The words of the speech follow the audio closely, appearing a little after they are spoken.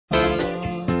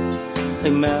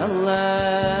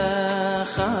melech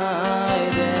chai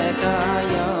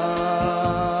v'kayam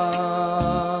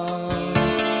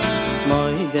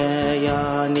moidei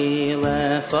ani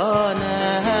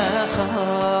lefanecha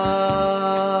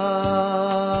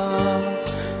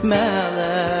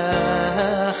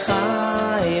melech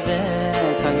chai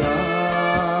v'kayam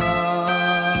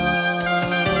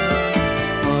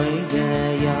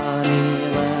moidei ani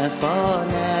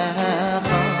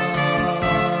lefanecha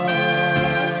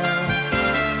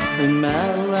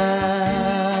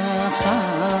melech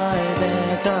chai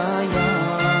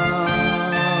v'kayam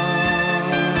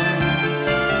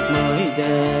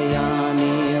moidei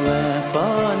ani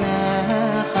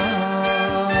lefanecha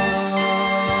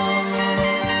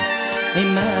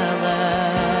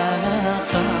melech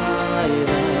chai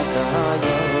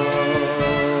v'kayam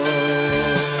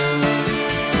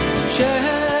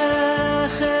shechazart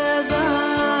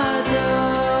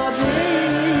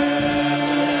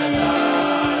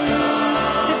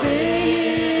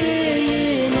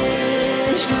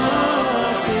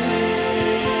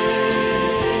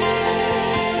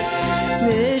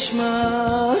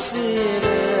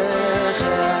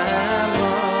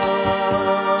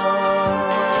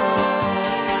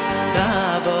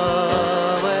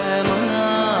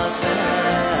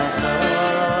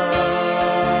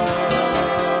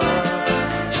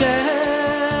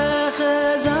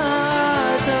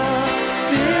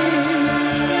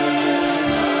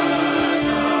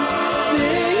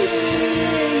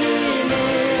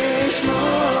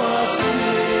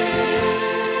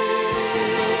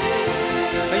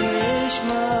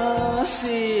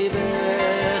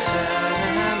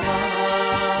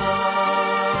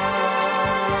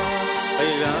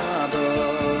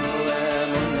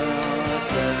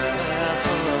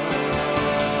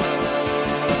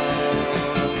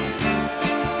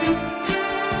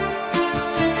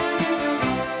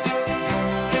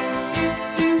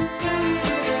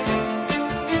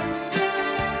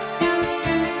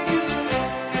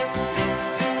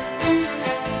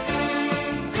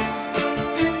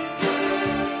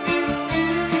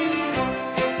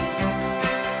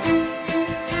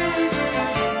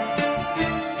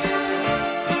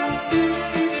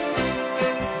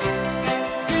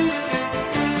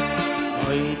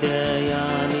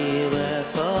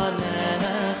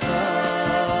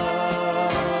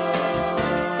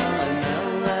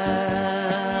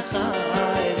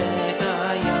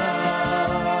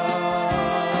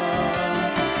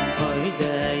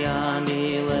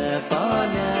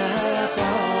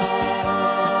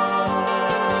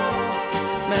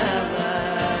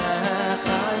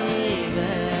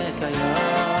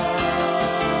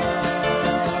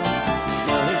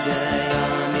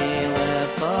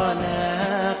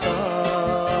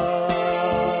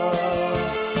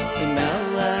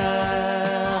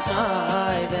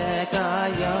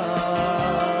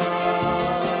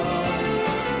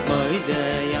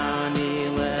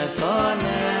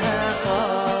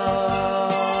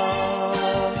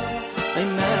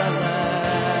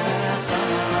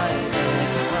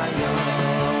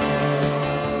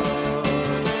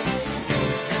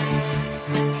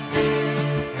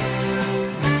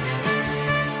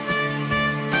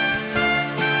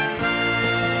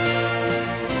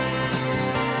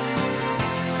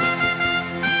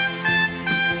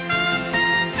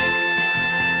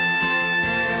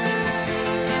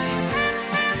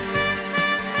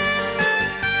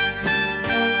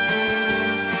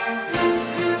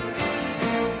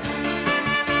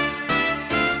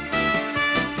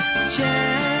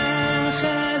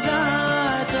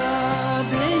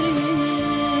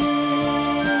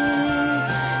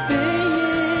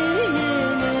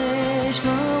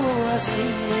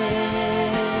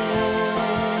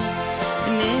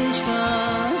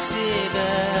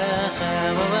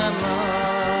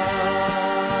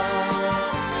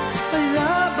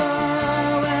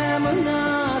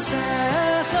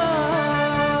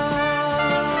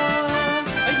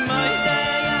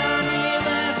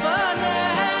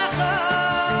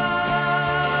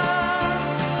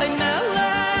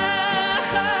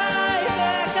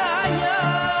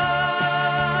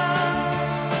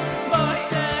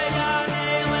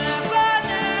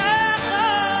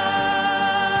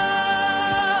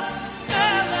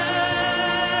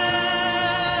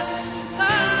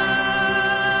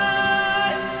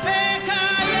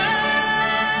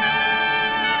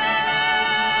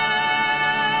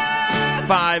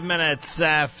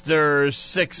After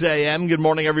 6 a.m. Good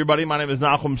morning, everybody. My name is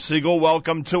Nachum Siegel.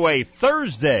 Welcome to a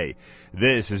Thursday.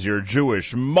 This is your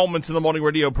Jewish Moments in the Morning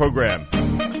radio program.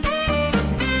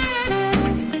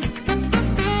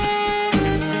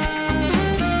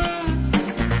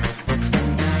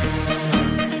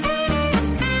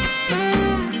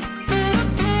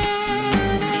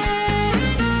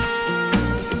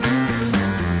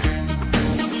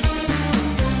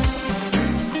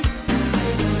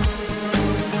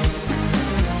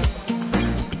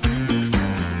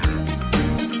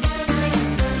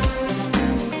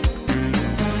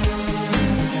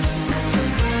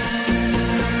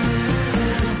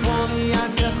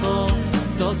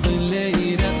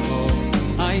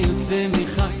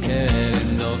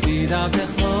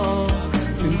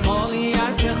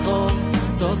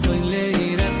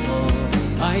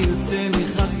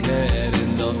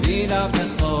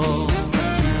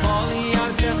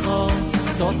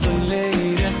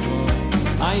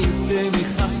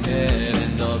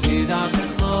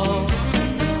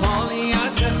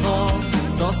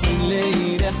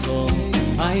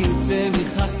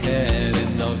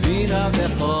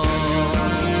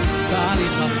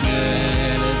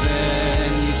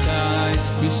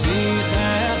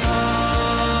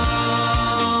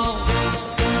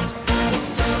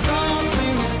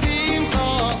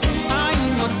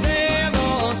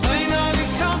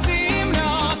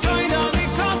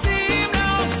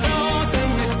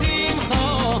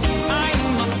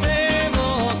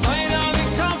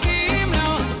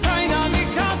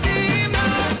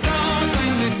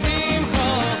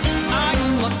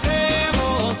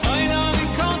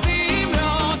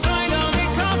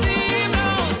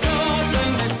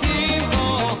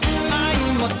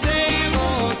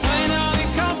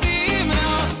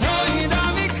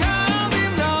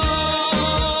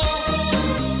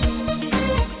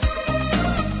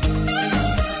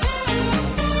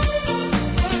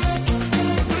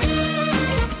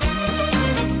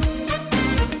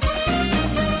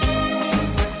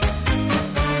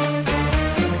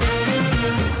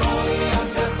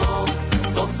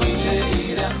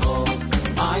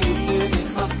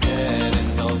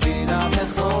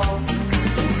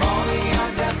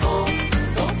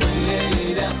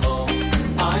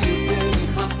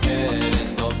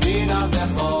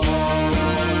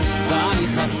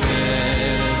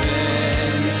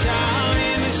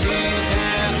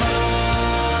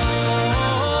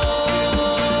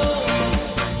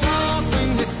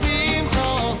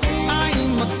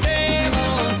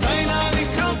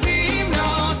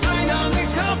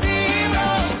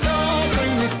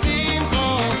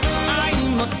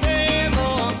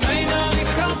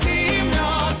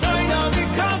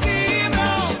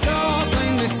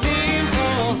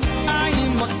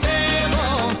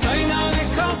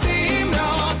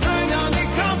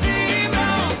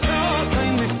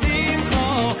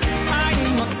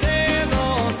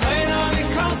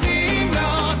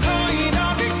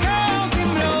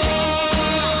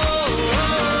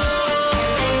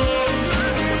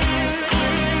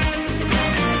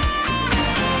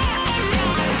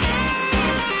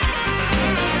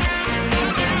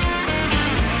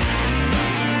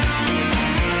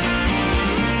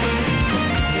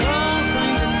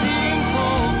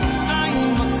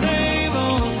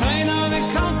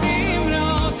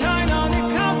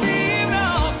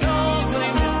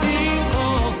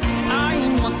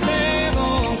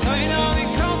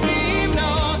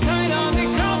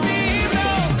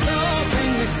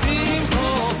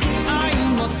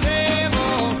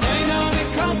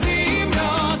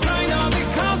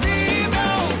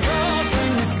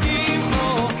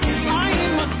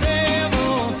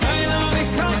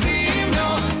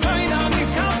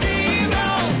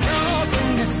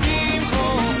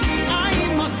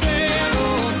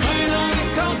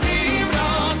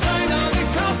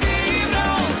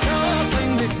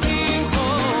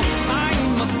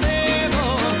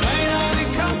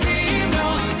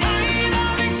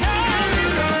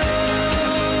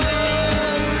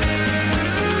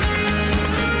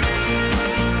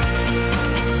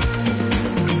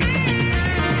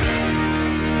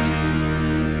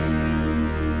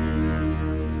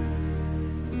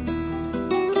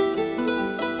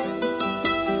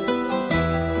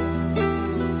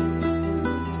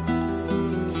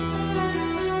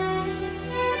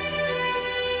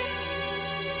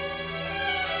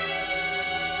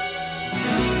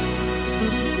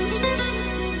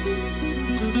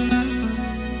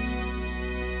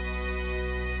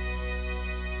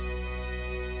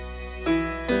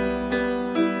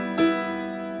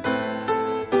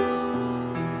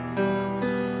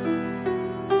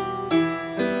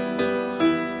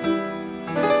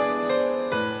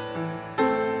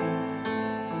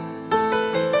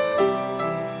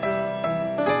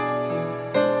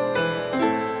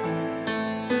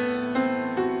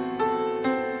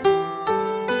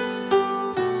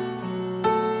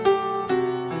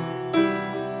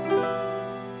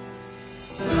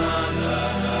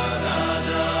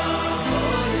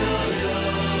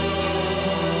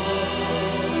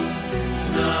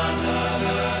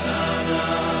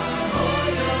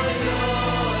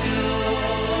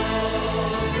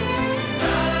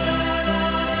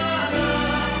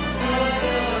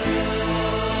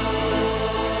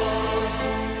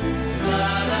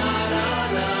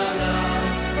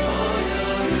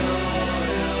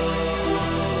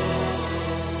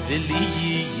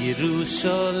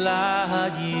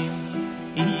 Yerushalayim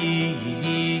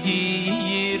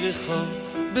yircho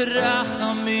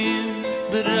berachamim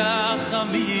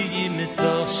ברחמים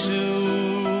תשו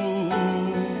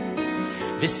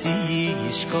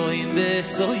וסיש קוין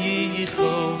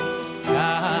בסויחו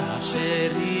כאשר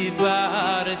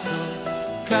דיברתו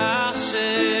כאשר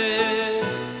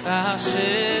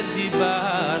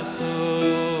דיברתו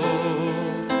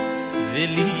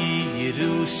ולי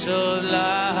ירושלים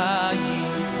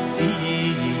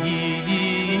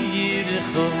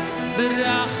עירך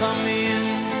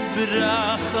ברחמים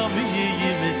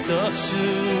תשו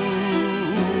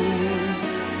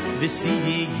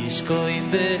וסיש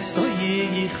קוין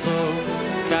בסויחו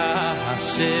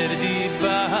כאשר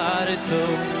דיברתו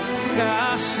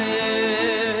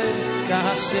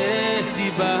כאשר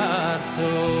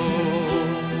דיברתו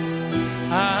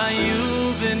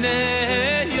היו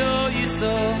בני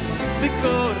יוסף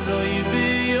בקורנוי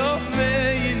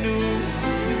ביומנו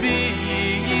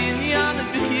בעניין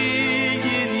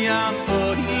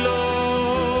אוהלו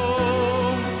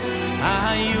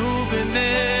היו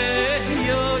בני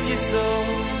יוסף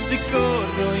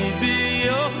בקורנוי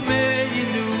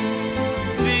ביומנו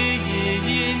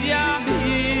בעניין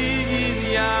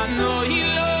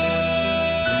אוהלו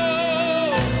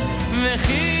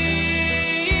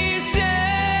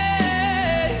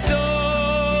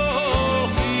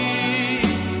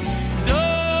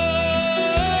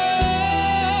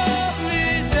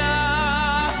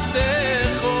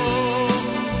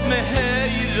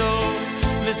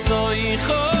soy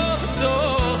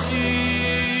khotochi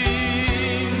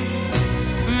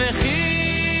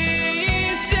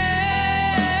mechise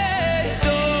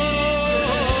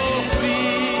dovi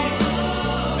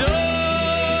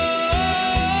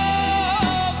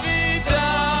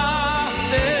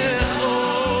daftecho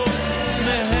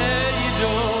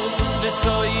meheiro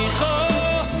soy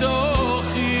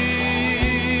khotochi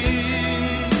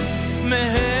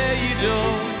meheiro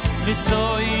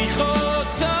soy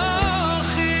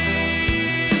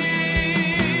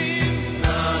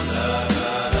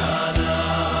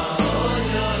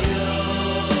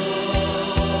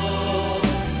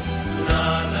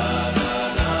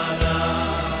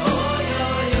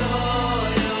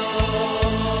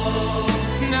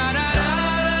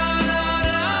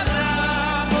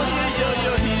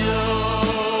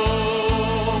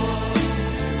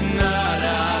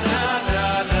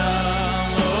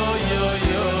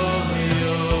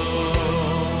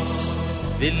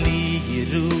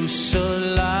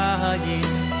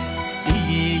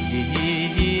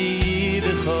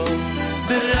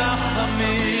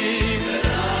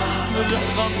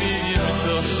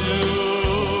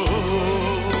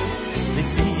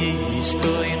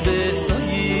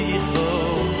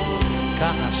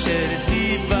כאשר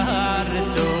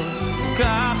דיברתו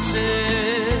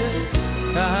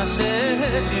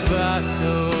כאשר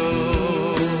דיברתו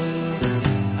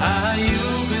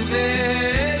היו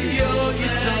בני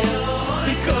יוסף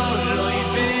בקורנוי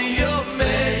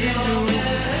ביומנו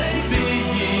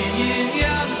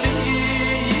בעניין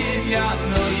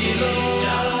אוהלו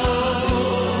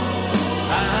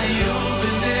היו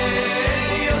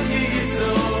בני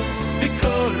יוסף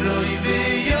בקורנוי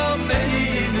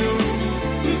ביומנו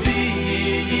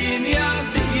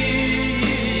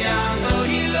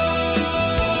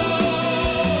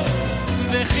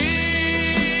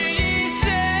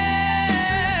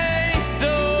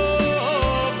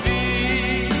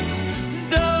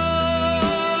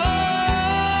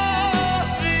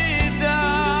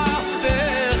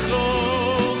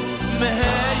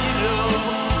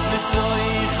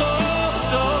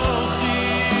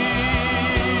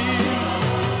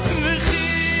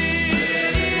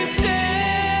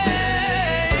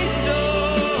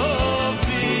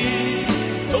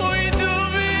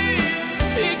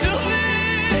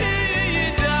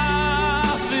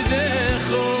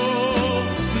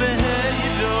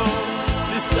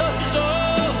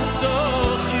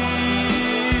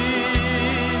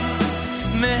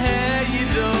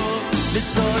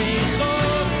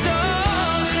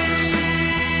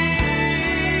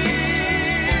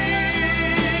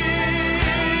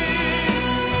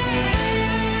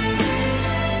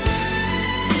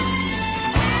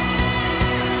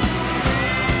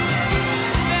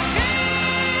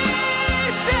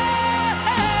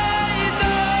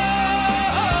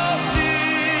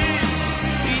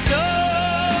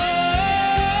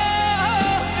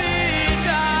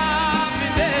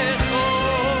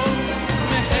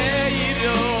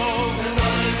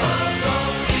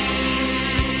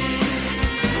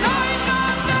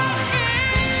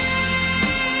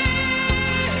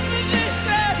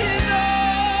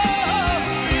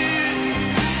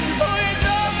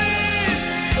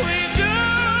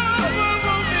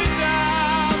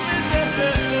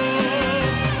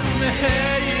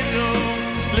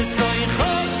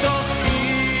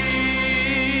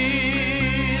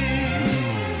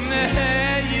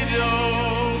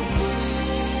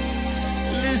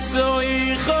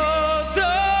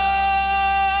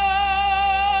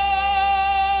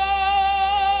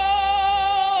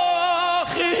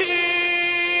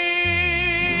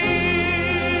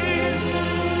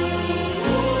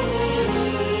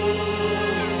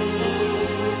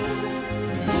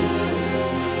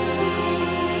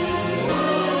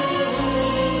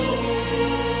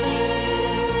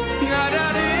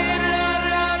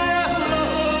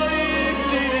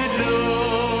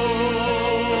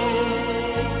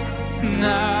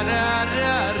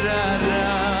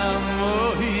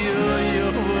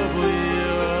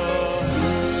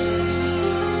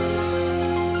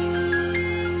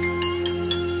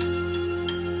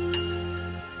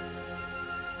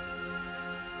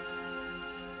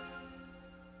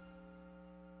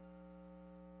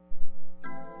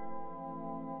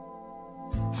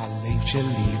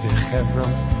שלי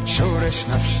בחברון, שורש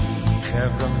נפשי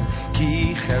חברון,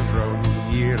 כי חברון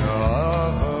היא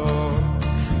רבון,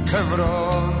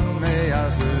 חברון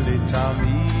מאז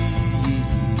לתמיד,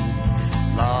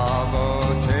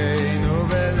 לאבותינו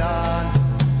ולנו.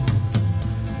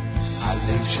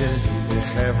 הלב שלי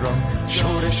בחברון,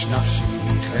 שורש נפשי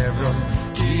חברון,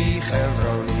 כי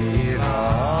חברון היא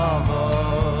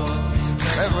רבון,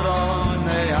 חברון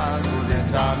מאז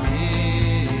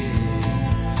לתמיד,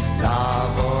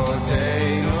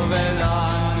 לאבותינו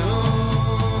ולנו,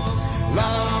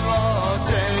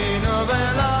 לאבותינו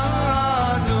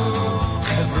ולנו,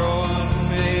 חברון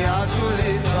מאז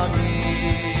ולתמיד,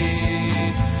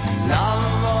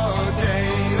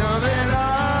 לאבותינו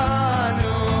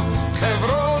ולנו,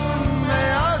 חברון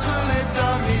מאז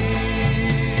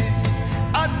ולתמיד.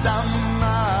 אדם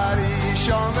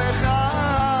הראשון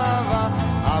וחווה,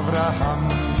 אברהם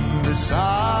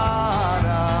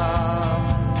ושרה,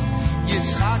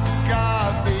 יצחק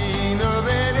אבינו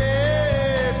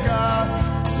ורבקה,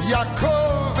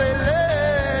 יעקב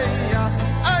ולאה,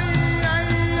 איי איי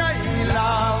איי,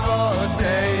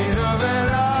 לאבותינו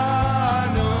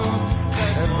ולנו,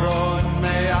 חברון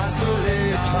מאז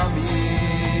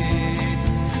ולתמיד,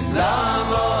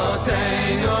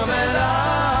 לאבותינו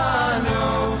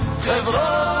ולנו,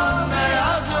 חברון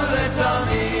מאז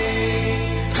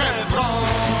ולתמיד,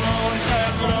 חברון,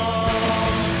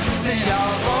 חברון,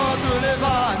 ליעבוד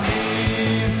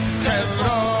ולבנים,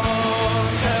 חברון,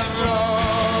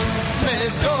 חברון,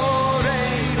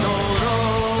 לדורי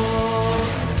דורות.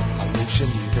 הלב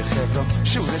שלי בחברון,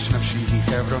 שורש נפשי היא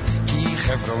חברון, כי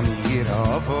חברון היא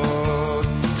רבון,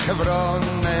 חברון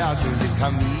מאז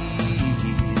ולתמיד,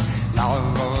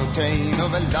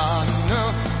 לאבותינו ולנו,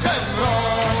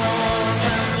 חברון,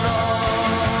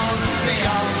 חברון,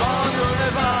 ליעבוד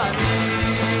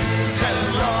ולבנים,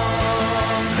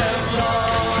 חברון,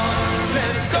 חברון,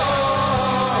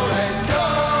 לדורי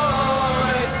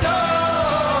דורי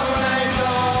דורי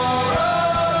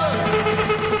דורות.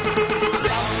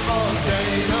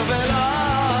 לאבותינו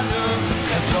ולנו,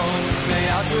 חברון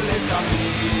מאז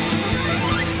ולתמיד,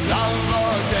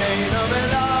 לאבותינו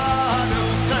ולנו,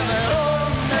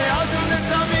 חברון מאז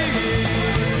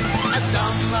ולתמיד.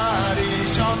 אדם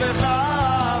הראשון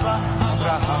וחווה,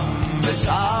 אברהם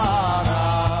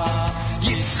ושרה,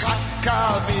 יצחק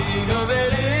אבינו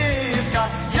ורבקה,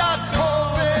 יעקב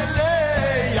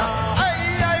ולאה,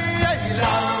 איי איי איי,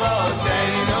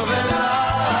 לאבותינו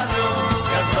ולנו,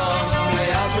 חברון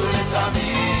מאז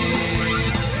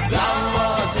ולתמיד,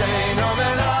 לאבותינו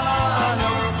ולנו,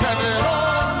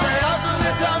 חברון מאז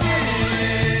ולתמיד.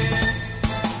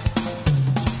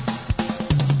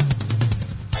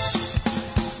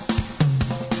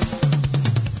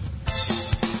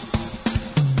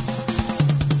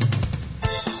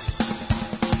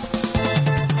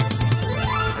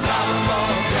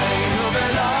 לאבותינו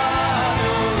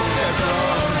ולנו,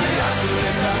 חברון מאז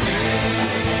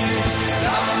ולתמיד,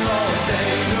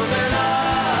 לאבותינו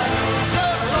ולנו,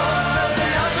 חברון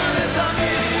מאז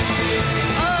ולתמיד,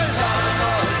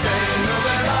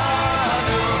 לאבותינו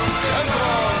ולנו,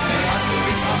 חברון מאז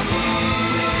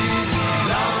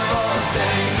ולתמיד,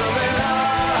 לאבותינו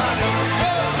ולנו, חברון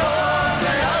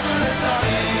מאז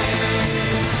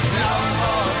ולתמיד,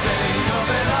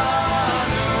 לאבותינו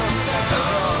ולנו,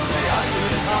 חברון מאז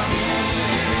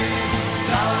ולתמיד,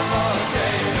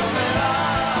 לאבותינו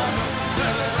ולנו,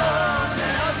 חברון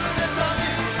מאז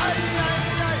ולתמיד, איי איי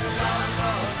איי,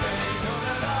 לאבותינו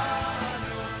ולנו, חברון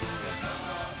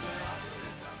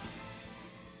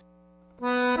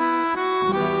מאז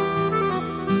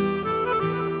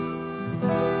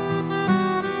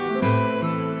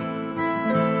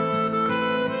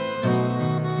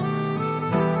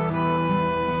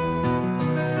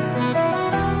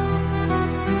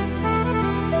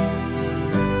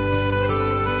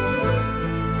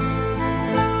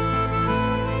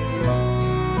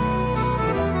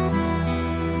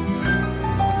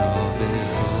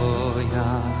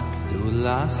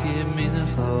Las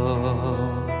yemincho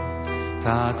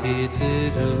tati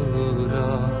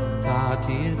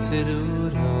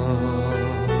tzeduro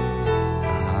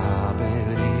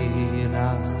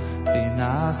abelinas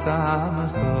binas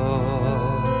amcho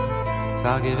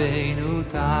Tageveinu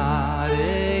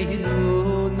tareinu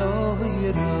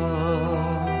noiro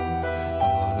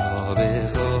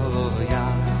Olavechoya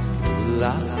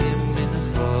ulasim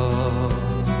mincho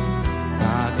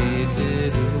Tati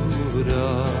teruro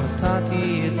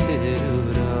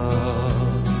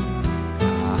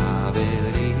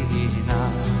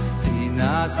Kaverinas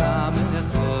Tinas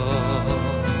amincho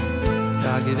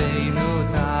Tageveinu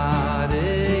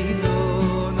tareinu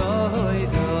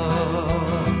noiro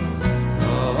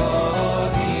Oh,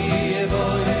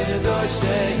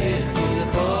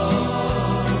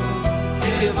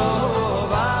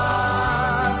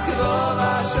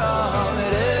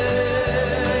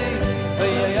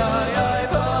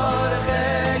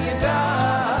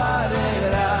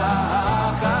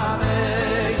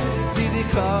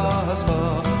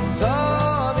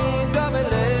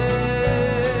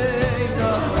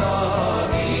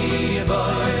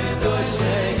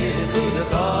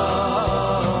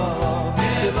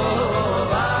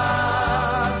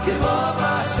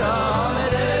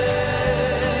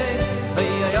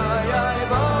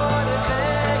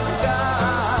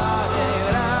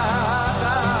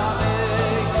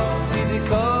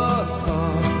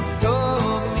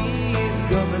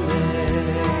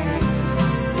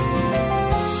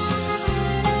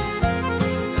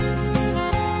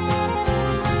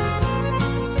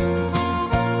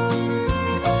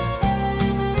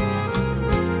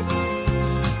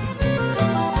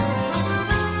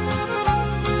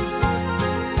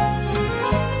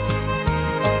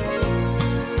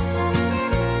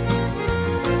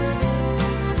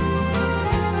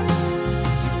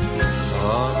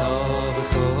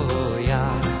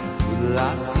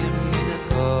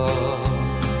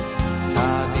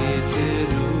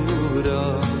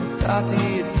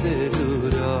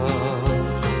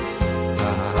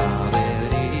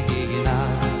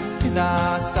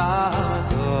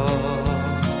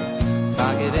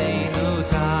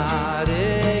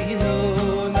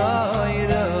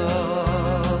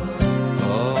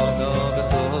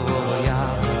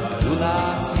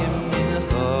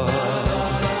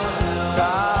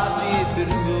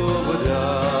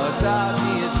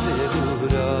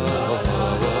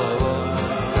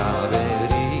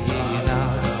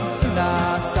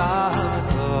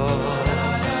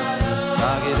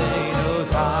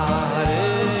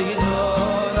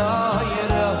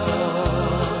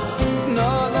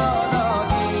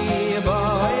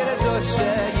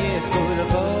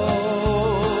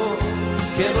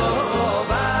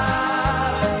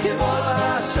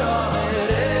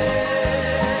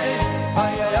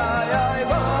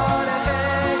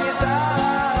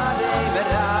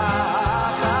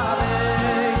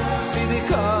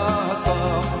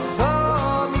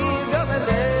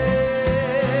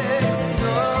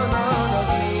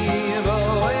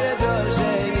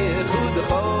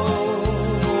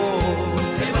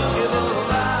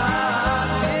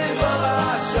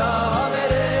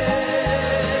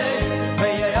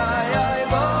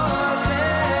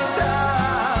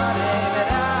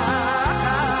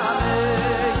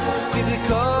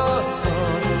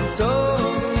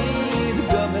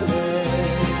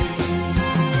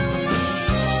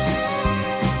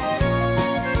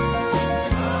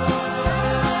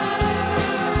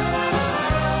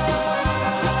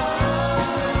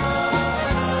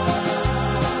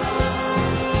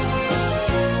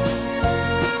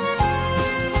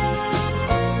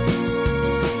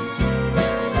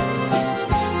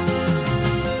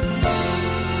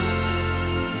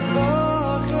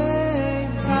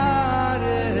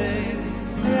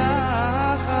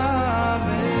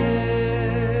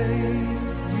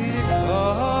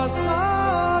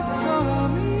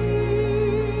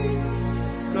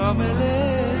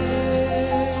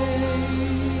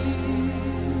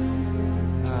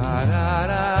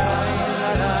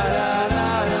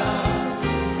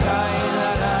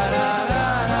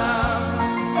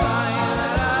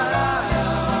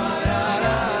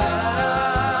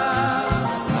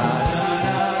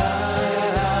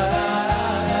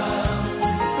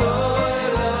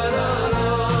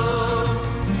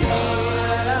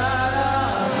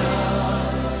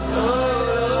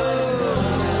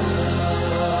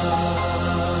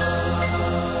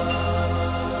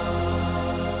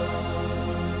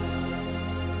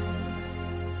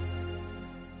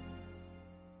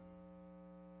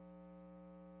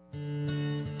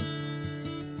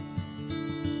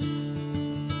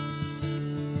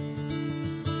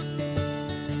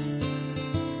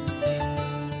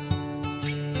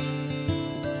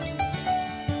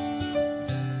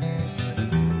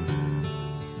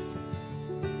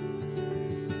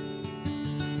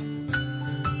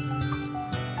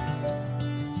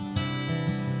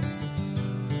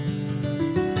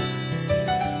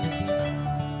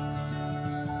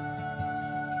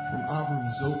 from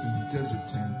Avram's open desert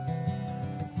tent.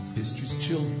 History's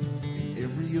children in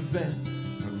every event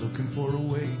are looking for a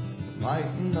way to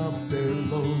lighten up their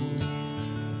load.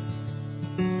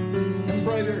 And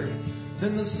brighter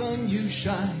than the sun you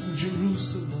shine,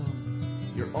 Jerusalem.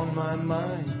 You're on my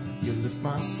mind, you lift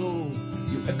my soul,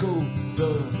 you echo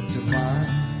the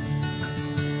divine.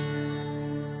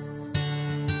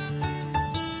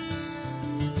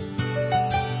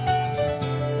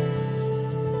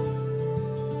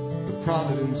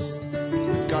 Providence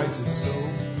that guides us so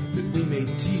that we may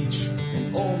teach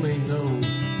and all may know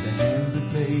the hand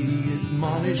that may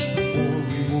admonish or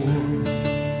reward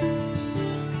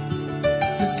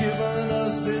has given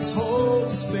us this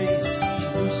holy space,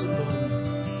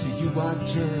 Jerusalem. To you I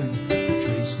turn,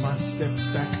 trace my steps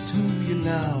back to you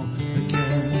now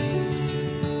again.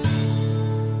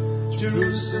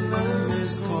 Jerusalem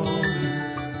is calling,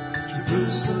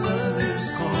 Jerusalem is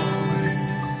calling.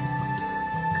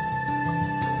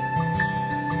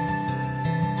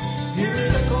 Hear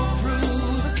it echo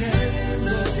through the canyons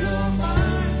of your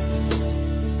mind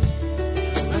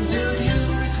until you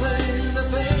reclaim the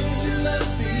things you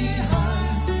left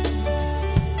behind.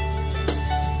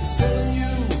 It's telling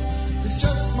you this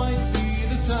just might be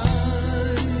the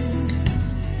time.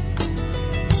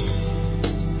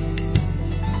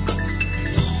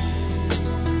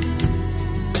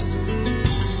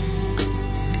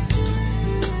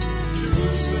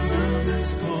 Jerusalem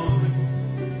is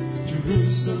calling.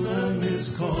 Jerusalem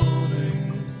is calling.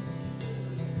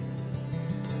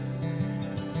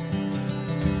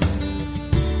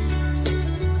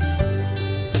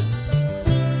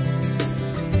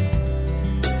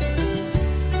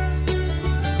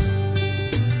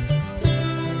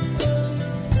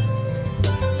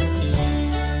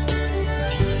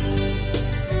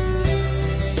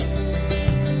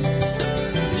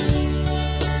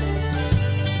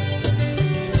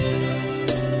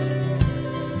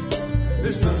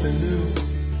 There's nothing new,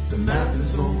 the map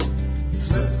is old.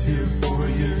 It's left here for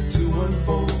you to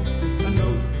unfold. A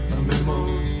note, a memo,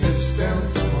 drifts down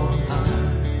from on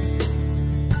high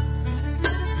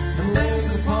and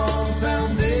lands upon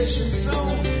foundation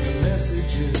sown. The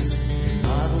message is, you're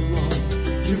not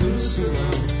alone.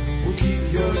 Jerusalem will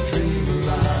keep your dream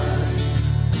alive.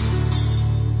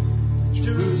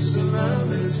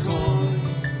 Jerusalem is calling.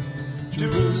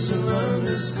 Jerusalem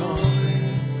is calling.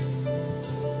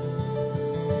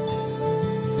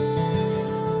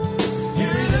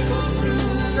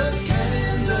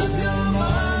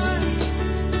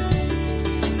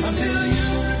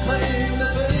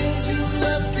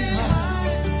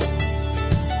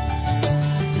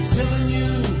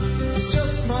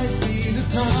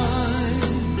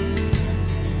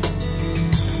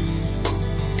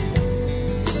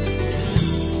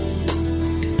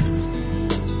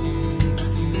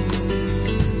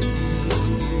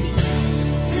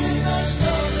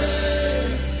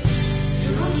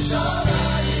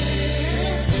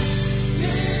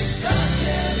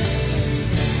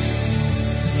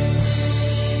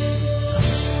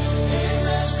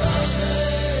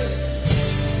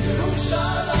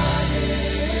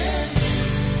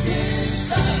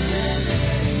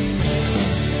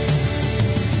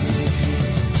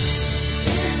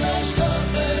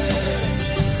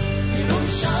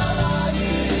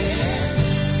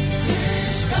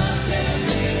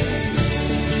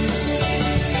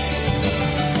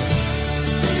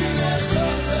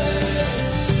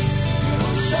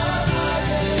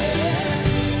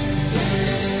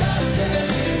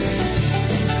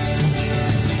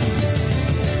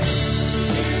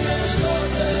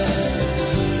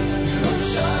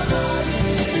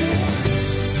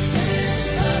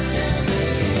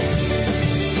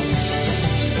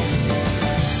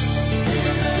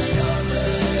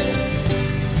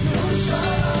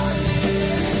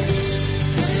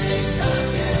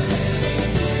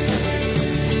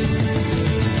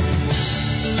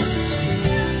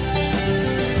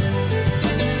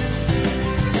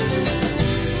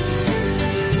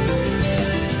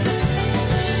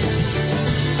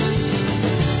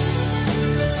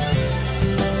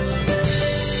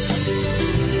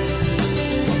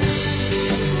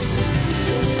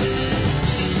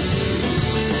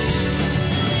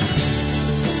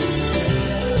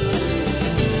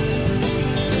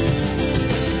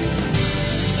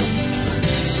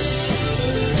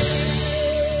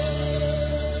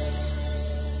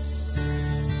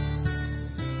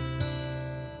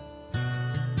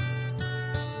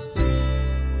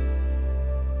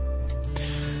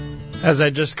 As I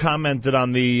just commented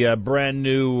on the brand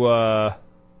new Nachum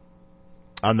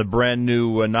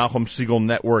Segal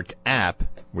Network app,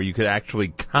 where you could actually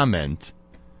comment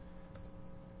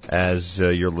as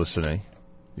you're listening,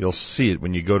 You'll see it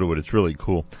when you go to it. It's really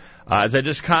cool. As I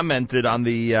just commented on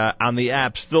the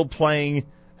app, still playing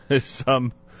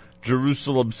some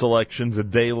Jerusalem selections a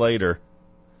day later.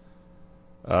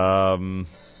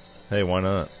 Hey, why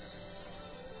not?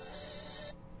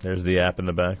 There's the app in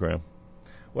the background.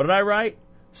 What did I write?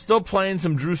 Still playing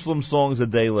some Jerusalem songs a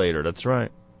day later. That's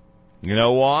right. You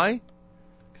know why?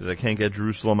 Because I can't get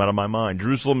Jerusalem out of my mind.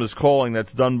 Jerusalem is Calling.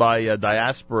 That's done by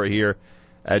Diaspora here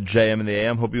at JM in the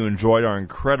AM. Hope you enjoyed our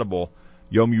incredible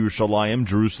Yom Yerushalayim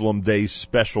Jerusalem Day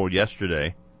special yesterday.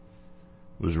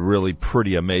 It was really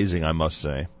pretty amazing, I must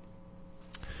say.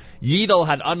 Yidel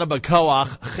had Anna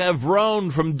Bakoach Chevron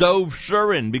from Dov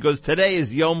Shurin, because today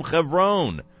is Yom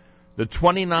Chevron. The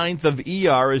 29th of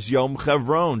Iyar is Yom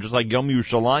Chevron. Just like Yom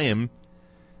Yerushalayim,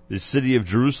 the city of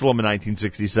Jerusalem in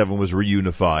 1967 was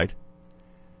reunified.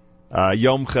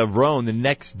 Yom Chevron, the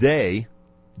next day,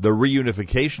 the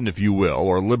reunification, if you will,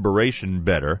 or liberation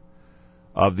better,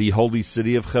 of the holy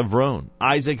city of Chevron.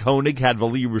 Isaac Honig had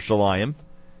Vali Yerushalayim,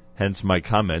 hence my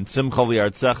comment. Simcha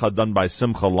Li'artzecha done by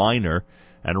Simcha Leiner,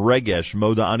 and Regesh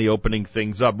Moda'ani opening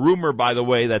things up. Rumor, by the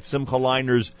way, that Simcha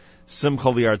Leiner's Simcha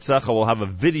Li'artzecha will have a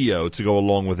video to go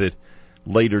along with it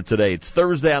later today. It's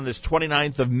Thursday on this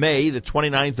 29th of May, the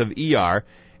 29th of Iyar.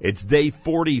 It's day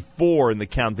 44 in the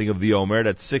counting of the Omer.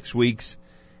 That's 6 weeks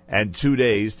and 2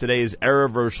 days. Today is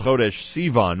Erev Rosh Chodesh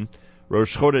Sivan.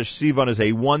 Rosh Chodesh Sivan is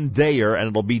a one-dayer, and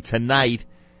it'll be tonight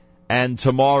and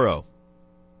tomorrow.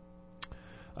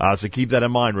 So keep that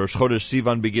in mind. Rosh Chodesh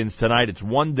Sivan begins tonight. It's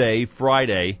one day,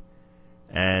 Friday,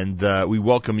 and we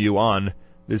welcome you on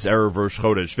this Erev Rosh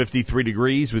Chodesh. 53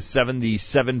 degrees with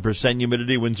 77%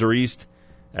 humidity. Winds are east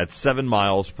at 7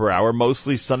 miles per hour.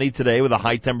 Mostly sunny today with a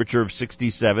high temperature of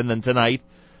 67. Then tonight,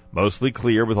 mostly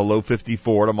clear with a low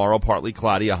 54. Tomorrow, partly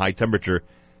cloudy, a high temperature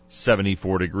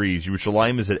 74 degrees.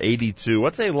 Yerushalayim is at 82.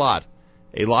 What's a lot?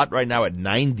 A lot right now at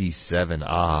 97.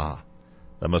 Ah,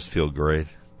 that must feel great.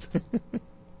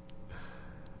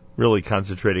 Really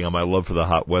concentrating on my love for the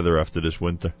hot weather after this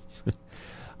winter.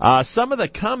 Some of the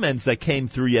comments that came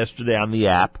through yesterday on the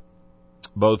app,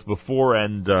 both before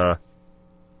and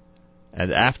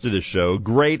after the show.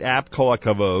 Great app, Kol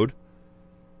HaKavod.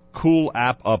 Cool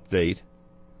app update.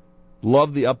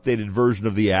 Love the updated version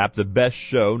of the app. The best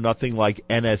show. Nothing like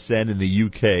NSN in the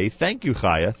UK. Thank you,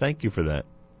 Chaya. Thank you for that.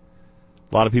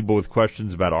 A lot of people with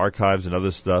questions about archives and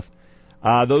other stuff.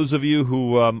 Those of you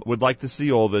who would like to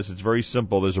see all this, it's very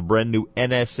simple. There's a brand new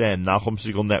NSN, Nachum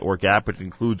Segal Network app, which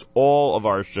includes all of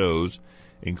our shows,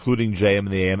 including JM and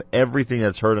the AM, everything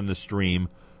that's heard on the stream,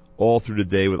 all through the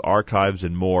day with archives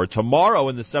and more. Tomorrow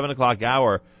in the 7 o'clock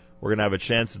hour, we're going to have a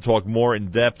chance to talk more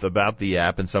in depth about the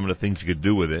app and some of the things you could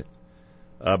do with it.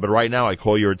 But right now, I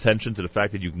call your attention to the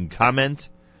fact that you can comment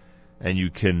and you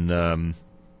can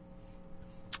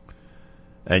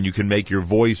make your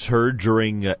voice heard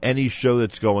during any show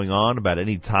that's going on about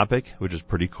any topic, which is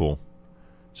pretty cool.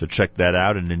 So check that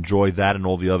out and enjoy that and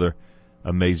all the other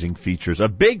amazing features. A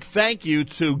big thank you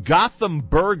to Gotham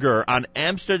Burger on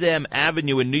Amsterdam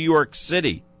Avenue in New York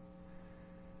City.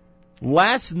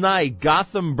 Last night,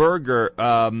 Gotham Burger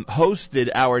hosted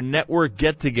our network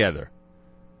get-together,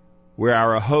 where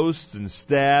our hosts and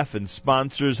staff and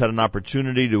sponsors had an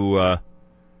opportunity to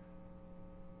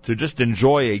just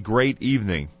enjoy a great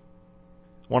evening.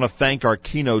 I want to thank our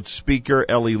keynote speaker,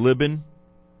 Eli Libin.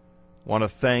 I want to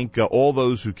thank all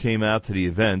those who came out to the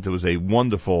event. It was a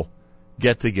wonderful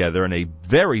get-together, and a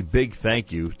very big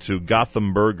thank you to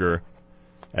Gotham Burger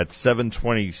at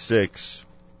 726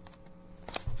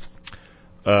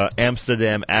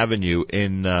 Amsterdam Avenue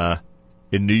in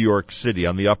New York City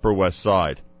on the Upper West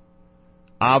Side.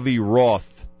 Avi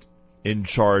Roth in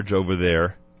charge over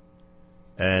there.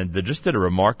 And they just did a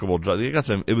remarkable job.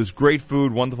 It was great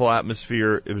food, wonderful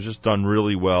atmosphere. It was just done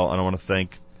really well. And I want to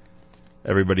thank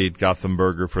everybody at Gotham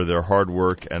Burger for their hard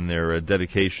work and their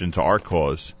dedication to our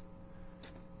cause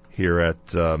here at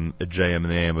JM and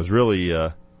the AM. It was really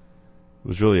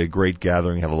a great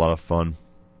gathering. Had a lot of fun.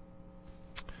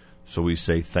 So we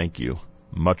say thank you,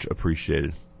 much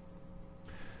appreciated.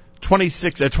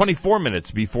 24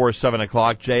 minutes before 7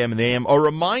 o'clock, JM and the AM. A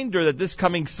reminder that this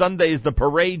coming Sunday is the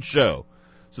parade show.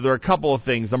 So there are a couple of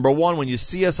things. Number one, when you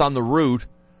see us on the route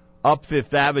up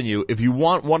Fifth Avenue, if you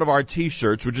want one of our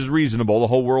T-shirts, which is reasonable, the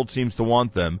whole world seems to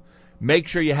want them, make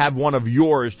sure you have one of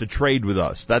yours to trade with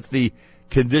us. That's the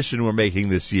condition we're making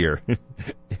this year.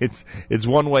 It's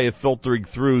one way of filtering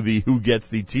through the who gets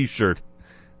the T-shirt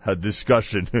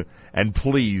discussion and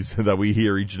pleas that we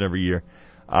hear each and every year.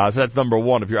 So that's number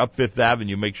one. If you're up Fifth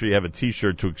Avenue, make sure you have a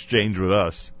T-shirt to exchange with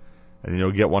us, and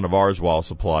you'll get one of ours while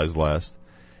supplies last.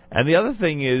 And the other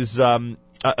thing is,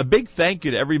 A big thank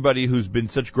you to everybody who's been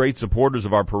such great supporters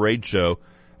of our parade show.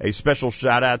 A special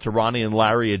shout out to Ronnie and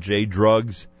Larry at J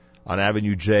Drugs on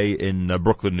Avenue J in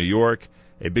Brooklyn, New York.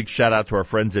 A big shout out to our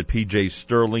friends at PJ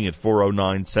Sterling at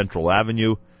 409 Central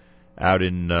Avenue out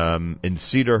in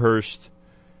Cedarhurst.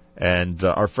 And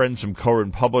our friends from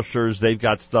Current Publishers, they've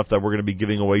got stuff that we're going to be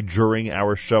giving away during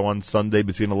our show on Sunday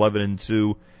between 11 and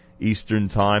 2 Eastern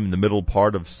Time in the middle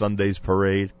part of Sunday's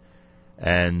parade.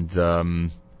 And I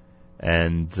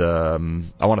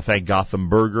want to thank Gotham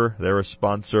Burger. They're a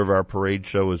sponsor of our parade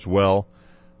show as well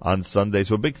on Sunday.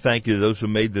 So a big thank you to those who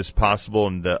made this possible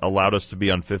and allowed us to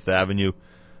be on Fifth Avenue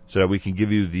so that we can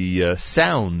give you the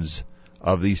sounds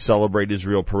of the Celebrate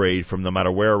Israel parade from no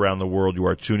matter where around the world you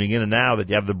are tuning in. And now that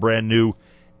you have the brand new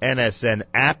NSN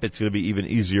app, it's going to be even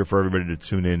easier for everybody to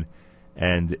tune in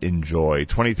and enjoy.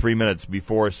 23 minutes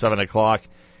before 7 o'clock.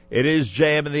 It is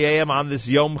JM in the AM on this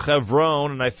Yom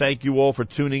Chevron, and I thank you all for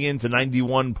tuning in to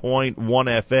 91.1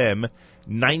 FM,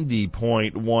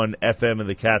 90.1 FM in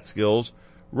the Catskills,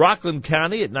 Rockland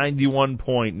County at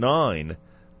 91.9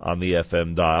 on the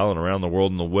FM dial, and around the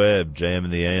world on the web,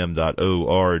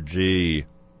 jmintheam.org.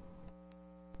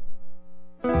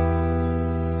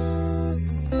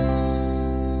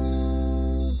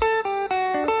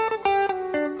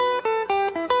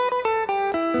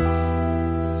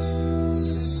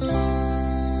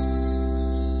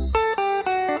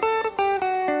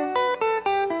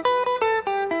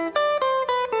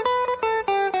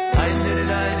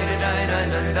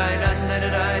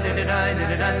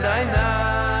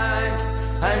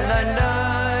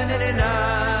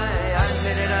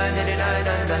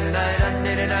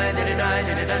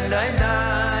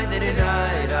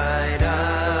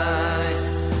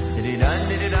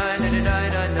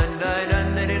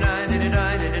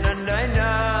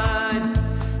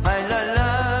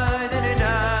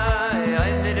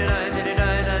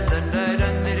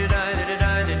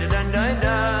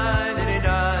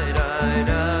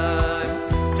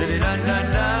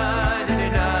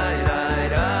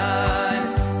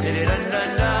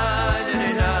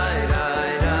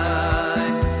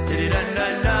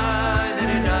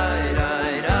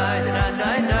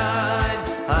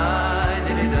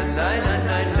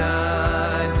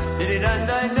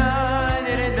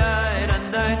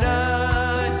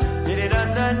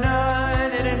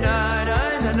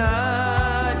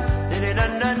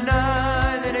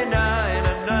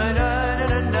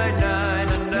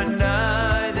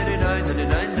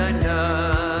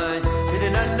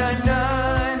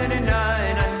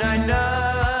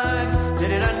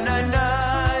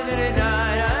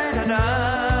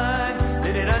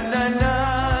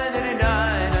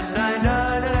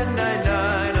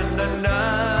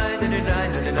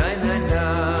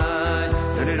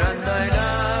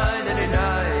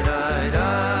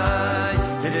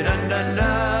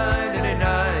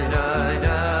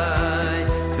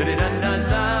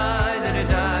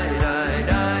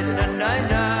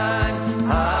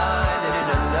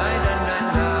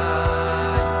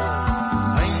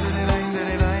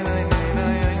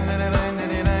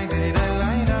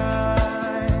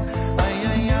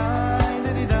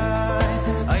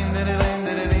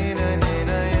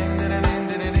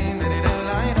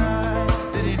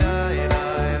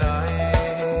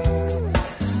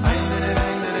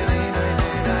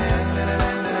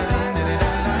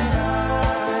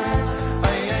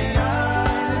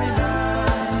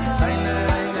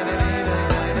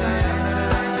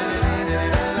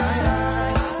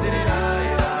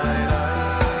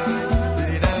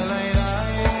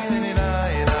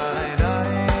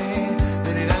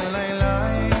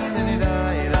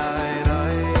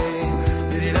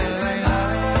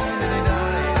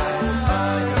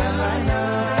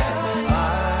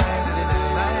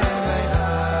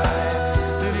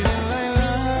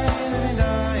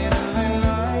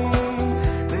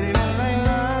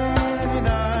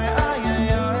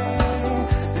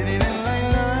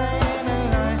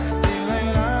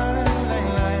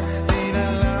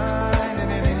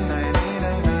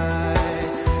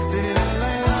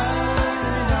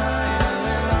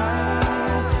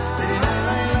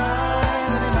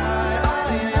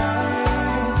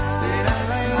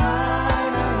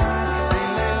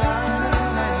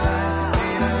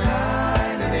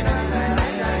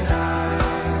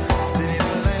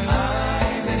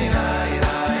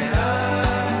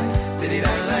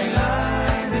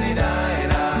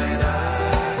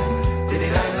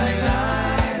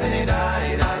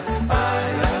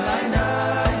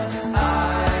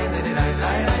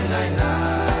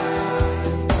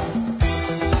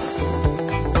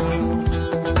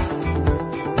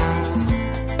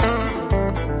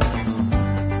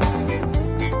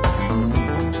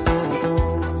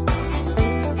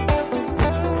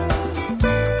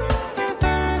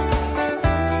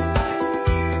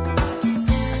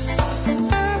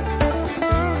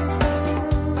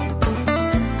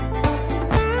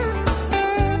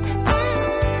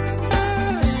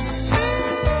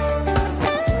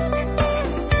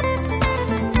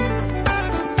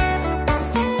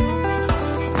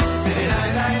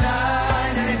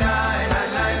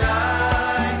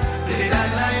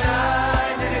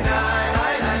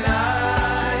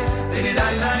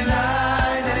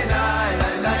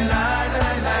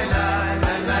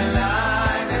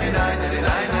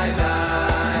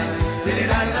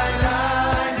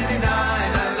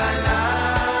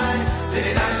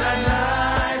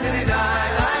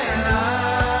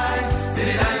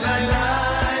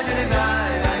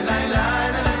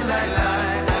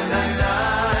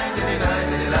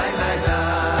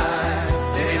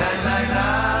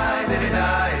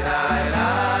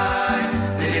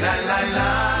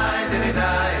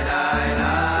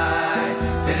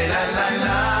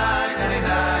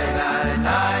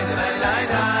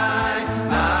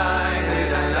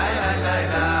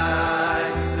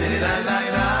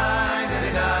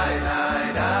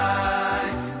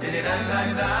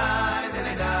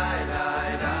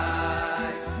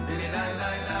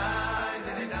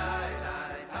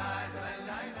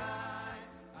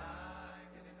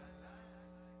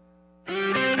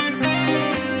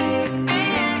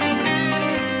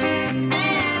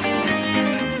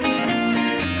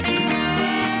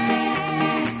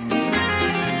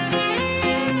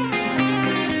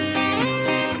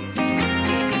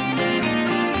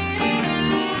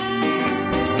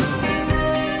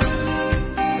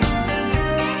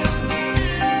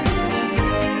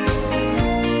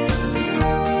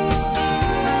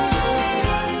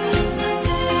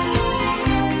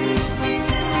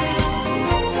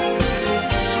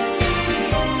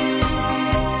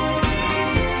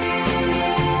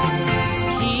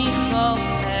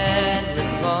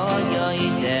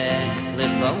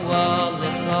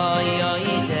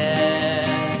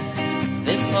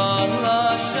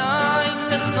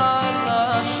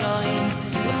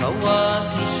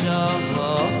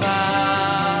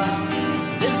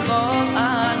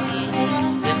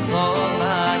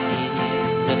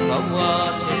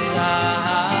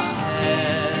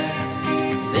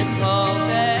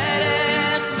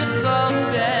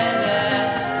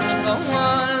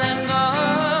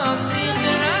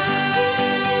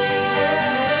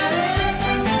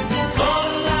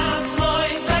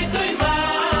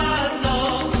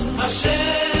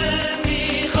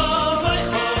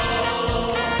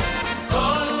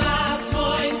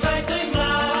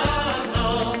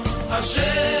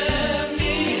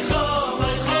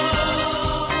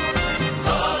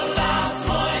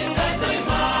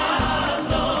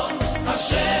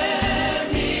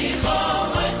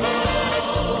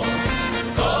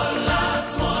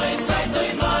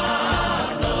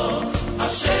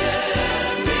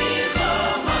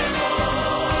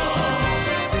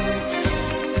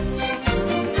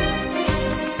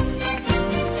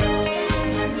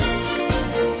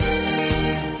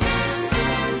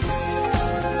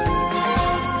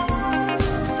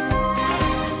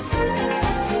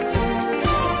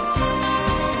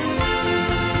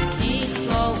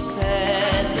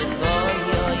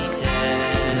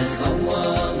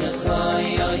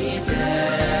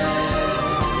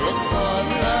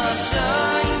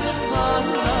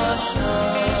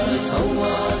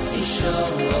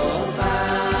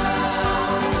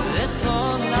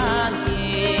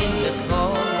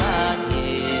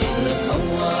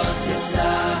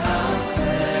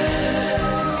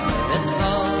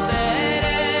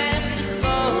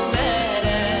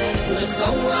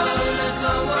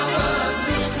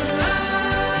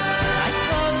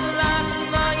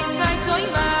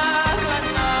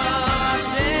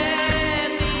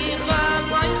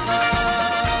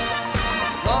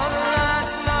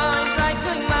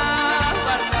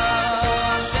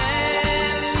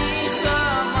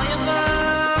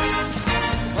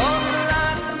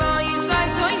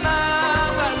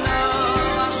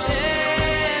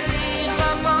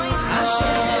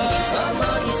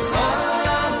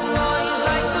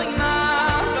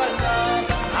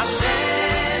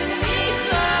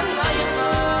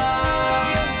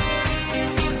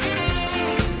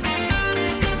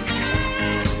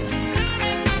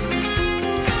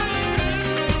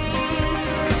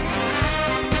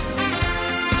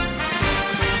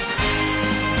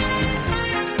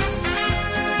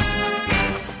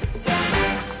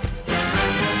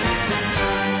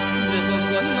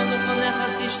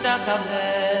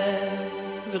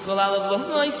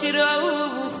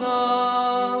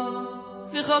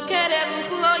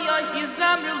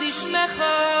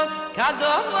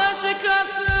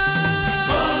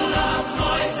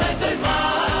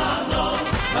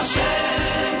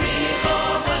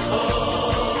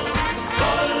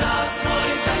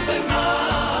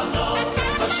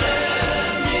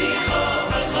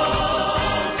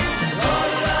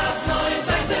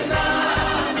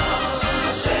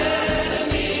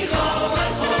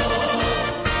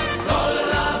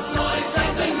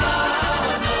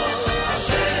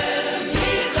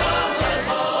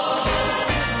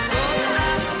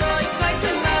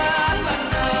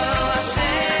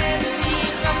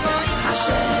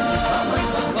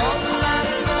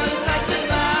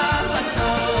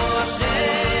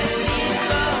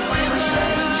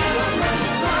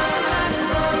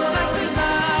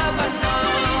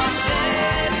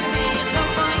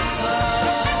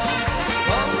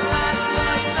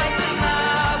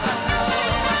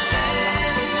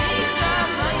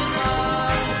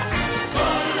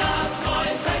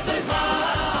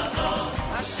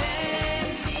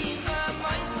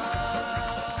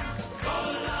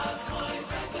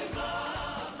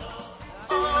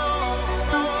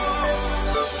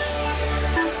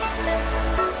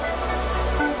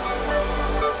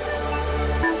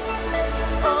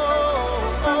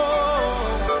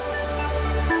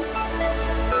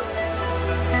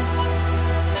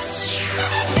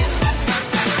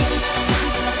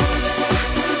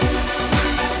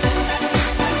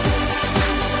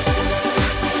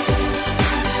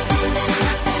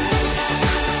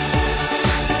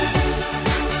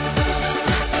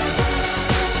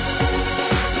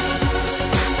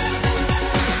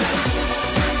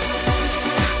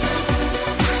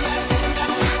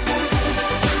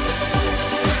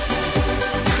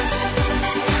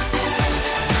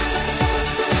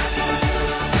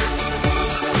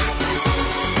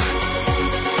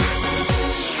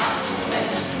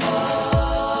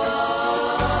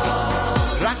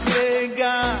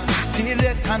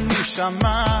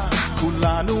 הנשמה,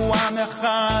 כולנו עם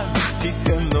אחד,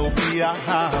 תיתן לו בי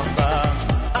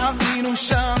אהבה. אבינו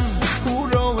שם, הוא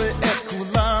רואה את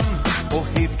כולם,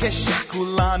 אוהב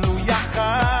כשכולנו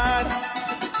יחד.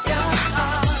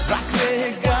 רק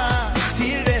רגע,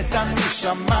 תראה את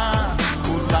הנשמה,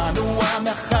 כולנו עם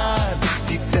אחד,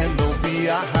 תיתן לו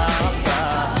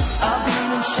באהבה.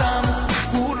 אבינו שם,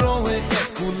 הוא רואה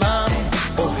את כולם,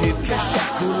 אוהב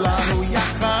כשכולנו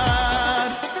יחד.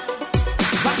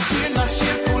 נשיר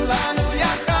נשיר כולנו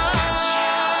יחד.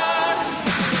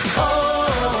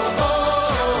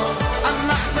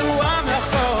 אנחנו עם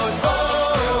אחד,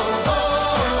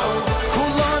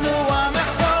 כולנו עם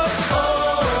אחד.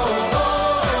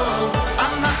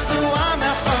 אנחנו עם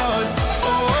אחד,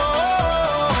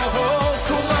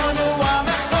 כולנו עם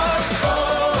אחד.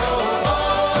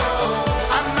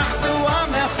 אנחנו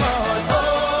עם אחד,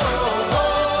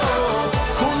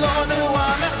 כולנו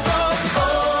עם אחד.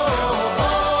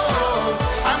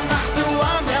 אנחנו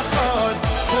עם אחד,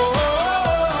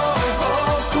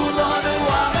 כולנו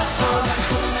עם אחד.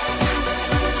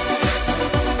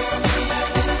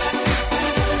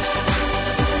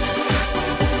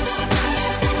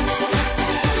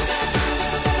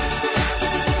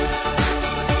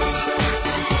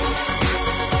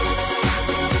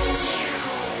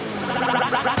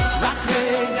 רק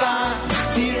רגע,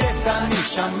 תראה את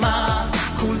הנשמה,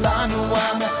 כולנו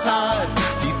עם אחד,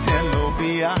 תיתן לו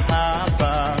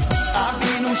באהבה.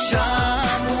 אבינו שם,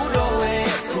 הוא רואה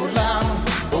את כולם,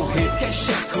 אוהב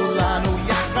כשכולנו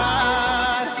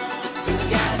יחד.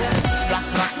 רק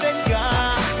רגע,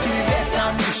 תראה את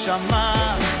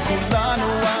הנשמה,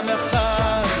 כולנו עם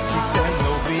אחד, תיתן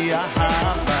לו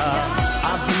באהבה.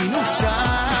 אבינו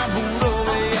שם, הוא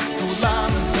רואה את כולם,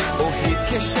 אוהב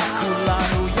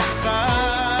כשכולנו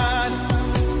יחד.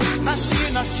 נשיר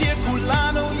נשיר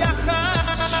כולנו יחד.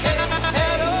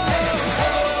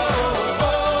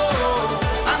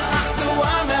 אנחנו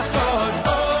עם אחד,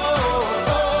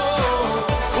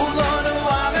 כולנו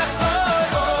עם אחד.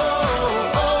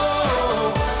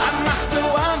 אנחנו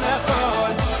עם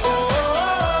אחד,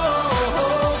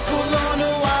 כולנו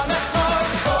עם אחד.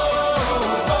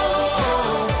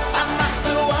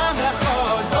 אנחנו עם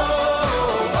אחד,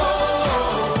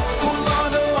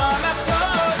 כולנו עם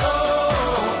אחד.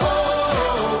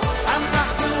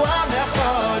 אנחנו עם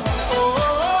אחד, כולנו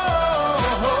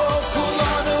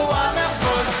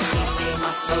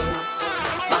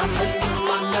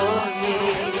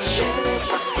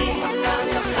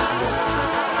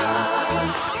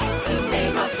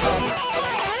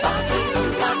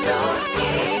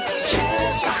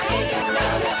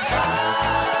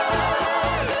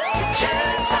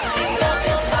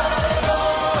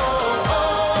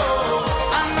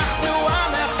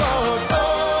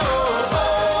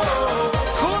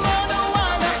עם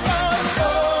אחד.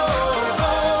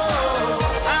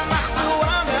 אנחנו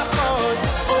עם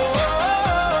אחד,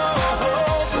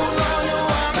 כולנו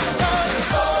עם אחד.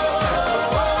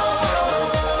 אנחנו עם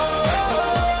אחד,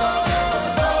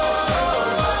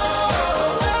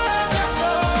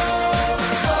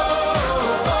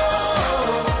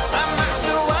 כולנו עם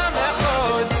אנחנו עם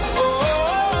אחד,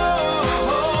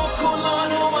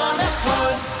 כולנו עם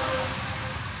אחד.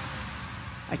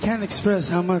 I can't express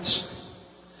how much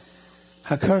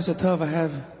Hakar Satov I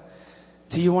have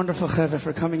to you wonderful Chevra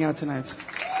for coming out tonight.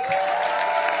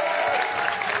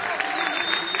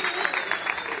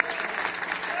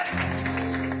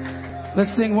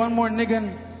 Let's sing one more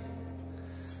niggun.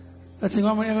 Let's sing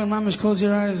one more niggun. Mamish, close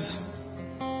your eyes.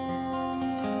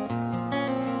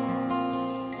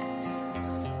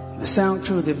 The sound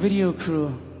crew, the video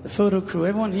crew, the photo crew,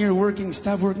 everyone here working,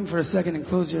 stop working for a second and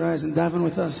close your eyes and daven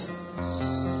with us.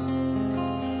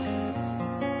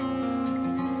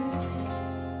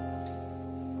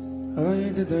 Ay,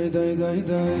 da, da, da, da,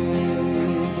 da.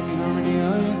 Give me harmony.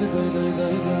 Ay, da, da, da, da,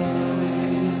 da.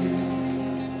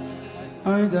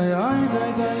 Ay, da, ay, da,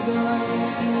 da, da.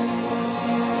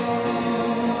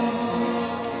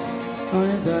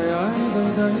 Ay, da, ay, da,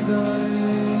 da, da.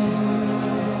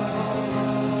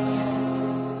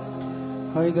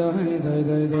 Ay, da, ay, da,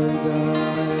 da, da, da.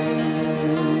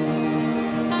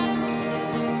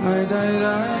 Ay, da,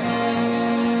 da,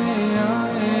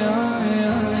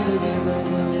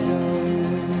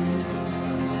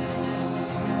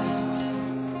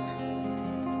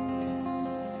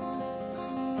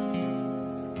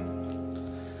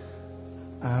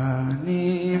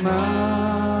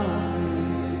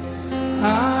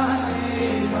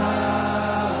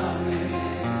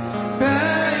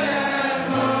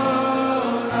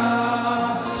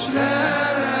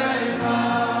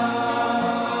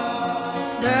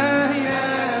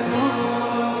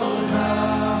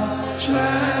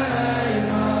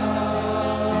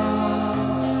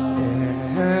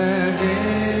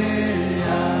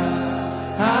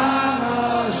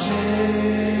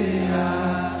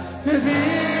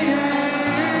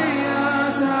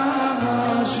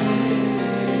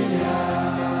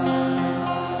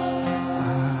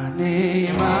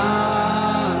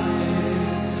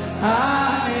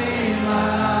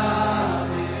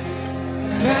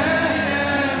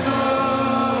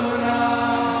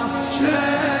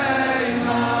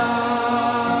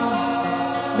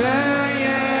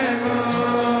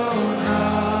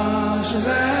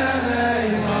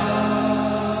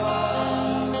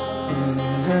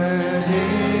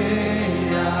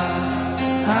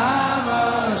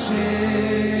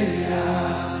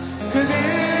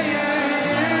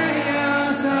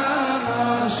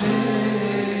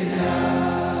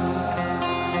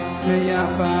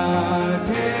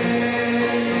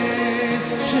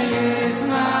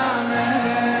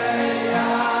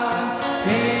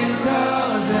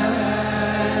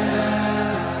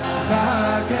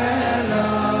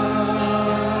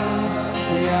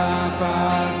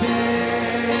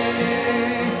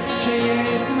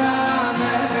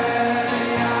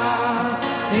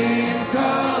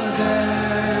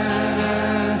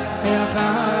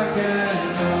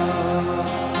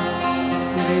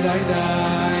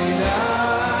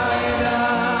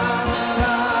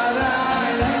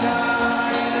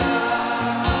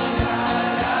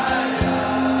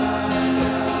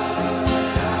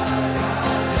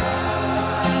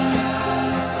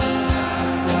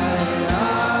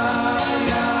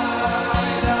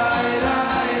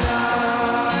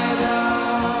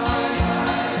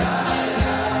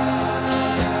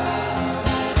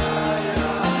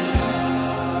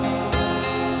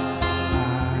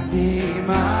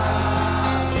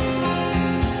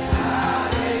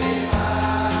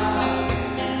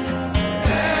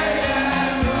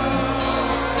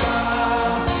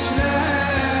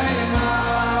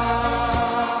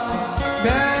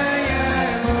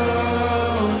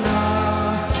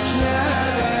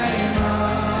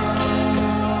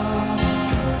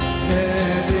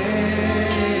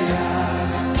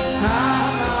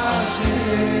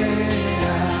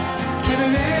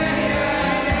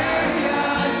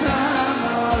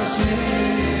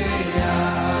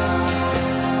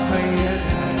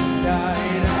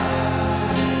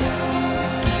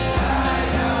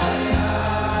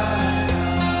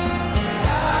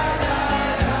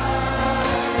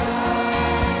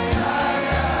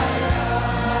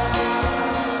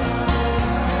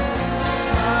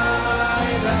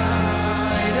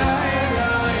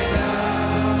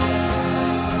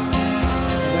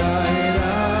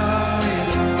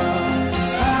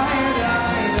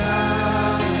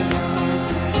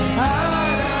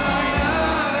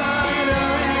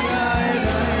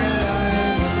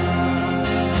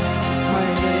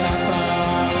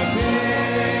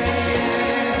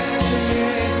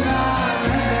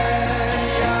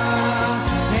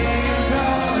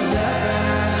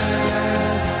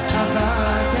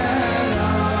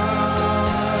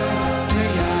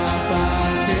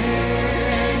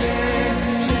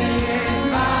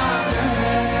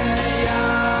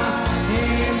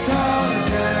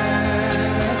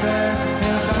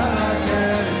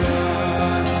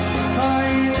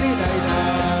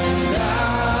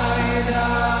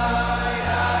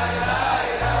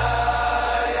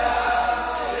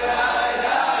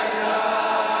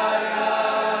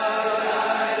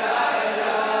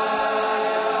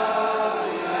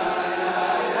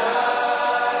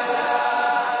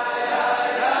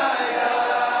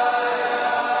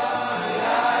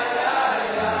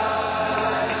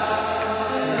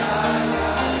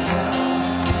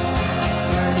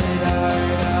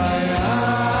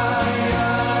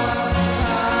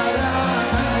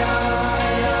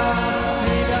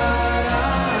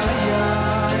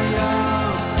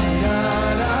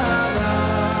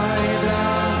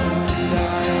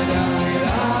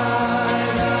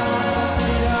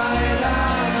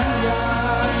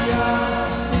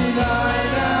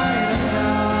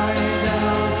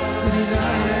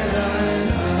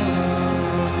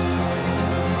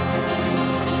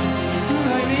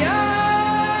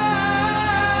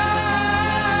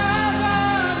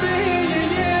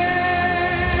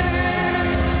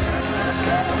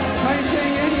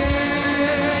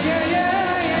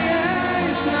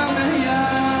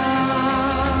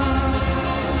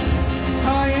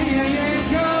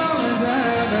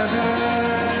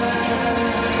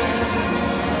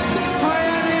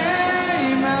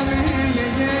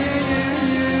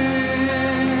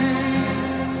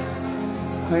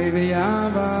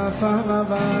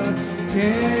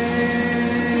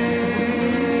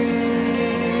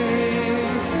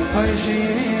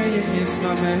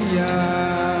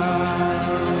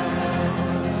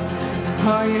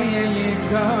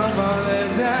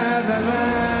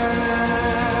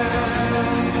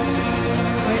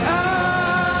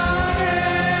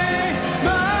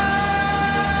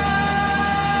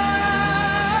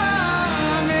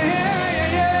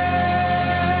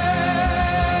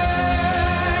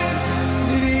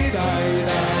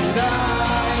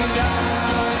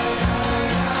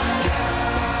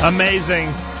 Amazing.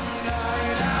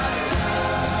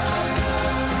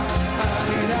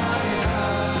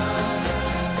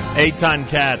 Eitan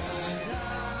Katz.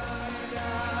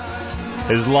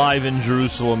 His Live in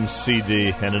Jerusalem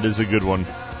CD, and it is a good one.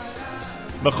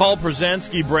 Michal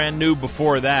Przanski, brand new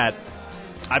before that.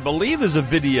 I believe is a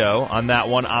video on that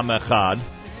one, Am Echad,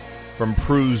 from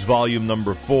Pruse Volume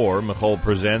Number 4. Michal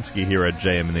Przanski here at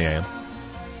JM in the AM.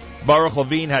 Baruch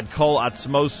Levine had Kol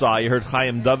Atzmosai. You heard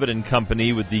Chaim David and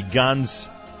Company with the Gans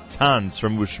Tanz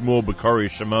from Ushmul Bakari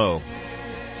Shemo.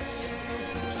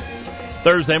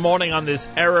 Thursday morning on this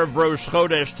Erev Rosh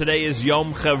Chodesh. Today is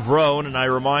Yom Chevron, and I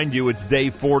remind you it's day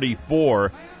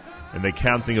 44 in the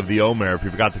counting of the Omer. If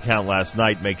you forgot to count last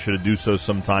night, make sure to do so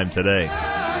sometime today.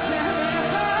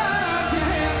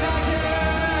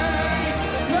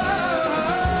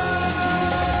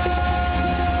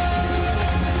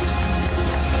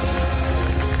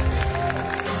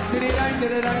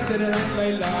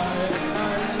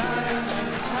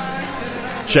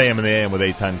 Chayim in the AM with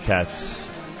Eitan Katz.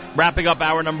 Wrapping up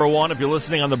hour number 1. If you're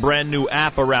listening on the brand new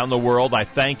app around the world, I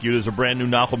thank you. There's a brand new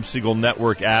Nachum Siegel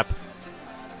Network app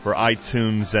for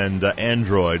iTunes and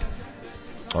Android,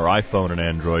 or iPhone and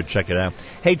Android. Check it out.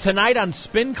 Hey, tonight on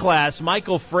Spin Class,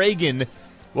 Michael Fragan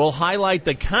will highlight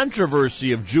the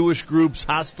controversy of Jewish groups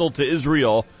hostile to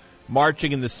Israel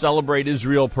marching in the Celebrate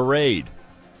Israel parade.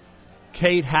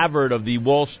 Kate Havard of the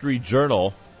Wall Street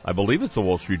Journal, I believe it's the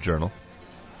Wall Street Journal.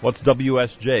 What's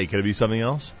WSJ? Could it be something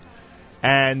else?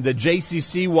 And the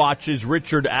JCC Watch's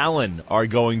Richard Allen are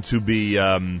going to be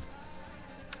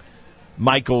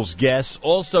Michael's guests.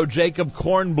 Also, Jacob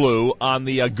Kornblue on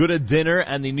the Gouda dinner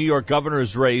and the New York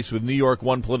governor's race with New York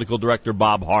One political director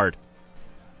Bob Hart.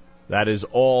 That is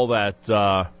all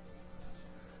that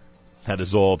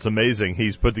is all. It's amazing.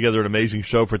 He's put together an amazing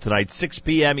show for tonight, 6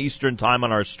 p.m. Eastern Time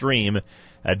on our stream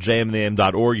at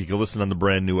jmnam.org. You can listen on the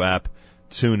brand new app.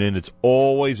 Tune in. It's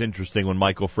always interesting when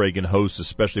Michael Fragan hosts,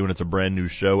 especially when it's a brand new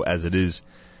show, as it is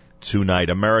tonight.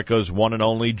 America's one and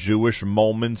only Jewish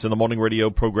Moments in the Morning radio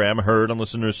program, heard on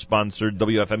listeners-sponsored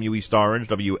WFMU East Orange,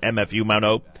 WMFU Mount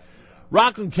Hope,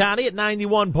 Rockland County at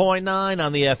 91.9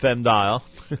 on the FM dial.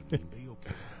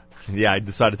 Yeah, I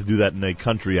decided to do that in a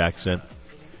country accent.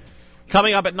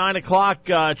 Coming up at 9 o'clock,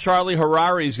 Charlie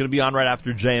Harari is going to be on right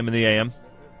after JM in the AM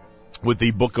with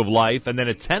the Book of Life. And then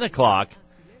at 10 o'clock,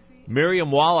 Miriam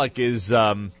Wallach is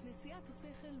going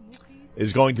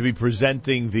to be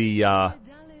presenting the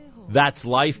That's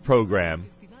Life program,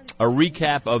 a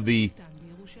recap of the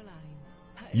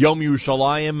Yom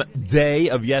Yerushalayim day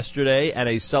of yesterday and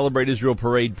a Celebrate Israel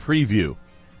parade preview.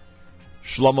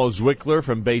 Shlomo Zwickler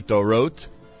from Beit Roth,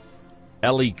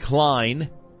 Ellie Klein,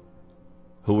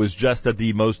 who was just at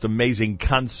the most amazing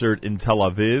concert in Tel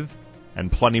Aviv, and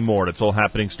plenty more. It's all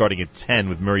happening starting at 10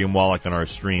 with Miriam Wallach on our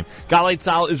stream. Galei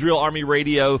Tzahal, Israel Army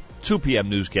Radio, 2 p.m.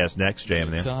 newscast next. JM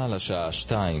there. צה"ל השעה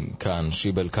 2, כאן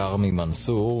שיבל קרמי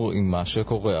מנסור עם מה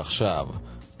שקורה עכשיו.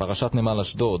 פרשת נמל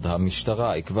אשדוד,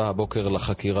 המשטרה עקבה הבוקר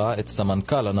לחקירה את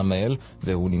סמנכ"ל הנמל,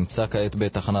 והוא נמצא כעת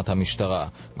בתחנת המשטרה.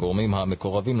 גורמים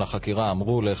המקורבים לחקירה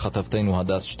אמרו לכתבתנו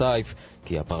הדס שטייף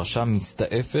כי הפרשה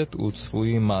מסתעפת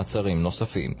וצפויים מעצרים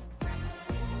נוספים.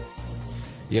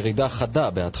 ירידה חדה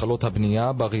בהתחלות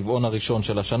הבנייה ברבעון הראשון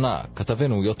של השנה.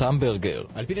 כתבנו יותם ברגר.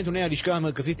 על פי נתוני הלשכה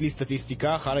המרכזית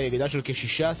לסטטיסטיקה, חלה ירידה של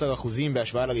כ-16%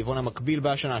 בהשוואה לרבעון המקביל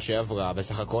בשנה שעברה.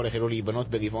 בסך הכל החלו להיבנות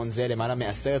ברבעון זה למעלה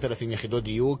מ10,000 יחידות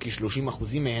דיור,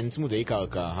 כ-30% מהן צמודי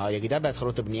קרקע. הירידה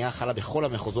בהתחלות הבנייה חלה בכל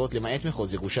המחוזות למעט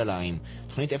מחוז ירושלים.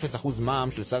 תוכנית 0%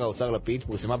 מע"מ של שר האוצר לפיד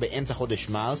פורסמה באמצע חודש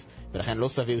מרס, ולכן לא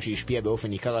סביר שהשפיע באופן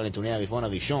ניכר על נתוני הרבעון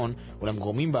הראשון, אולם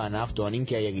גורמים בענף טוענים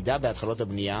כי הירידה בהתחלות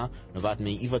הבנייה נובעת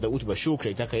אי-ודאות בשוק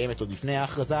שהייתה קיימת עוד לפני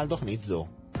ההכרזה על תוכנית זו.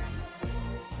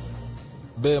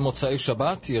 במוצאי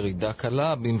שבת ירידה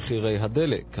קלה במחירי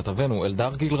הדלק. כתבנו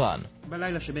אלדר גילרן.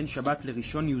 בלילה שבין שבת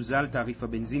לראשון יוזל תעריף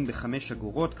הבנזין ב5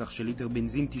 אגורות, כך שליטר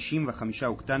בנזין 95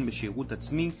 אוקטן בשירות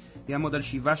עצמי יעמוד על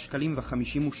 7 שקלים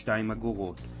ו52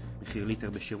 אגורות. מחיר ליטר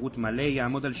בשירות מלא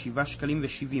יעמוד על 7 שקלים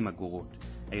ו70 אגורות.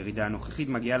 הירידה הנוכחית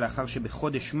מגיעה לאחר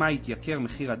שבחודש מאי התייקר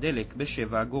מחיר הדלק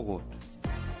ב7 אגורות.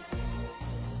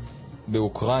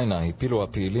 באוקראינה הפילו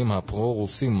הפעילים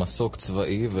הפרו-רוסים מסוק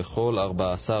צבאי וכל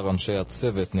 14 אנשי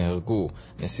הצוות נהרגו.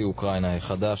 נשיא אוקראינה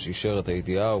החדש אישר את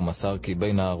הידיעה ומסר כי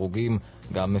בין ההרוגים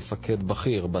גם מפקד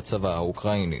בכיר בצבא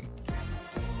האוקראיני.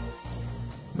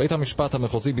 בית המשפט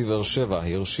המחוזי בבאר שבע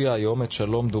הרשיע היום את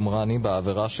שלום דומרני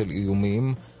בעבירה של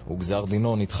איומים, וגזר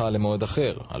דינו נדחה למועד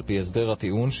אחר. על פי הסדר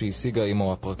הטיעון שהשיגה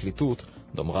עמו הפרקליטות,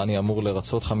 דומרני אמור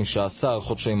לרצות 15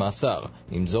 חודשי מאסר.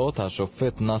 עם זאת,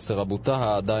 השופט נאסר אבו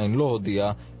טהה עדיין לא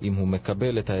הודיע אם הוא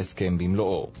מקבל את ההסכם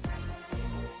במלואו.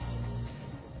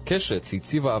 קשת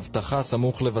הציבה הבטחה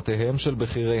סמוך לבתיהם של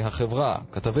בכירי החברה.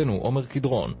 כתבנו עומר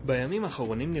קדרון. בימים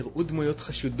האחרונים נראו דמויות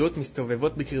חשודות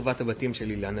מסתובבות בקרבת הבתים של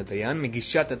אילנה דיין,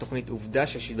 מגישת התוכנית עובדה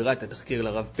ששידרה את התחקיר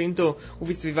לרב פינטו,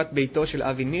 ובסביבת ביתו של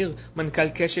אבי ניר, מנכ"ל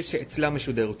קשת שאצלה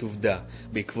משודרת עובדה.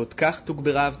 בעקבות כך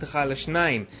תוגברה הבטחה על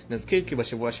השניים. נזכיר כי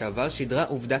בשבוע שעבר שידרה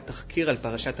עובדה תחקיר על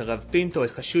פרשת הרב פינטו,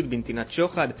 החשוד בנתינת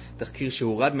שוחד, תחקיר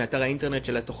שהורד מאתר האינטרנט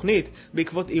של התוכנית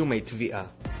בעקבות איומי תביעה.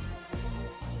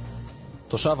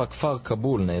 תושב הכפר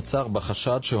קבול נעצר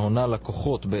בחשד שהונה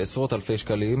לקוחות בעשרות אלפי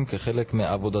שקלים כחלק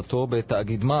מעבודתו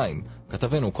בתאגיד מים.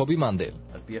 כתבנו קובי מנדל.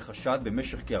 על פי החשד,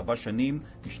 במשך כ4 שנים,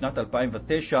 משנת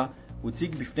 2009, הוא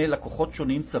הציג בפני לקוחות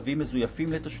שונים צווים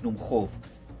מזויפים לתשלום חוב.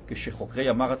 כשחוקרי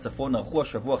ימ"ר הצפון ערכו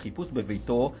השבוע חיפוש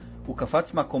בביתו, הוא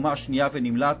קפץ מהקומה השנייה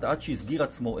ונמלט עד שהסגיר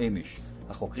עצמו אמש.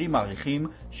 החוקרים מעריכים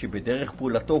שבדרך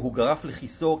פעולתו הוא גרף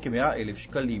לכיסו כ100,000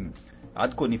 שקלים.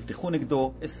 עד כה נפתחו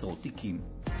נגדו עשרות תיקים.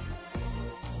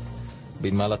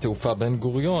 בנמל התעופה בן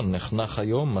גוריון נחנך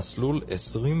היום מסלול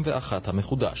 21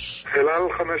 המחודש. חלל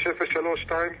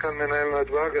 5032, כאן מנהל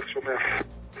נתב"ג, איך שומע?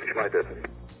 נשמע את זה.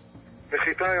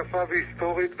 נחיתה יפה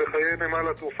והיסטורית בחיי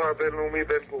נמל התעופה הבינלאומי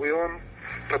בן גוריון.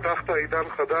 פתחת עידן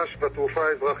חדש בתעופה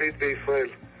האזרחית בישראל.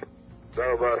 תודה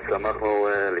רבה, שמחנו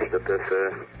להשתתף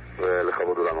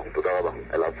ולכבוד לנו. תודה רבה.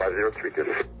 אליו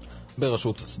 5032.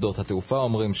 ברשות שדות התעופה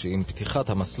אומרים שעם פתיחת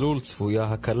המסלול צפויה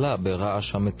הקלה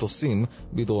ברעש המטוסים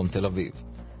בדרום תל אביב.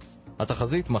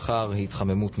 התחזית מחר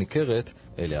התחממות ניכרת,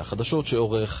 אלה החדשות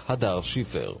שעורך הדר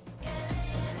שיפר.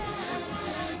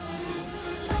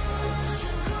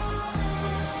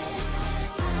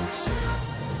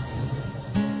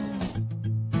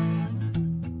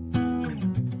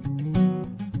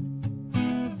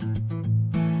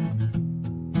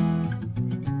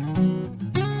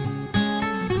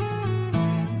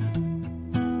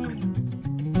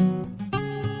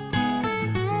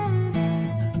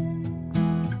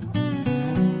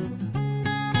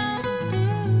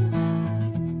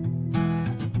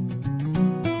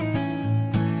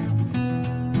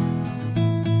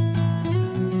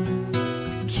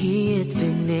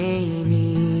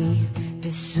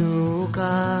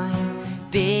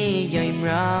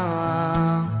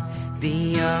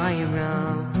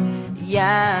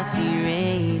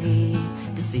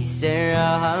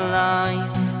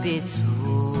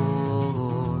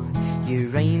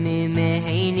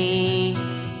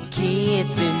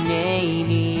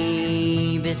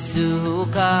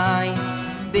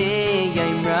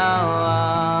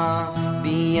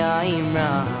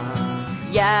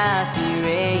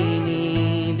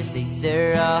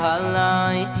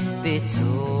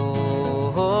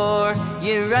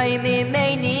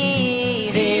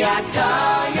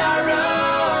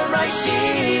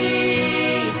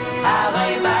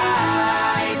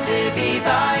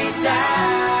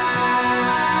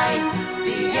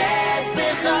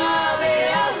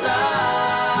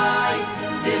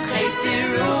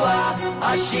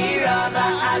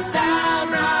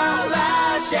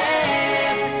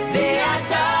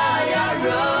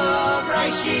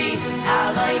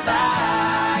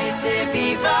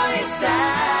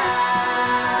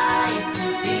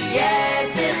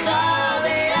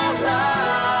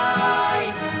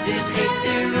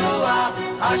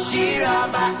 Ashira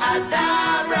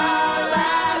ba'azamra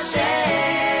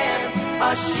Lashem,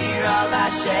 Ashira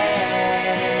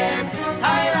Lashem,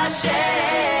 Ay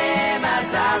Lashem,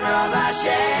 Azamra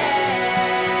Lashem.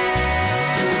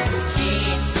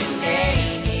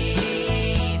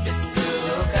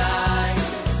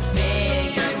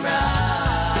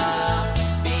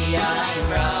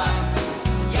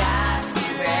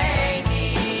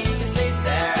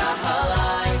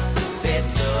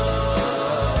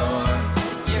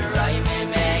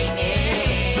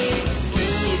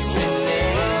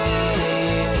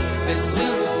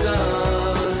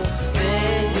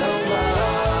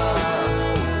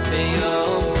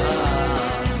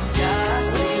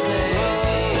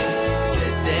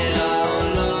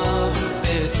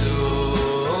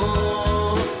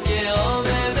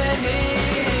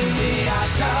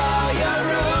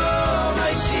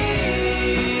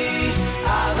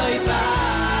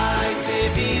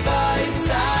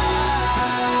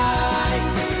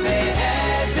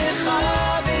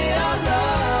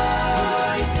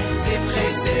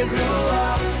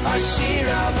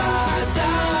 Hashem,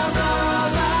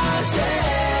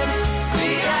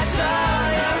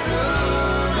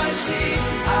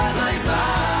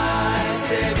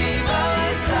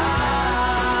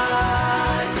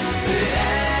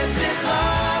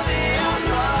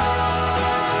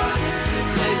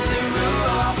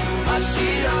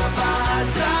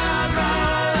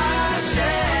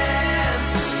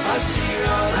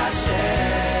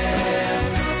 Hashem,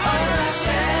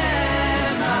 Hashem.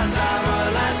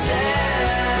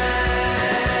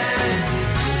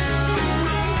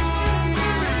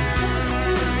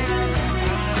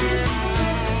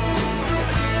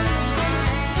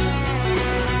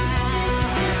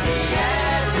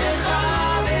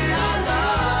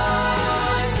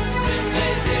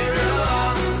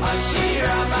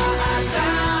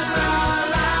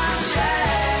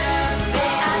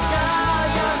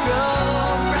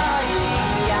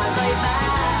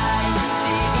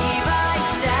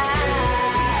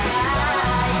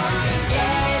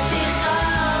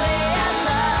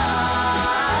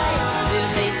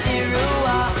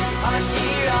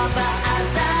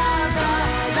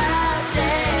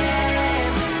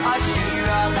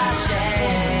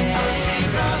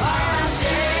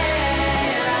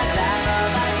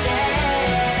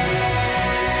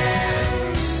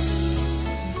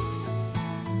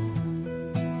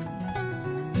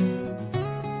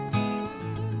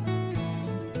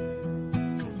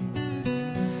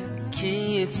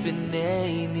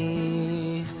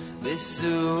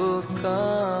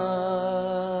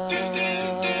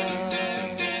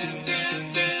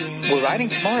 We're riding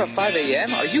tomorrow at 5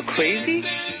 a.m.? Are you crazy?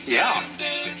 Yeah.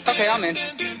 Okay, I'm in.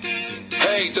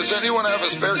 Hey, does anyone have a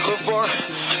spare Cliff Bar?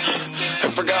 I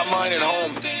forgot mine at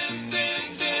home.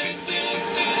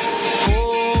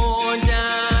 Pour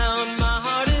down, my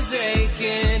heart is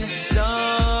aching.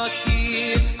 Stuck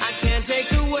here, I can't take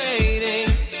the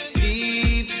waiting.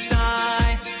 Deep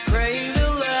sigh, pray to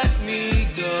let me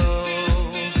go.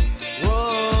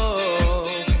 Whoa,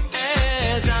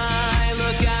 as I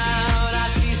look out, I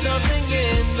see something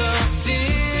in the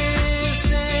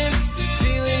distance,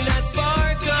 feeling that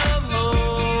spark of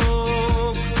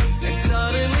hope. And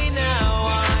suddenly now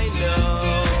I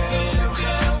know,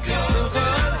 Simcha, I'm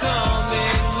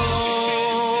coming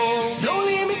home. No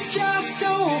limits, just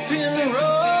open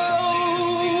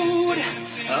road,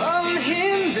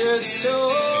 unhindered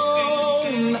soul.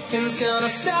 Nothing's gonna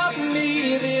stop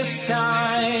me this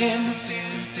time.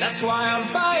 That's why I'm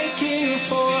biking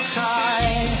for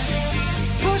high.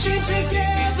 Pushing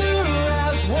together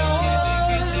as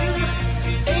one,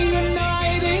 a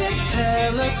united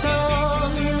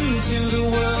peloton to the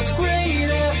world's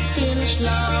greatest finish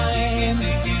line.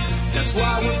 That's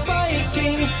why we're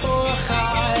biking for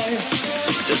high.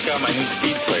 Just got my new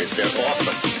speed plates. They're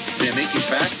awesome. They make you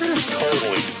faster?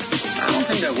 Totally. I don't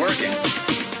think they're working.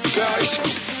 Guys,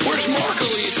 where's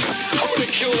Margulies? I'm gonna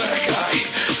kill that guy.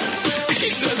 He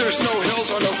said there's no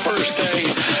hills on the first day.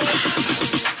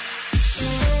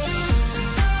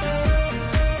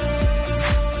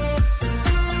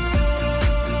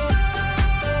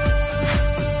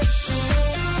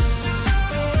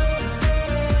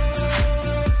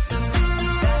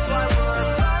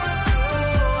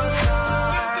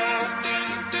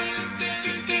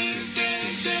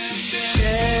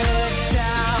 Decked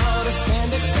out, a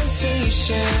spandex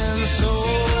sensation, so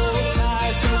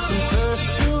tired, soaked in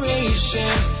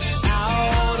perspiration,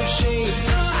 out of shape.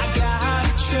 I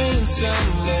gotta train some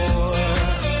more.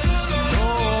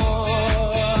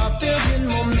 Building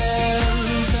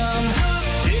momentum,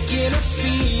 picking up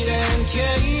speed and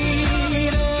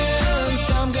cadence.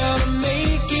 I'm gonna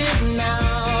make it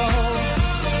now,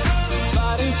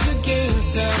 fighting to gain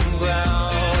some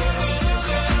ground,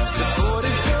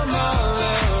 supported from all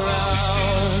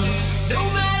around. No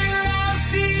matter how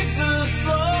steep the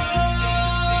slope,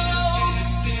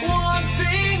 one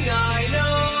thing I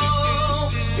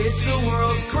know, it's the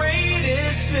world's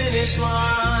greatest finish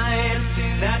line.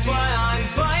 That's why I'm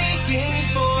biking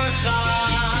for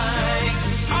high.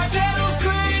 Our pedals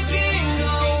cranking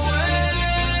away,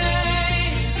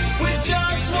 with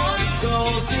just one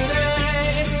goal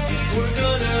today. We're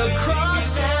gonna cross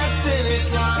that finish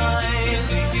line.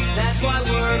 That's why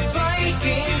we're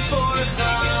biking for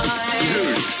high.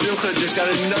 Dude, Simcha just got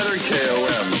another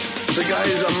KOM. The guy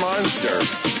is a monster.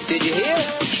 Did you hear?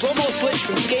 Shlomo switched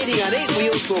from skating on 8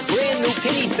 wheels to a brand new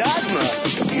Penny Dogma.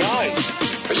 Nice.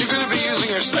 Are you going to be using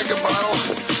your second bottle?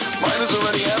 Mine is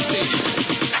already empty.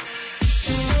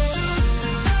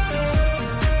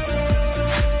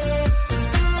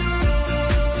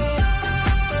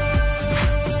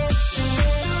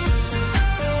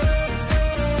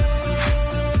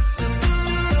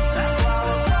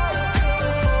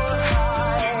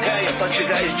 Hey, a bunch of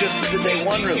guys just did the day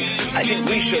one route. I think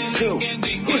we should too.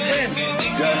 Who's in?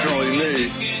 Definitely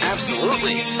me.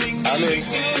 Absolutely. I'm in.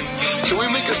 Can we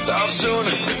make a stop soon?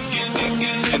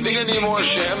 I think I need more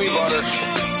chamois butter.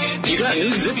 You got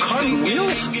new zip carbon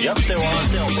wheels? Yep, they were on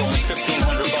sale for only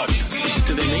 $1,500.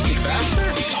 Do they make you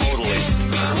faster? Totally.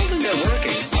 I don't think they're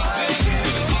working.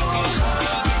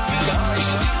 Guys,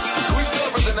 can we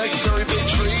stop at the next very big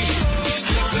tree?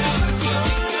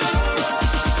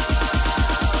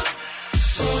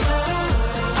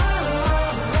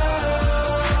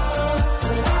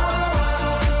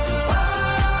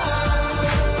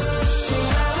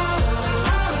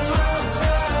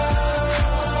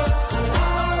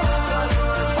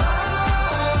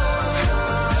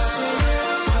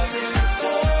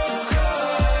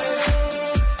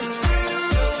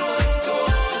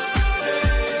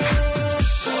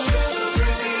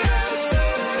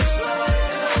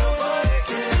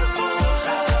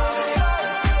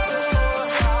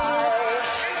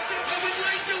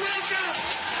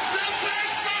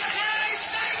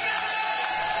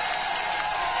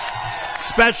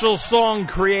 Special song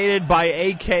created by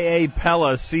A.K.A.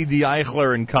 Pella, C.D.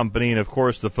 Eichler and Company, and of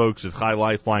course the folks at Chai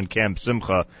Lifeline Camp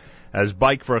Simcha, as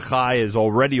Bike for Chai is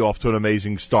already off to an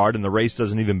amazing start, and the race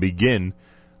doesn't even begin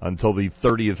until the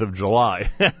 30th of July.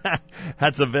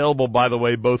 That's available, by the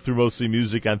way, both through Mostly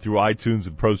Music and through iTunes,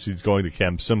 and proceeds going to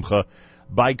Camp Simcha.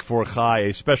 Bike for Chai,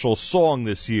 a special song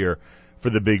this year for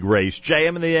the big race.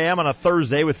 JM in the AM on a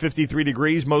Thursday with 53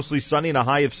 degrees, mostly sunny and a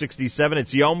high of 67.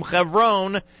 It's Yom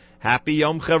Chevron. Happy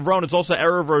Yom Chevron. It's also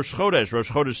Erev Rosh Chodesh. Rosh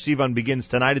Chodesh Sivan begins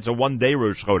tonight. It's a one-day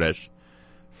Rosh Chodesh,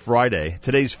 Friday.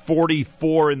 Today's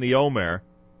 44 in the Omer.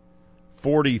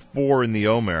 44 in the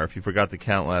Omer. If you forgot to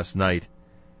count last night,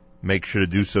 make sure to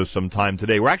do so sometime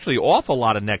today. We're actually off a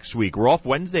lot of next week. We're off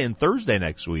Wednesday and Thursday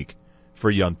next week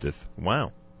for Yontif.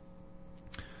 Wow.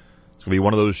 It's going to be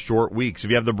one of those short weeks. If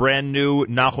you have the brand new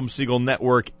Nachum Siegel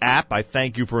Network app, I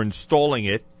thank you for installing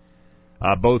it.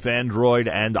 Both Android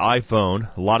and iPhone.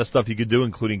 A lot of stuff you could do,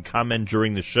 including comment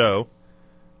during the show,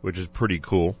 which is pretty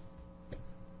cool.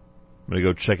 I'm going to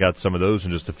go check out some of those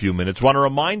in just a few minutes. Want to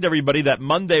remind everybody that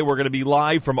Monday we're going to be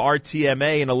live from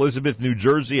RTMA in Elizabeth, New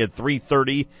Jersey at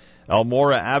 330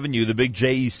 Elmora Avenue. The big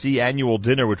JEC annual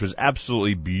dinner, which was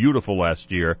absolutely beautiful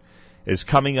last year, is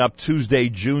coming up Tuesday,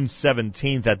 June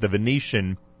 17th at the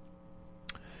Venetian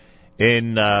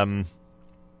in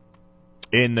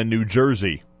New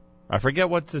Jersey. I forget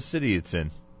what the city it's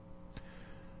in,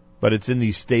 but it's in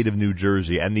the state of New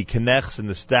Jersey. And the Knechts and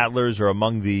the Statlers are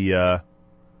among the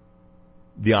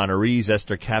honorees.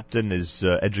 Esther Captain is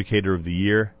Educator of the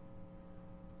Year.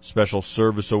 Special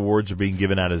service awards are being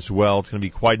given out as well. It's going to be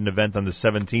quite an event on the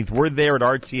 17th. We're there at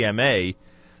RTMA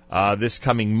this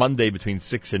coming Monday between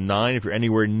 6 and 9. If you're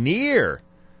anywhere near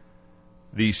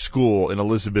the school in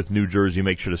Elizabeth, New Jersey,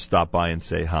 make sure to stop by and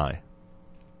say hi.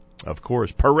 Of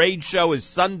course. Parade show is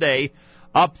Sunday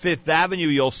up Fifth Avenue.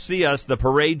 You'll see us. The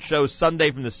parade show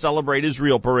Sunday from the Celebrate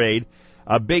Israel Parade.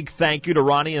 A big thank you to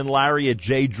Ronnie and Larry at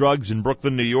J Drugs in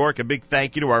Brooklyn, New York. A big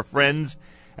thank you to our friends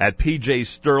at PJ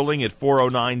Sterling at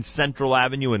 409 Central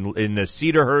Avenue in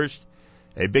Cedarhurst.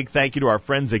 A big thank you to our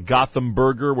friends at Gotham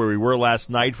Burger, where we were last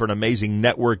night for an amazing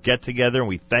network get-together, and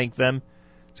we thank them.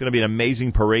 It's going to be an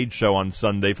amazing parade show on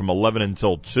Sunday from 11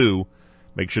 until 2.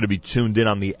 Make sure to be tuned in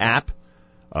on the app.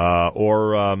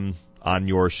 Or on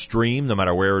your stream, no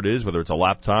matter where it is, whether it's a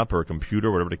laptop or a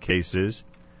computer, whatever the case is.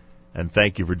 And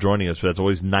thank you for joining us. It's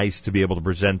always nice to be able to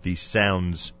present the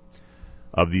sounds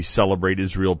of the Celebrate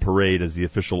Israel Parade as the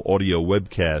official audio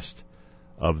webcast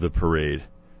of the parade.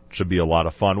 It should be a lot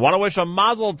of fun. Want to wish a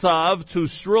mazel tov to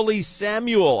Sruli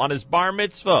Samuel on his bar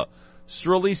mitzvah.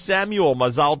 Sruli Samuel,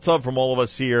 mazel tov from all of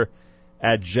us here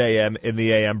at JM in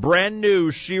the AM. Brand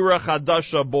new Shira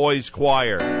Chadasha Boys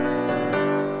Choir.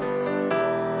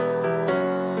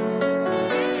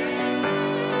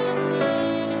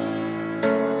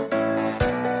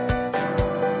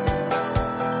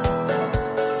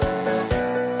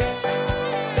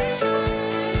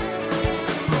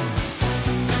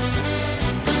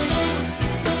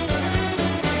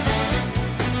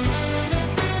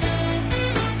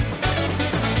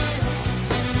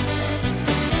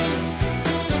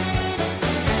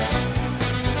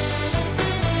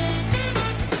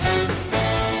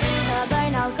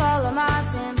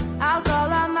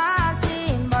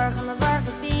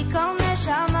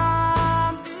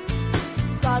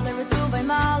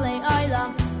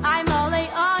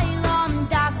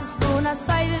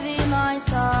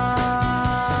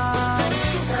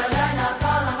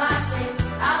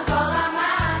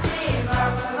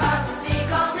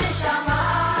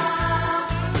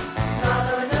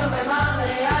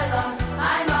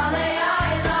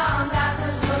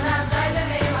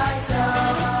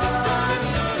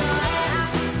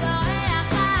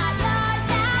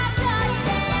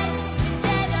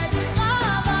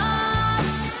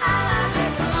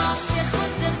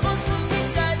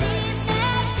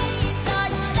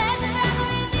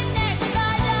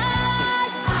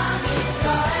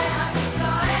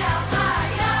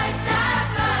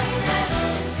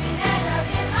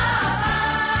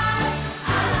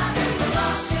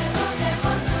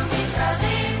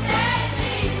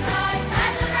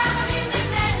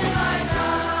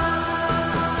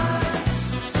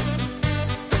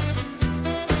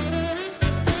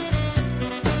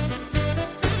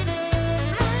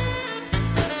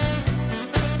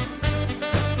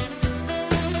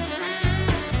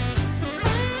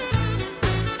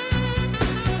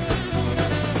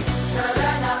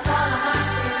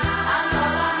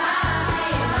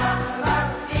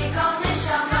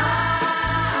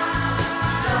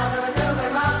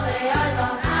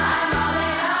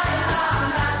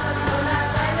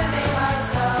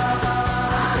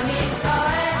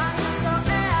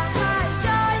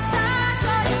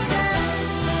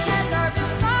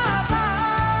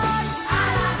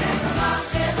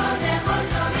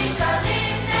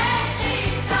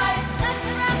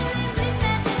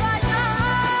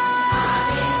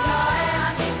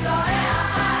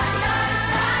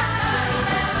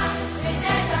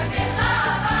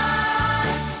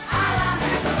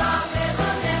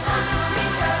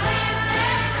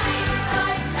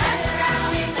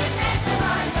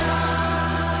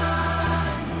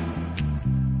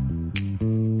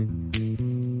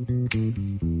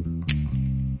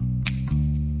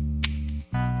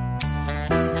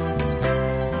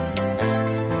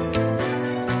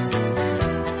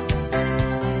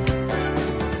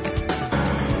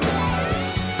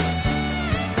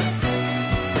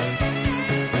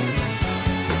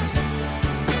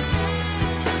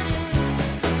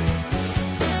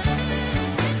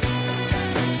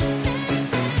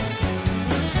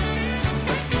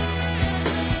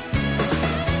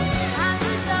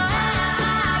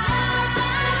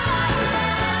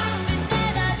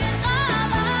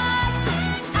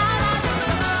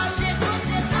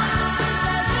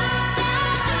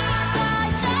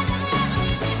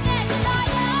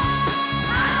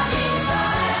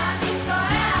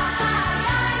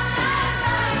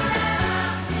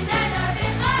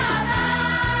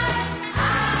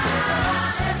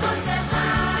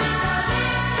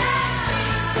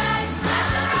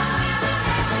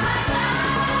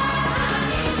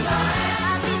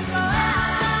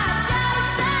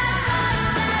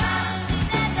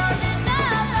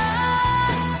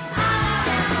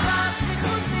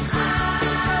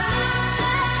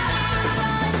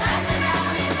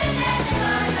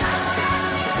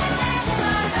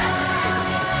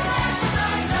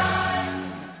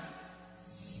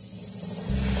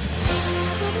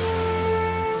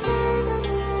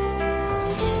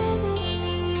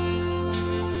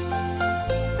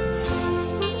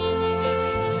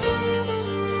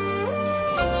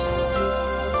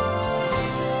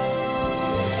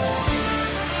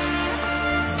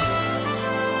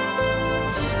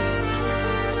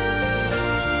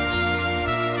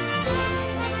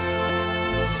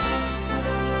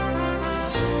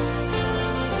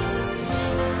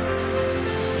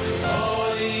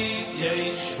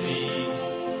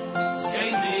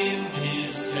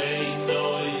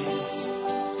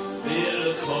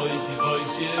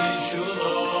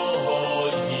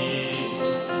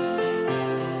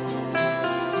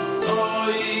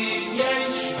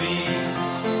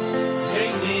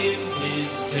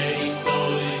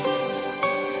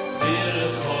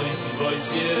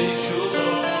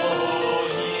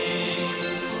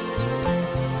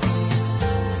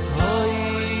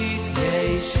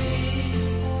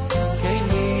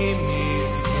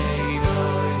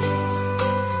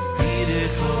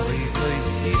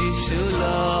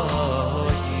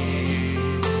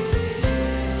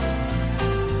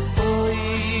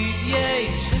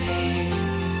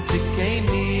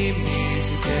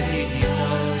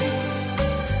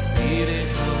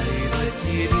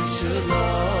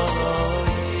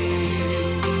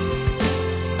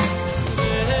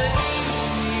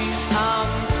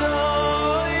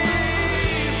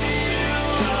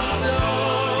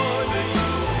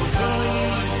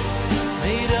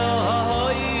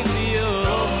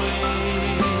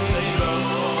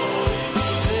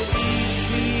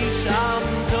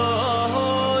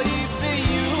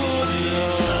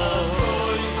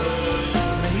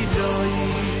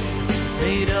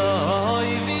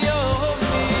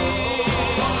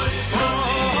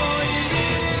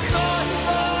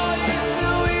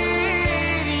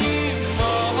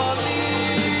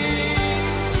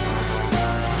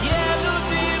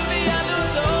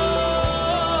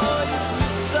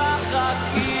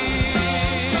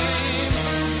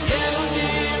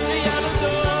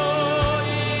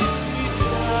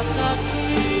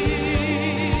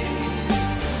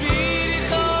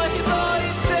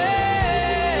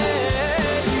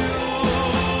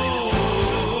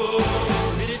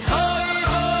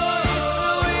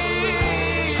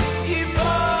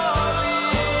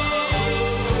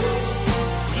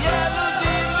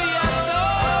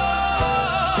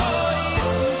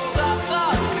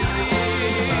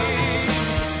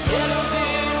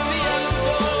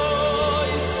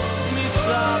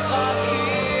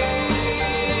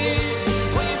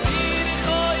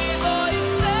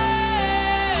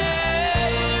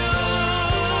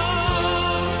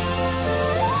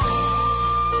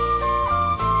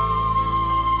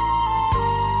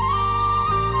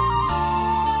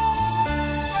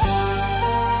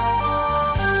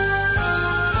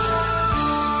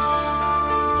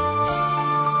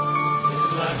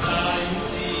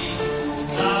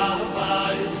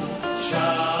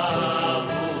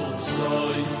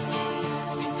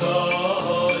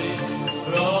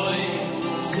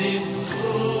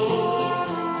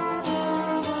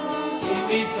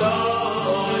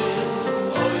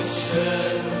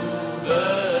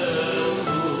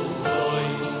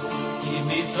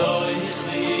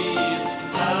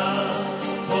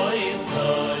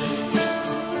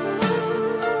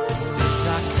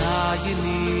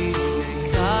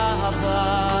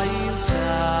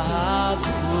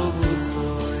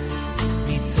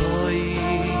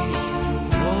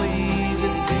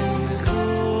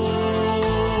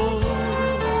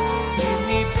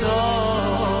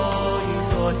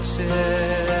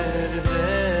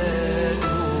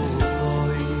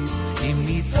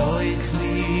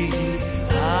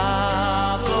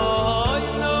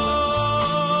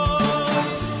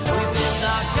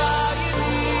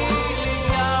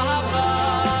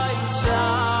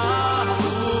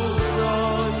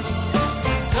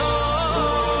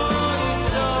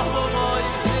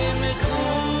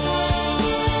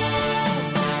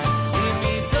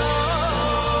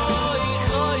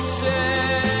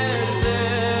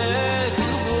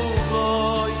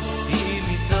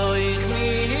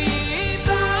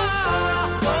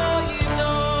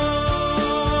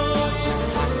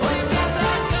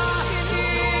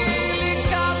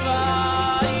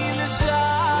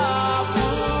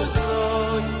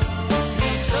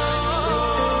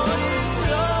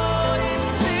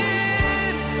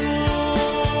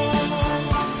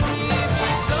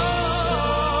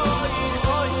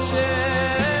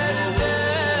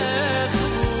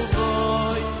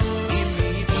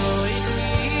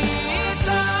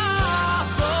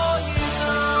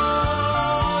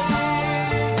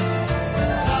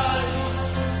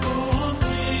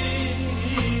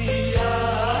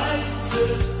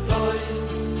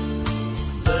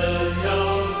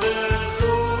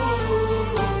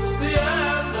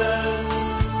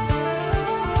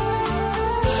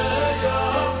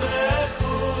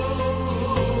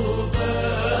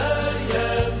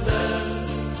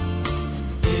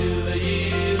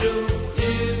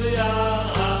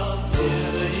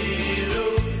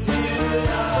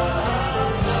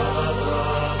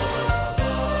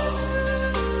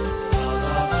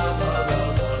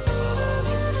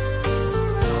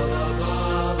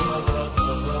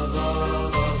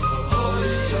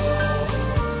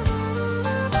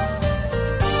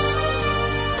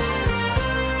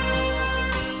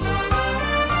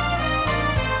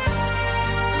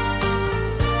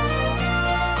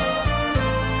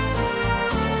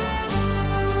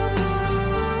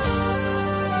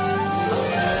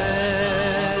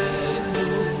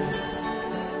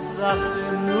 It's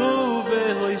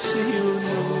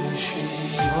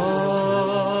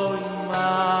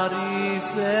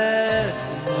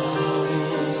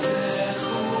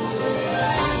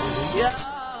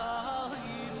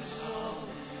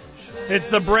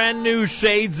the brand new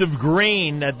Shades of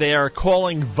Green that they are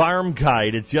calling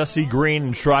Varmkeit. It's Yossi Green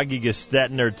and Shragi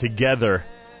Gestetner together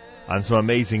on some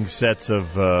amazing sets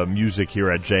of music here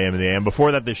at JM in the AM.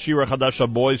 Before that, the Shira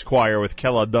Chadasha Boys Choir with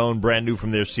Kel Adon, brand new from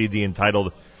their CD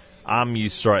entitled Am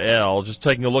Yisrael. Just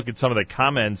taking a look at some of the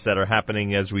comments that are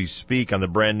happening as we speak on the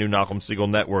brand new Nachum Segal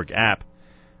Network app.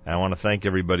 And I want to thank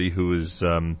everybody who is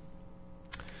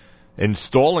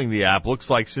installing the app.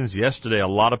 Looks like since yesterday, a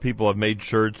lot of people have made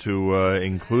sure to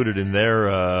include it in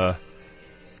their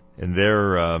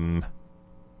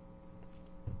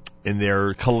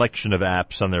collection of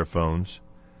apps on their phones.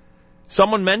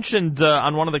 Someone mentioned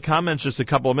on one of the comments just a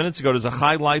couple of minutes ago, there's a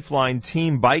Chai Lifeline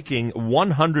team biking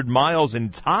 100 miles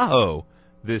in Tahoe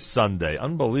this Sunday.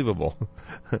 Unbelievable.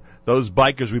 Those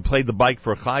bikers, we played the Bike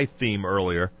for Chai theme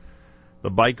earlier.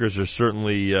 The bikers are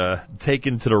certainly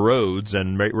taken to the roads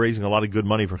and raising a lot of good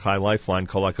money for Chai Lifeline.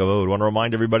 Kol HaKavod. I want to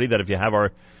remind everybody that if you have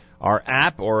our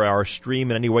app or our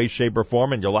stream in any way, shape, or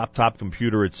form, and your laptop,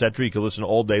 computer, etc., you can listen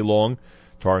all day long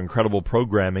to our incredible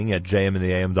programming at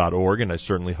jmintheam.org, and I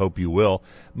certainly hope you will.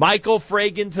 Michael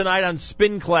Fragan tonight on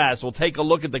Spin Class. We'll take a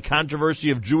look at the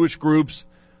controversy of Jewish groups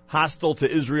hostile to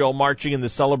Israel marching in the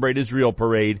Celebrate Israel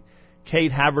parade.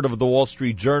 Kate Havard of the Wall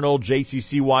Street Journal,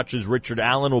 JCC Watch's Richard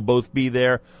Allen will both be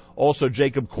there. Also,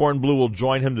 Jacob Kornblue will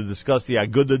join him to discuss the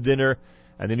Aguda dinner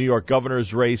and the New York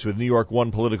governor's race with New York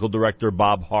One political director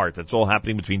Bob Hart. That's all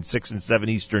happening between 6 and 7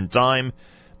 Eastern Time.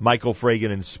 Michael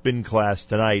Fragan in Spin Class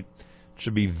tonight.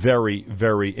 Should be very,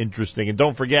 very interesting. And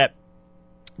don't forget,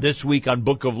 this week on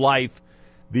Book of Life,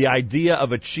 the idea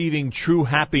of achieving true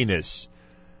happiness.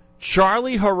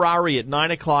 Charlie Harari at 9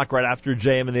 o'clock right after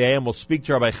JM in the AM will speak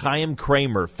to Rabbi Chaim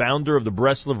Kramer, founder of the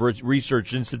Breslov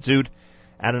Research Institute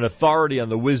and an authority on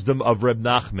the wisdom of Rebbe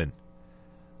Nachum,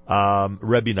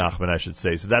 I should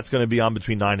say. So that's going to be on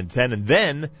between 9 and 10. And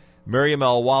then Miriam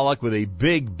L. Wallach with a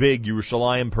big, big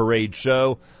Yerushalayim parade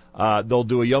show. She'll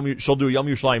do a Yom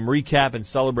Yerushalayim recap and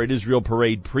Celebrate Israel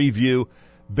parade preview.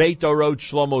 Beit Orot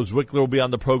Shlomo Zwickler will be on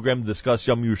the program to discuss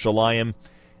Yom Yerushalayim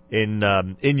in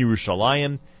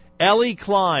Yerushalayim. Ellie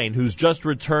Klein, who's just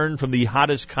returned from the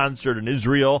hottest concert in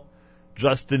Israel.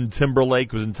 Justin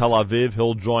Timberlake was in Tel Aviv.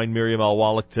 He'll join Miriam L.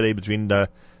 Wallach today between 10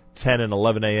 and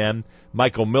 11 a.m.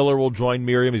 Michael Miller will join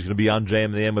Miriam. He's going to be on JM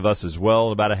in the AM with us as well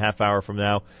in about a half hour from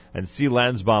now. And C.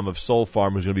 Lansbaum of Soul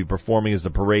Farm, who's going to be performing as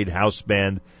the parade house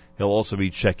band. He'll also be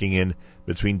checking in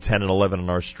between 10 and 11 on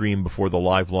our stream before the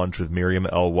live launch with Miriam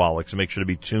L. Wallach. So make sure to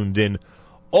be tuned in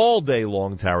all day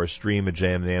long to our stream at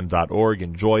jmintheam.org.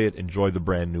 Enjoy it. Enjoy the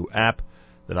brand new app,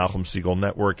 the Nachum Segal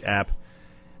Network app.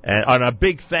 And a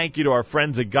big thank you to our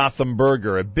friends at Gotham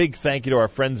Burger. A big thank you to our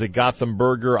friends at Gotham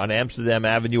Burger on Amsterdam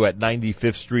Avenue at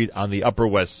 95th Street on the Upper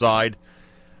West Side.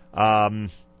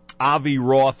 Avi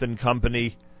Roth and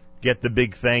company get the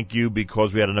big thank you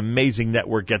because we had an amazing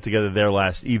network get-together there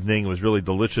last evening. It was really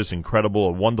delicious, incredible,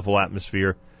 a wonderful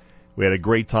atmosphere. We had a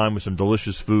great time with some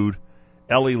delicious food.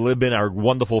 Ellie Libin, our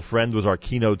wonderful friend, was our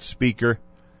keynote speaker,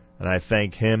 and I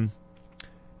thank him.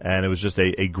 And it was just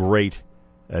a great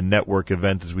network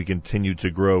event as we continue to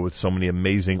grow with so many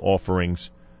amazing offerings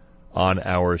on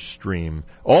our stream.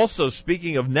 Also,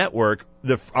 speaking of network,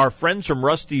 our friends from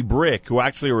Rusty Brick, who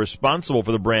actually are responsible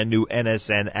for the brand new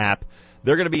NSN app,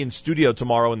 they're going to be in studio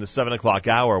tomorrow in the 7 o'clock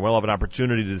hour. We'll have an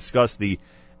opportunity to discuss the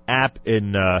app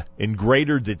in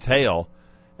greater detail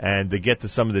and to get to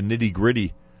some of the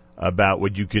nitty-gritty about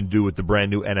what you can do with the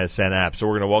brand new NSN app. So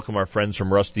we're going to welcome our friends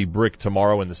from Rusty Brick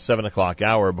tomorrow in the 7 o'clock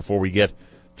hour before we get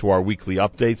to our weekly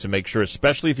updates. And make sure,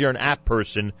 especially if you're an app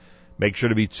person, make sure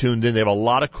to be tuned in. They have a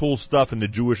lot of cool stuff in the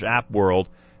Jewish app world,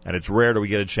 and it's rare that we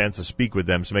get a chance to speak with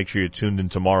them. So make sure you're tuned in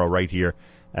tomorrow right here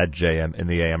at JM in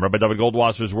the AM. Rabbi David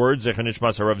Goldwasser's words, Zecher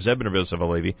Nishmas Harav Zebin of Yosef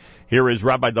Alevi. Here is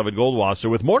Rabbi David Goldwasser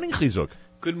with Morning Chizuk.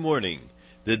 Good morning.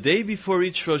 The day before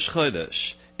each Rosh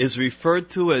Chodesh is referred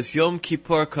to as Yom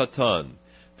Kippur Katan,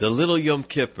 the little Yom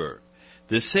Kippur.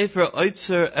 The Sefer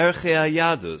Oitzer Erchei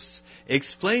Hayadus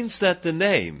explains that the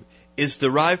name is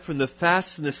derived from the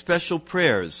fasts and the special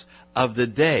prayers of the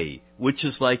day, which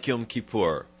is like Yom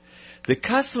Kippur. The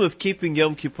custom of keeping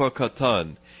Yom Kippur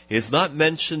Katan is not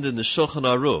mentioned in the Shulchan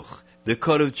Aruch, the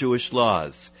Code of Jewish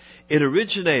Laws. It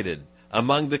originated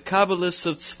among the Kabbalists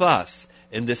of Tzfas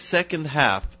in the second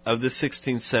half of the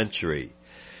 16th century.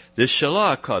 The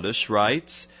Shalah HaKadosh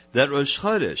writes that Rosh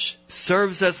Chodesh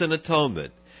serves as an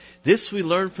atonement. This we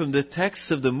learn from the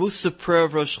text of the Musaf prayer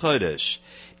of Rosh Chodesh.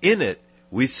 In it,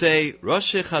 we say,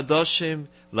 Roshe Chadoshim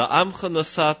la'amcha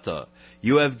nosata.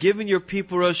 You have given your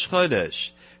people Rosh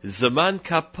Chodesh. Zaman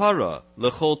kapara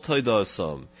l'chol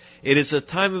toidosam. It is a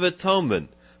time of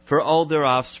atonement for all their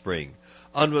offspring.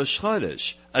 On Rosh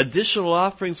Chodesh, additional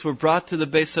offerings were brought to the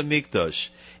Beis HaMikdash.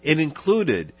 It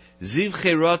included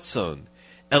zivchei ratzon,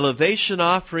 elevation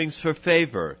offerings for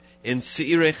favor, in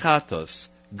seirei chatos,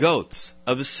 goats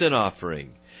of a sin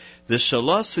offering. The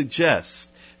Shalah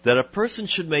suggests that a person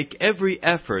should make every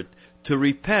effort to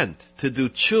repent, to do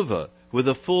tshuva with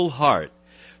a full heart,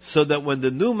 so that when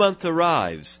the new month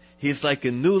arrives, he's like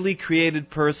a newly created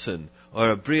person,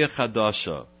 or a Bria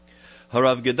Chadasha.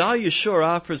 Harav Gedalia Shor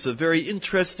offers a very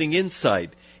interesting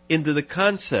insight into the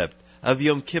concept of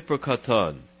Yom Kippur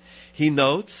Katan. He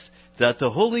notes that the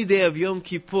holy day of Yom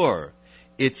Kippur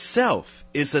itself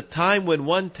is a time when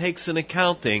one takes an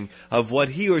accounting of what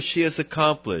he or she has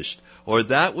accomplished, or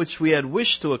that which we had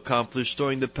wished to accomplish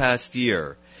during the past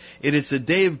year. It is a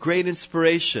day of great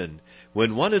inspiration,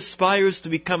 when one aspires to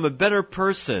become a better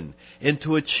person and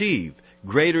to achieve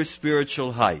greater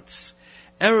spiritual heights.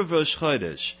 Erev Rosh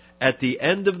Chodesh, at the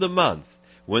end of the month,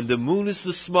 when the moon is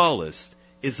the smallest,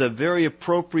 is a very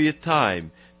appropriate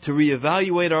time to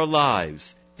reevaluate our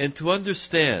lives and to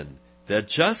understand that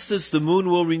just as the moon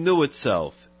will renew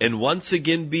itself and once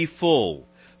again be full,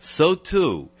 so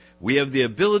too we have the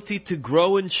ability to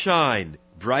grow and shine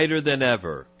brighter than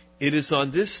ever. It is on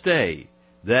this day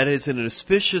that is an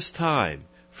auspicious time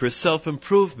for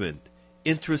self-improvement,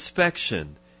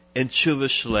 introspection, and tshuva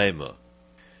shlema.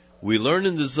 We learn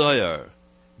in the Zohar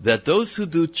that those who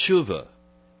do tshuva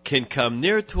can come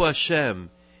near to Hashem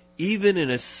even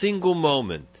in a single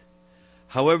moment.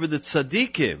 However, the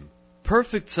tzaddikim,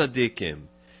 perfect tzaddikim,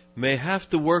 may have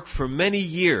to work for many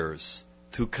years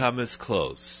to come as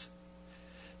close.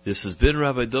 This has been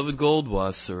Rabbi David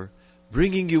Goldwasser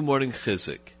bringing you Morning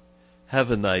Chizuk.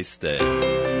 Have a nice day.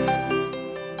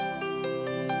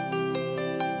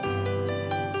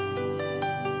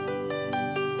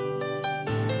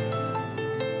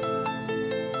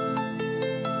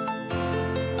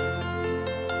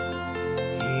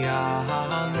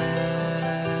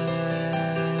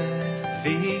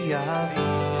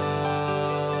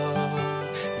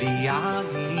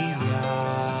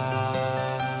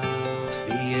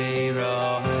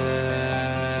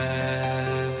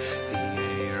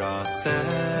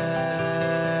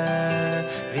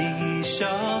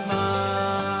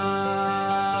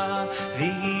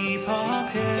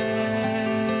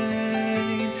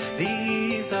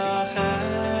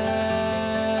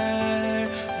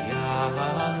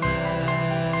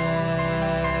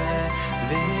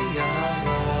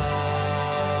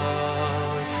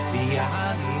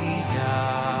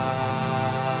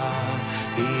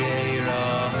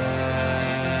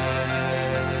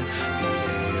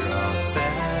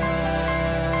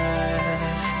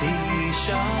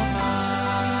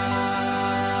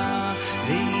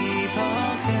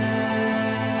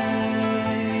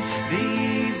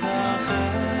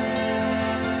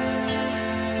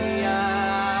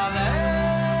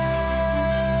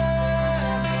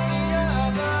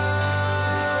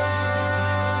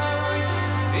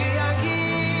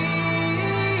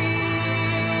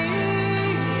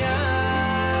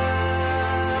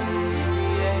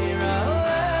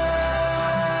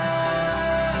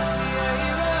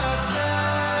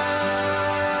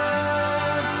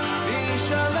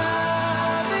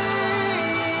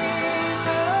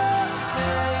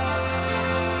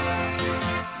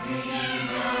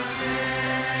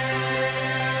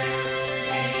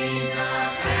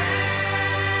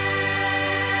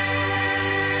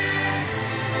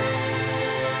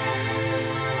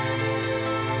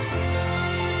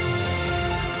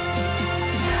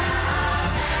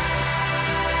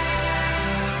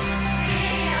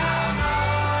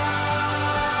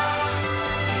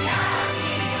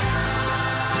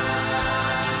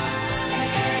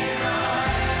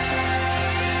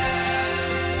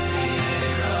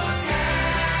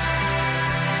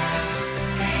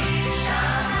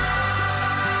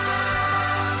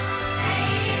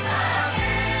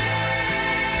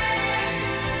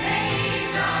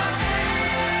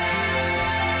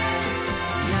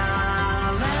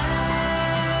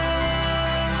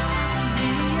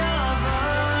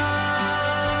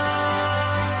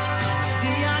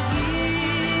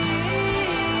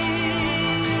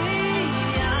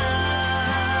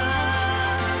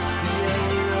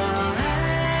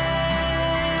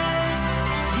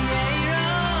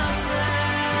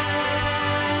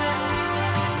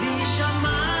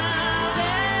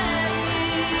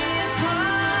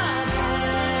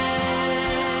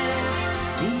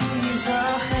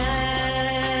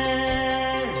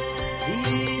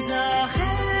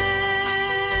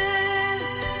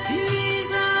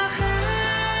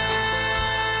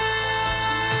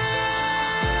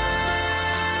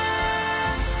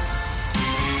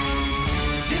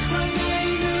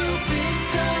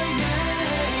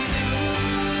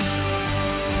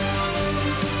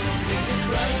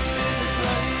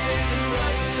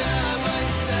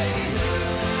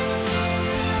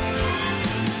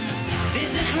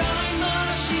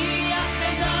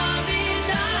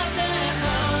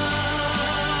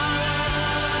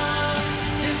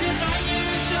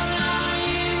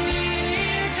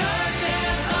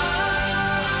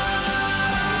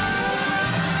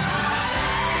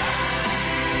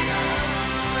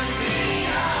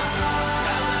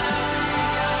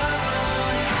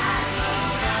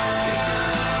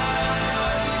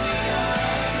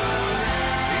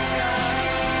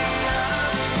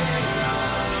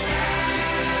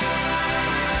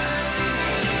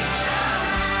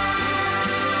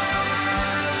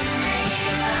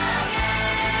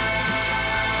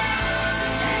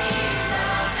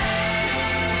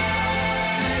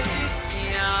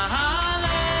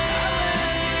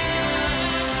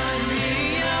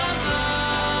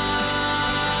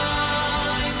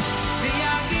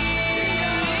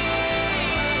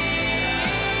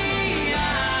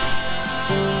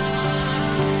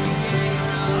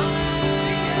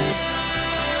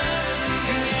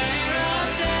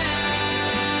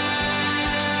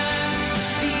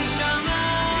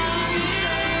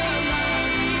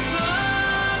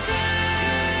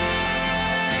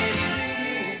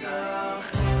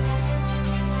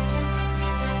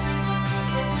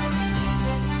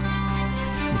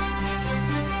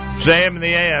 JM in the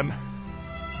AM.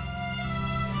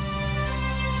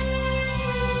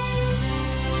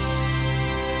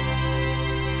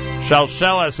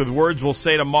 Shalsheles with words we'll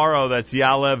say tomorrow. That's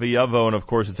Yalev Yavo, and of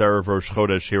course it's Erev Rosh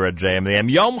Chodesh here at JM in the AM.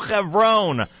 Yom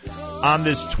Chevron on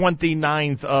this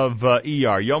 29th of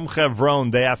ER. Yom Chevron,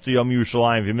 day after Yom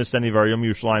Yerushalayim. If you missed any of our Yom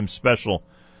Yerushalayim special,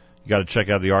 you got to check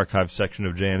out the archive section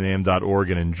of jmintheam.org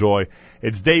and enjoy.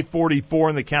 It's day 44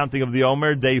 in the counting of the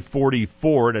Omer, day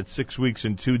 44. That's 6 weeks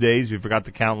and 2 days. If you forgot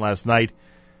to count last night,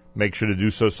 make sure to do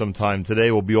so sometime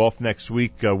today. We'll be off next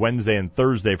week, Wednesday and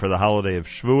Thursday, for the holiday of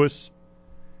Shavuos.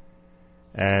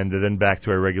 And then back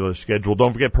to our regular schedule.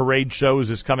 Don't forget, parade shows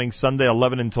this coming Sunday,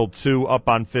 11 until 2, up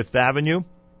on 5th Avenue.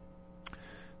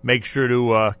 Make sure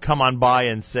to come on by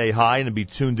and say hi and be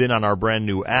tuned in on our brand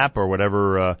new app or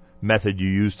whatever method you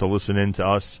use to listen in to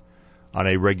us on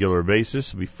a regular basis.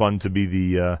 It'll be fun to be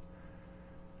the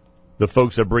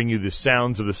folks that bring you the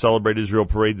sounds of the Celebrate Israel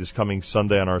Parade this coming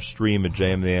Sunday on our stream at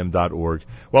jmintheam.org.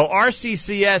 Well,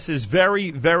 RCCS is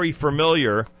very, very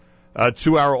familiar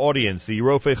to our audience. The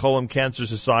Rofeh Cholim Cancer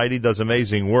Society does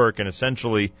amazing work, and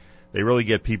essentially they really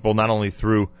get people not only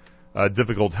through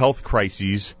difficult health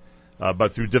crises,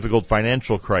 but through difficult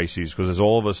financial crises, because as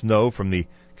all of us know from the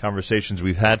conversations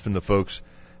we've had from the folks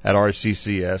at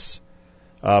RCCS,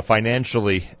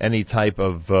 financially any type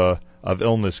of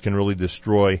illness can really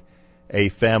destroy a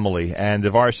family. And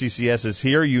if RCCS is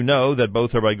here, you know that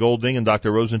both Rabbi Golding and Dr.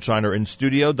 Rosenshein are in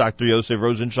studio. Dr. Yosef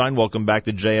Rosenshein, welcome back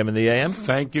to JM in the AM.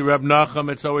 Thank you, Reb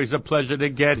Nachum. It's always a pleasure to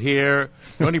get here.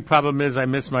 The only problem is I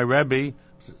miss my Rebbe.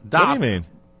 Daf. What do you mean?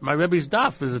 My Rebbe's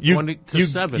daf is at 20 to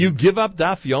 7. You give up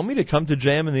Daf Yomi to come to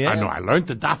JM in the AM? I know, I learned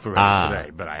the daf already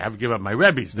today, but I have to give up my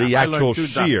Rebbe's daf. The actual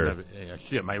shear.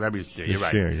 Shear, my Rebbe's shear, you're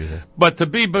right. Shear, yeah. But to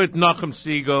be with Nachum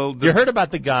Siegel... You heard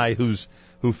about the guy who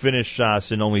finished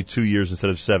Shas in only 2 years instead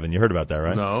of 7. You heard about that,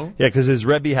 right? No. Yeah, because his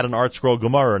Rebbe had an art scroll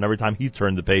Gemara, and every time he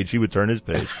turned the page, he would turn his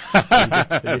page.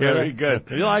 Very good.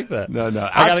 You like that? No.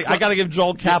 I got to give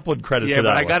Joel Kaplan credit for that. Yeah,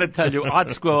 but I got to tell you,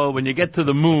 art scroll, when you get to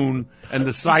the moon and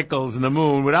the cycles in the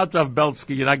moon, without Dov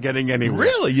Belsky, you're not getting anywhere.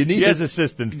 Really? You need his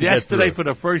assistance to Yesterday, get for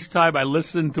the first time, I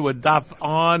listened to a daf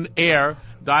on air,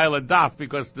 dial a daf,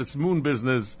 because this moon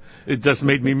business, it just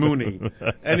made me moony.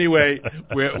 Anyway,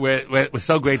 we're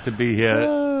so great to be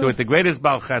here. With the greatest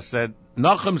Baal Chesed,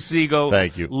 Nachum Siegel.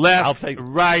 Thank you. Left,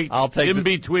 right, in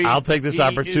between. I'll take this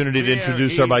opportunity to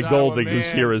introduce Rabbi Golding,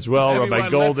 who's here as well. Everyone,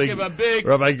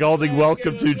 Rabbi Golding,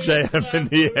 welcome to JM in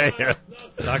the AM.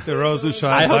 Dr. Rosenshein.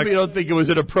 I hope you don't think it was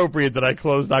inappropriate that I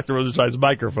closed Dr. Rosenshain's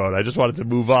microphone. I just wanted to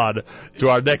move on to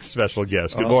our next special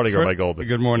guest. Good morning, Rabbi Golding.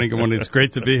 Good morning. It's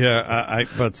great to be here.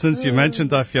 But since you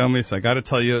mentioned Daf Yomis, I got to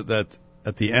tell you that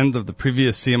at the end of the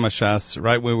previous Siyam HaShas,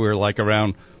 right where we were like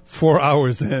around 4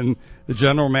 hours in, the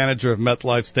general manager of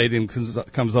MetLife Stadium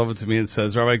comes over to me and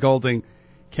says, Rabbi Golding,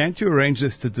 can't you arrange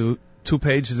this to do 2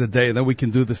 pages a day, and then we can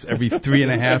do this every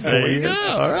 3.5, 4 years?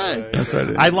 Go. All right. That's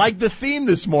right. I like the theme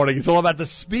this morning. It's all about the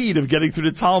speed of getting through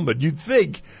the Talmud. You'd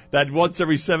think that once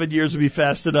every 7 years would be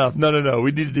fast enough. No.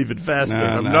 We need it even faster.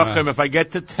 Nachum, if I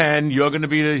get to 10, you're going to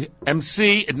be the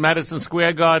MC at Madison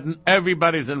Square Garden.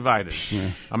 Everybody's invited. Yeah.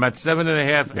 I'm at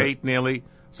 7.5, 8 nearly.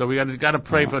 So we got to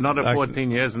pray for another 14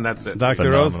 years, and that's it.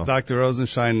 Dr.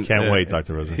 Rosenshein. Can't wait,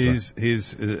 Dr. Rosenshein.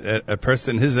 He's a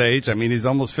person his age. I mean, he's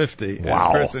almost 50. Wow.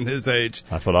 A person his age.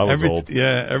 I thought I was old.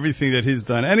 Yeah, everything that he's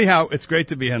done. Anyhow, it's great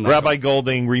to be here. Rabbi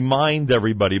Golding, remind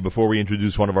everybody before we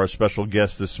introduce one of our special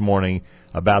guests this morning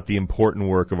about the important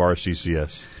work of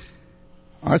RCCS.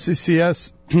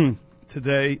 RCCS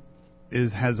today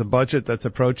has a budget that's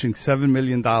approaching $7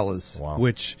 million, wow.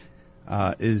 which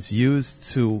is used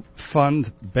to fund,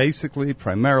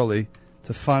 primarily,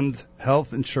 to fund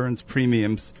health insurance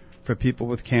premiums for people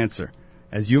with cancer.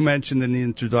 As you mentioned in the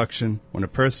introduction, when a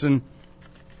person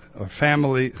or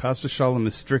family, chas v'shalom,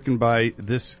 is stricken by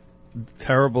this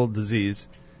terrible disease,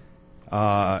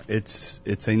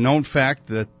 it's a known fact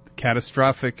that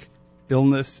catastrophic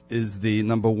illness is the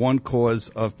number one cause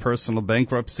of personal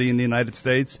bankruptcy in the United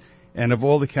States, and of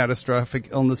all the catastrophic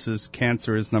illnesses,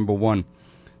 cancer is number one.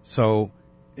 So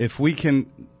if we can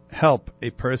help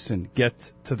a person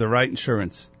get to the right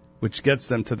insurance, which gets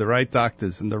them to the right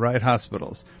doctors and the right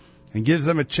hospitals, and gives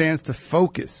them a chance to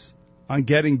focus on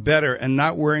getting better and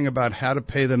not worrying about how to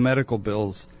pay the medical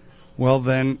bills, well,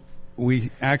 then we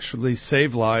actually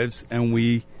save lives, and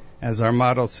we, as our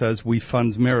motto says, we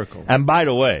fund miracles. And by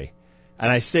the way, and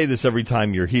I say this every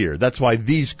time you're here, that's why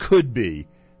these could be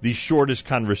the shortest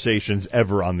conversations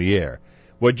ever on the air.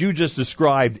 What you just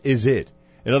described is it.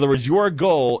 In other words, your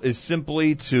goal is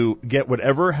simply to get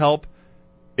whatever help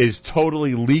is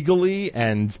totally legally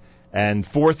and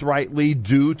forthrightly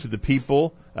due to the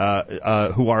people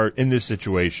who are in this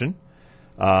situation.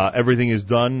 Everything is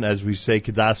done, as we say,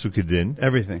 kedasu kedin.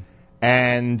 Everything.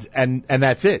 And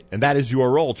that's it. And that is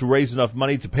your role, to raise enough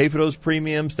money to pay for those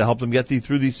premiums, to help them get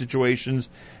through these situations,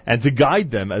 and to guide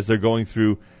them as they're going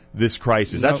through this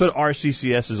crisis. That's what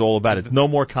RCCS is all about. It's no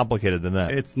more complicated than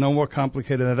that. It's no more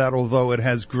complicated than that, although it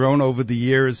has grown over the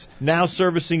years. Now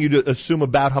servicing, you to assume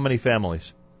about how many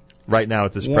families right now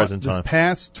at this present time? This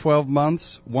past 12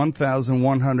 months,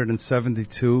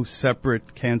 1,172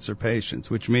 separate cancer patients,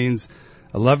 which means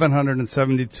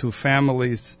 1,172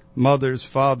 families, mothers,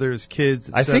 fathers, kids,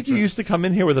 etc. I think you used to come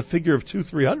in here with a figure of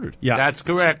 200-300. Yeah. That's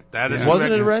correct. That is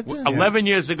Wasn't correct. it right? 11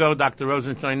 years ago, Dr.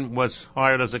 Rosenshein was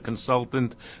hired as a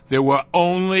consultant. There were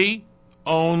only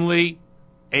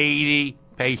 80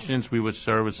 patients we were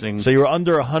servicing. So you're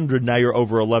under 100, now you're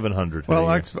over 1,100. Well,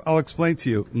 I'll explain to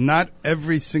you. Not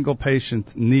every single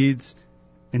patient needs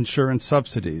insurance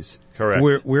subsidies.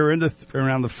 Correct. We're in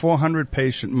around the 400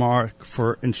 patient mark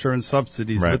for insurance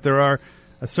subsidies, Right. but there are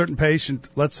a certain patient,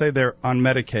 let's say they're on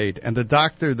Medicaid, and the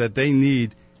doctor that they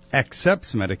need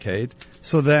accepts Medicaid,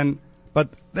 but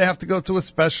they have to go to a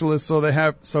specialist,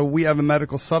 so we have a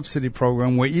medical subsidy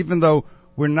program where even though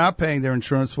we're not paying their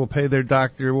insurance, we'll pay their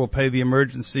doctor, we'll pay the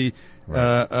emergency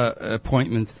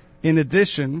appointment. In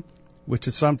addition, which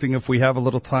is something if we have a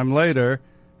little time later,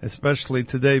 especially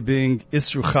today being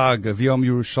Isru Chag of Yom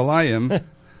Yerushalayim,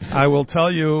 I will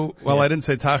tell you, I didn't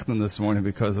say Tachnan this morning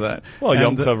because of that. Well,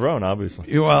 Yom Kavron, obviously.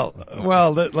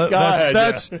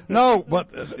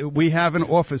 But we have an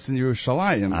office in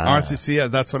Yerushalayim,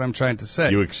 RCCS, that's what I'm trying to say.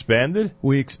 You expanded?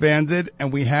 We expanded,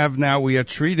 and we are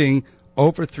treating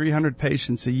over 300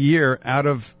 patients a year out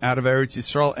of Eretz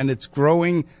Yisrael, and it's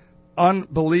growing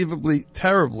unbelievably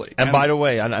terribly. And by the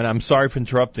way, and I'm sorry for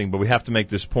interrupting, but we have to make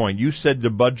this point. You said the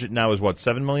budget now is what,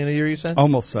 $7 million a year? You said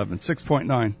almost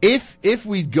 6.9. If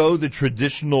we go the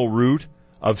traditional route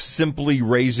of simply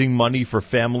raising money for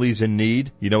families in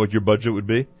need, you know what your budget would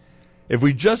be? If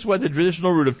we just went the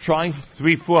traditional route of trying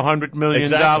 $300-400 million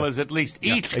Exactly. at least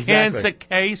Yeah, each exactly. cancer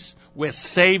case, we're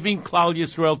saving Klal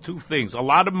Yisrael two things: a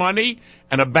lot of money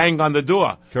and a bang on the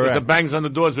door. Correct. The bangs on the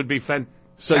doors would be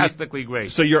fantastically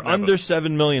great. So you're under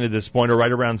 $7 million at this point, or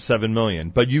right around $7 million.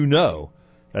 But you know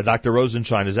that Dr.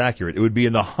 Rosenshein is accurate. It would be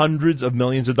in the hundreds of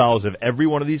millions of dollars if every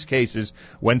one of these cases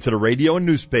went to the radio and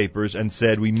newspapers and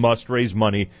said we must raise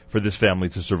money for this family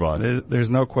to survive. There's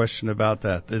no question about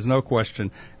that. There's no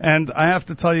question. And I have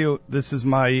to tell you, this is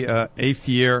my 8th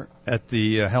year at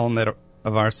the helmet of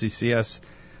RCCS.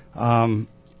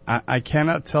 I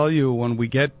cannot tell you when we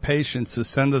get patients who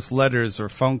send us letters or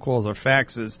phone calls or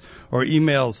faxes or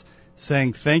emails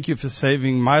saying, thank you for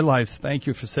saving my life, thank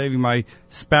you for saving my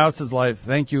spouse's life,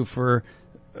 thank you for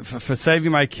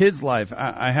saving my kid's life.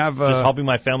 I have just helping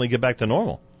my family get back to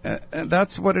normal. And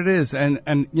that's what it is.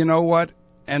 And you know what?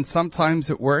 And sometimes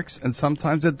it works, and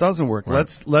sometimes it doesn't work.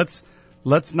 Right.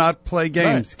 Let's not play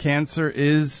games. Right. Cancer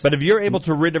is. But if you're able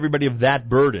to rid everybody of that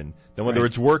burden, then whether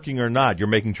it's working or not, you're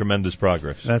making tremendous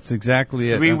progress. That's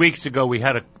exactly it. 3 weeks ago, we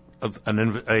had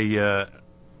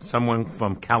someone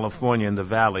from California in the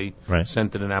Valley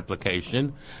sent in an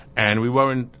application, and we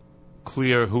weren't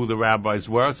clear who the rabbis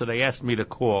were, so they asked me to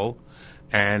call,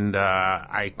 and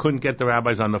I couldn't get the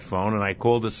rabbis on the phone, and I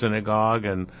called the synagogue,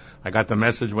 and I got the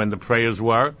message when the prayers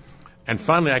were, and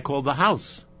finally I called the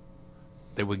house.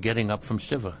 They were getting up from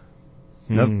Shiva.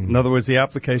 In other words, the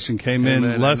application came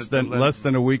in less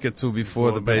than a week or two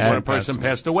before the patient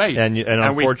passed away. And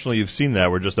unfortunately, you've seen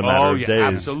that. We're just a matter of days.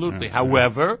 Absolutely.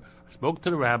 However, I spoke to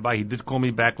the rabbi. He did call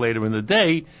me back later in the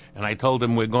day, and I told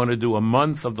him we're going to do a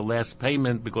month of the last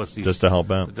payment because just to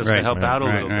help out. To help out a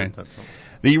little bit. That's all.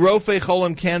 The Rofeh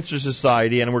Cholim Cancer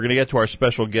Society, and we're going to get to our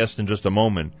special guest in just a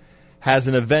moment, has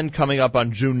an event coming up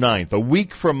on June 9th. A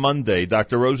week from Monday,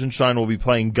 Dr. Rosenshein will be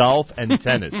playing golf and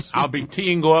tennis. I'll be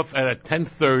teeing off at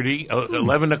 10:30,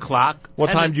 11 o'clock. What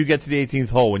time do you get to the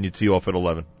 18th hole when you tee off at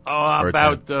 11?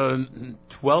 About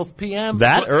 12 p.m.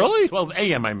 That early? 12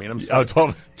 a.m., I mean. I'm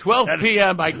sorry. 12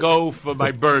 p.m. I go for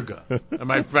my burger and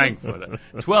my Frankfurter.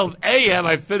 12 a.m.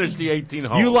 I finish the 18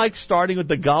 holes. You like starting with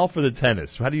the golf or the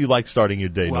tennis? How do you like starting your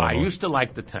day? Well, normally? I used to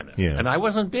like the tennis, Yeah. and I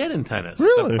wasn't bad in tennis.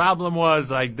 Really? The problem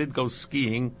was I did go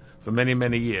skiing for many,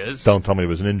 many years. Don't tell me it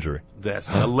was an injury. Yes.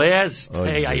 The last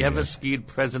day I ever skied,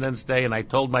 President's Day, and I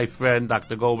told my friend,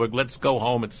 Dr. Goldberg, let's go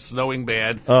home. It's snowing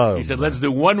bad. Oh, he said, let's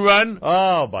do one run.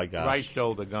 Oh, my gosh. Right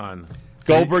shoulder gone.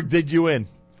 Goldberg did you in.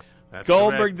 That's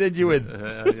Goldberg correct. did you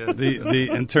in.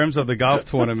 In terms of the golf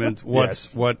tournament,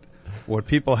 what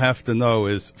people have to know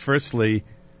is, firstly,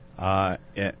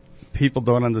 people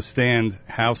don't understand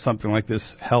how something like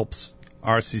this helps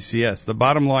RCCS. The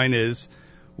bottom line is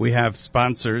we have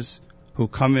sponsors who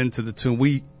come into the tour.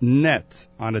 We net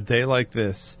on a day like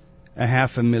this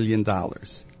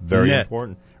 $500,000. Very net.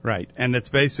 important. Right. And it's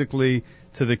basically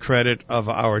to the credit of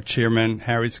our chairman,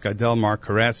 Harry Skydel, Mark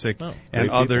Karasik, and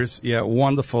people. others. Yeah,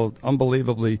 wonderful,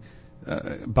 unbelievably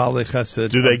Baalei Chesed.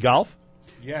 Do they golf?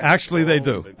 Yes. Actually, they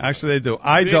do. Actually, they do.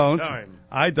 I Big don't. time.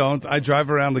 I don't. I drive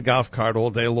around the golf cart all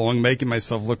day long, making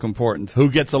myself look important. Who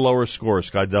gets a lower score,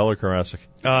 Skydel or Karasik?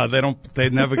 They don't. They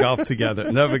never golf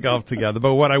together. Never golf together.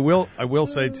 But what I will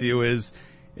say to you is,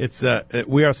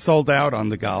 we are sold out on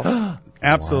the golf.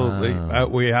 Absolutely. Wow.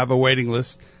 We have a waiting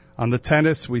list. On the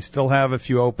tennis, we still have a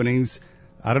few openings.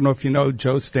 I don't know if you know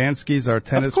Joe Stansky's our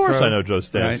tennis pro. Of course I know Joe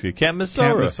Stansky. Right? Can't miss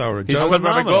Can't Sora. miss Sora. He's Joe, Rabbi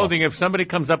phenomenal. Golding, if somebody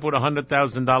comes up with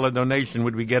 $100,000 donation,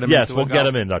 would we get him Yes, into we'll a get golf?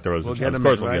 him in, Dr. Rosenshein. We'll get Of him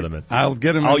course in, we'll right? get him in. I'll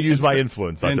get him. I'll use my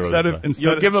influence, Dr. Instead Rosenshein.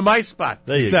 You'll give him my spot.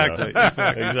 There you exactly. go.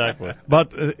 Exactly.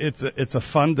 But it's a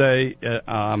fun day.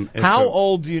 How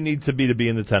old do you need to be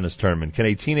in the tennis tournament? Can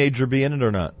a teenager be in it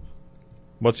or not?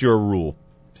 What's your rule?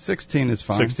 16 is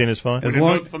fine. 16 is fine? As With a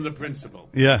long note from the principal.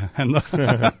 Yeah.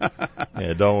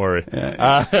 Yeah, don't worry.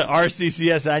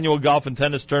 RCCS annual golf and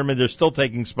tennis tournament, they're still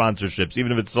taking sponsorships,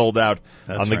 even if it's sold out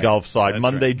on the golf side. That's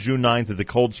Monday, right. June 9th at the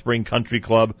Cold Spring Country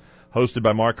Club, hosted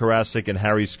by Mark Karasik and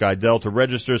Harry Skydel. To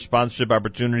register sponsorship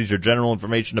opportunities or general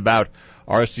information about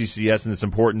RCCS and this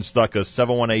important stuff,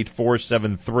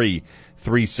 718-473-3615,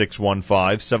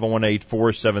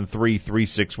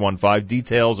 718-473-3615.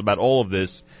 Details about all of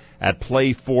this at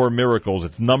Play 4 Miracles.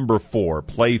 It's number 4,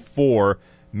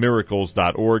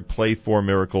 play4miracles.org,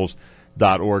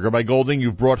 play4miracles.org. Rabbi Golding,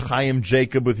 you've brought Chaim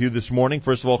Jakob with you this morning.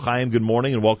 First of all, Chaim, good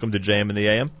morning and welcome to JM in the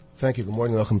AM. Thank you. Good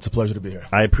morning, Nachum. It's a pleasure to be here.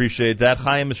 I appreciate that.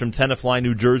 Chaim is from Tenafly,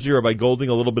 New Jersey. Rabbi Golding,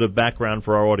 a little bit of background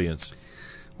for our audience.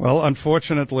 Well,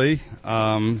 unfortunately,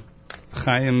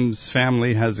 Chaim's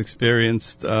family has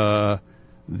experienced the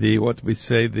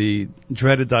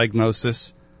dreaded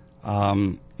diagnosis.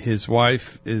 His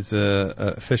wife is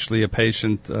officially a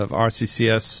patient of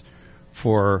RCCS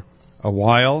for a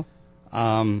while.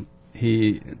 Chaim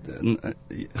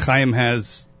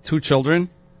has three children,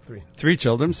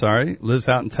 lives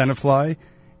out in Tenafly.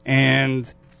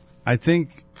 And I think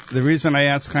the reason I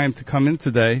asked Chaim to come in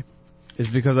today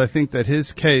is because I think that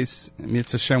his case,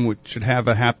 Mitzvah Hashem, should have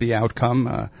a happy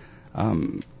outcome.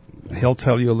 He'll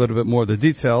tell you a little bit more of the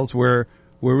details. We're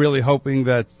really hoping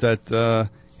that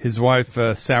his wife,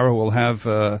 Sarah, will have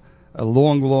a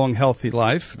long, healthy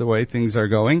life, the way things are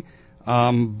going.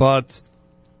 But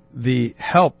the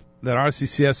help that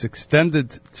RCCS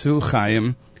extended to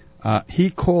Chaim, he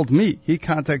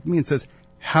contacted me and says,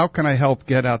 how can I help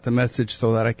get out the message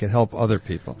so that I can help other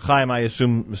people? Chaim, I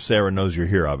assume Sarah knows you're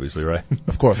here, obviously, right?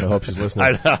 Of course, I hope she's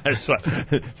listening.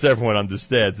 So everyone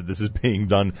understands that this is being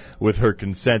done with her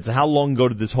consent. So how long ago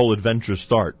did this whole adventure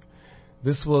start?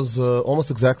 This was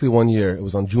almost exactly 1 year. It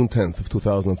was on June 10th of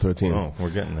 2013. Oh, we're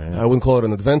getting there. Yeah. I wouldn't call it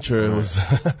an adventure. It was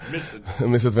a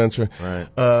misadventure. Right.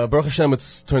 Baruch Hashem,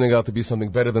 it's turning out to be something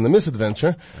better than a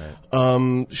misadventure.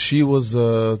 Right. She was,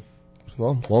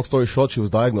 long story short, she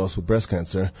was diagnosed with breast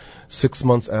cancer 6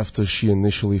 months after she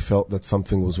initially felt that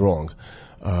something was wrong.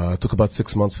 It took about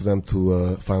 6 months for them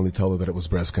to finally tell her that it was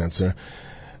breast cancer.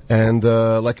 And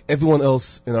like everyone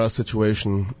else in our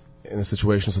situation, in a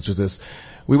situation such as this,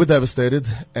 we were devastated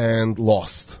and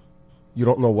lost. You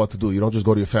don't know what to do. You don't just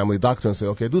go to your family doctor and say,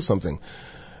 okay, do something.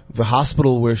 The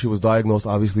hospital where she was diagnosed,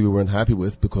 obviously we weren't happy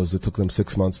with because it took them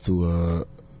 6 months to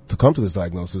come to this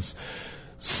diagnosis.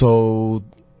 So,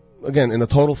 again, in a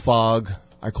total fog,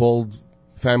 I called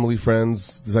family,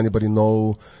 friends. Does anybody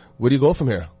know where do you go from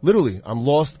here? Literally, I'm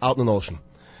lost out in an ocean.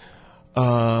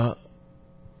 A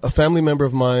family member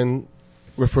of mine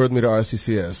referred me to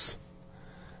RCCS.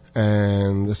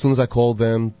 And as soon as I called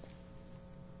them,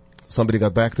 somebody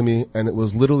got back to me, and it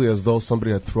was literally as though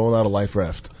somebody had thrown out a life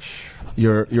raft.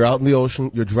 You're out in the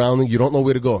ocean, you're drowning, you don't know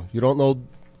where to go. You don't know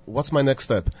what's my next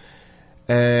step.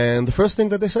 And the first thing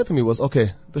that they said to me was,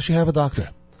 okay, does she have a doctor?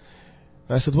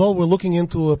 I said, well, we're looking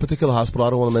into a particular hospital. I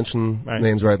don't want to mention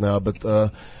names right now, but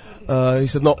he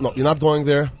said, no, you're not going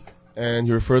there. And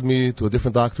he referred me to a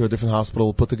different doctor, a different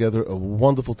hospital, put together a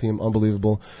wonderful team,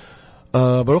 unbelievable.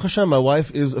 Baruch Hashem, my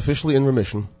wife is officially in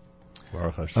remission.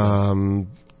 Baruch Hashem.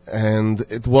 And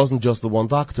it wasn't just the one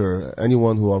doctor.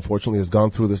 Anyone who unfortunately has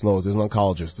gone through this knows there's an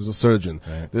oncologist, there's a surgeon,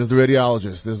 there's the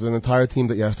radiologist, there's an entire team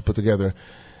that you have to put together.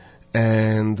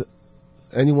 And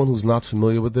anyone who's not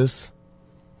familiar with this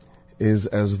is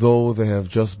as though they have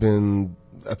just been,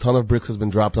 a ton of bricks has been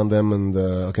dropped on them, and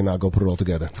okay, now go put it all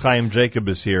together. Chaim Jakob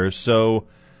is here. So,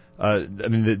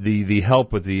 the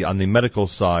help on the medical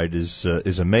side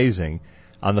is amazing.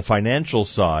 On the financial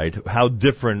side, how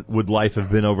different would life have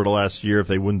been over the last year if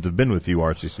they wouldn't have been with you,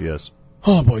 RCCS?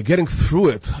 Oh boy, getting through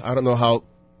it. I don't know how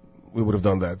we would have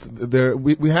done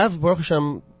that. We have, Baruch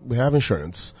Hashem, we have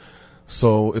insurance,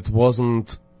 so it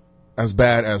wasn't as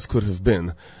bad as could have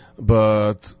been.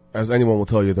 But as anyone will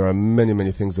tell you, there are many,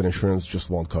 many things that insurance just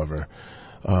won't cover.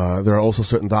 There are also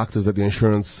certain doctors that the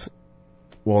insurance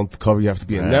won't cover. You have to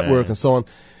be in network and so on.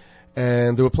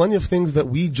 And there were plenty of things that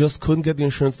we just couldn't get the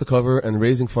insurance to cover, and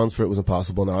raising funds for it was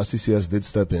impossible. And RCCS did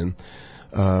step in.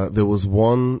 There was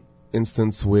one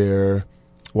instance where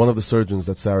one of the surgeons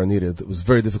that Sarah needed, it was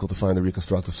very difficult to find a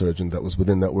reconstructive surgeon that was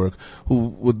within network who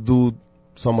would do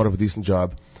somewhat of a decent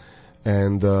job.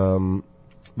 And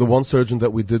the one surgeon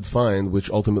that we did find, which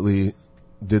ultimately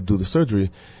did do the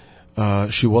surgery,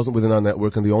 she wasn't within our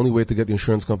network, and the only way to get the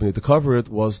insurance company to cover it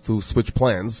was to switch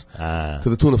plans to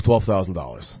the tune of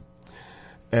 $12,000.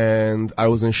 And I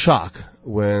was in shock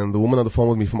when the woman on the phone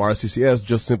with me from RCCS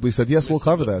just simply said, yes, we'll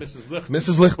cover that.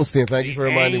 Mrs. Lichtenstein, thank you for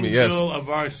reminding me. Yes. Of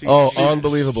RCCS. Oh,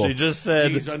 unbelievable. She just said,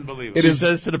 She's unbelievable. She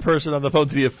says to the person on the phone,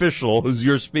 to the official who's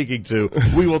you're speaking to,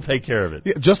 we will take care of it.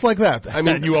 Yeah, just like that. I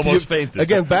mean, and you almost fainted.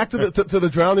 Again, back to the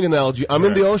drowning analogy. I'm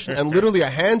in the ocean, and literally a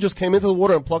hand just came into the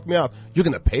water and plucked me out. You're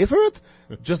going to pay for it?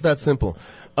 Just that simple.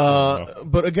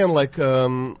 But again, like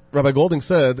Rabbi Golding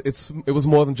said, it was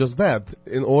more than just that.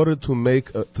 In order to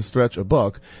to stretch a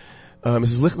buck,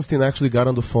 Mrs. Lichtenstein actually got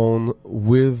on the phone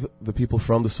with the people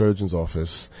from the surgeon's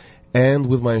office and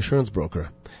with my insurance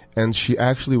broker. And she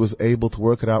actually was able to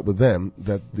work it out with them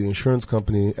that the insurance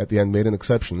company at the end made an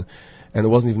exception, and it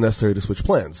wasn't even necessary to switch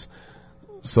plans.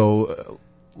 So,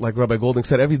 like Rabbi Golding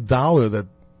said, every dollar that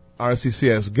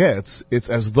RCCS gets, it's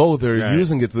as though they're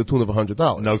using it to the tune of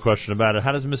 $100. No question about it.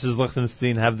 How does Mrs.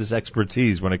 Lichtenstein have this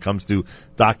expertise when it comes to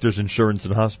doctors, insurance,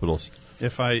 and hospitals?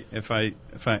 If I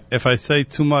say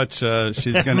too much,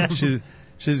 she's gonna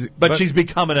But she's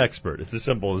become an expert. It's as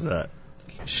simple as that.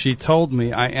 She told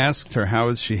me, I asked her how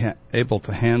is she able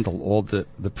to handle all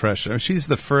the pressure. She's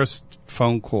the first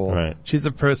phone call. Right. She's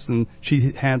a person,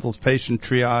 she handles patient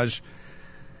triage.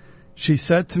 She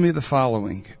said to me the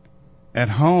following: at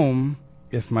home,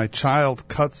 if my child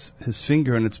cuts his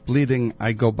finger and it's bleeding,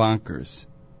 I go bonkers.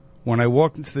 When I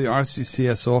walk into the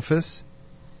RCCS office,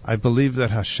 I believe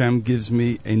that Hashem gives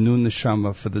me a new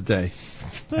neshama for the day.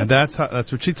 And that's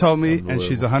what she told me, and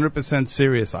she's 100%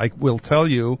 serious. I will tell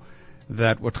you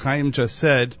that what Chaim just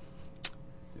said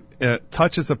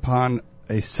touches upon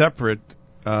a separate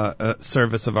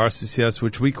service of RCCS,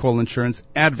 which we call insurance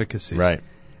advocacy. Right.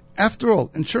 After all,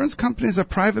 insurance companies are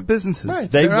private businesses. Right.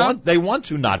 They want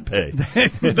to not pay.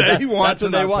 They want to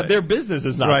not pay. Their business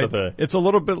is not to pay. It's a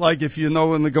little bit like if you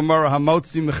know in the Gemara,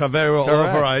 Hamotzi Mechavero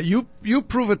Over. You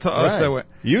prove it to us that way.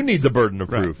 You need the burden of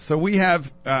proof. Right. So we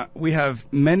have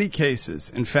many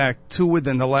cases. In fact, 2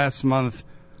 within the last month,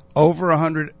 over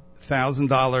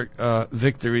 $100,000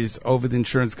 victories over the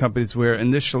insurance companies, where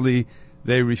initially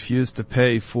they refused to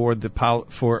pay for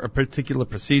a particular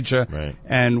procedure, right.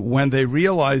 And when they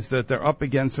realize that they're up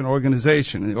against an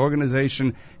organization, and the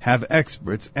organization have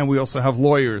experts, and we also have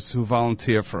lawyers who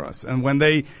volunteer for us, and when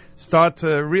they start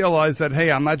to realize that,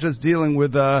 hey, I'm not just dealing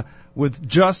with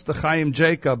just the Chayim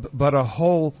Jakob, but a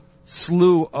whole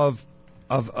slew of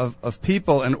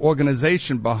people and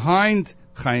organization behind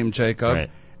Chayim Jakob, right.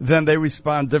 Then they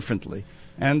respond differently.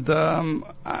 And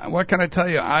what can I tell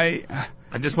you?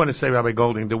 I just want to say, Rabbi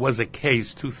Golding, there was a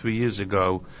case 2-3 years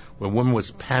ago where a woman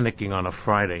was panicking on a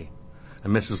Friday,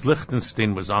 and Mrs.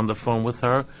 Lichtenstein was on the phone with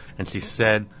her, and she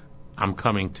said, I'm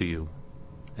coming to you.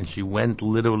 And she went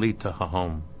literally to her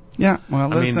home. Yeah,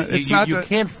 well, it's not. You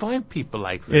can't find people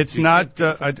like that. It's not.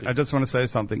 I just want to say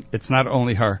something. It's not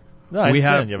only her. No, we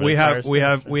have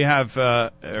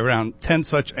around 10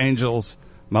 such angels,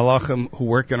 malachim, who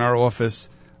work in our office,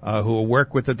 who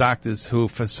work with the doctors, who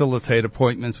facilitate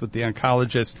appointments with the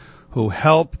oncologist, who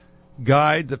help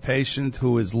guide the patient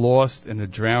who is lost in a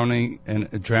drowning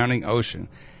ocean.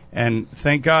 And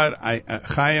thank God,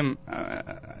 Chaim,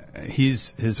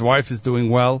 his wife is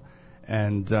doing well,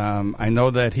 and I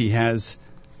know that he has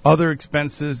other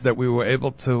expenses that we were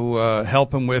able to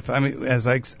help him with. I mean,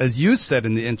 as you said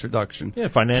in the introduction,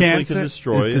 financially cancer, can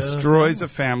destroy. It destroys a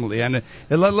family. And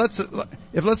let's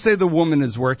say the woman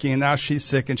is working and now she's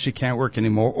sick and she can't work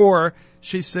anymore, or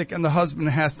she's sick and the husband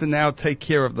has to now take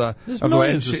care of the. There's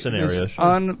millions of scenarios. It's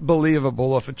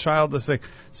unbelievable if a child is sick.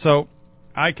 So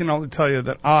I can only tell you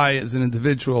that I, as an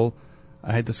individual,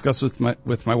 I had discussed with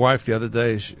my wife the other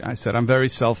day. I said I'm very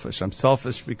selfish. I'm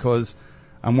selfish because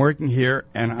I'm working here,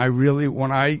 and I really,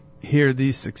 when I hear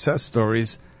these success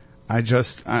stories, I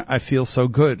feel so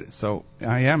good. So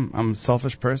I'm a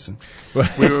selfish person. We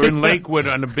were in Lakewood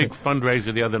on a big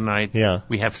fundraiser the other night. Yeah.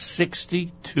 We have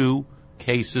 62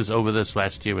 cases over this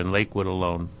last year in Lakewood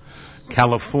alone.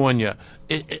 California.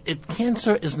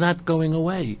 Cancer is not going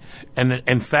away. And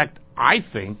in fact, I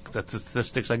think that the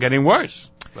statistics are getting worse.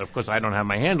 But of course, I don't have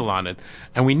my handle on it.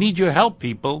 And we need your help,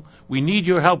 people. We need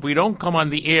your help. We don't come on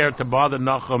the air to bother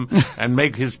Nachum and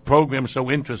make his program so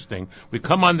interesting. We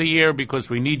come on the air because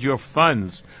we need your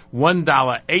funds. $1,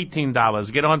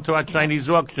 $18. Get onto our Chinese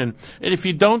auction. And if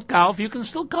you don't golf, you can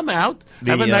still come out,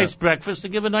 have a nice breakfast,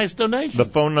 and give a nice donation. The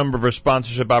phone number for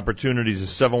sponsorship opportunities is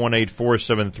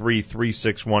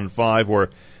 718-473-3615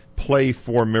 or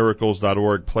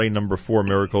play4miracles.org,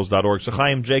 play4miracles.org. So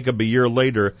Chaim, Jakob, a year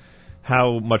later,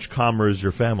 how much calmer is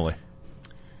your family?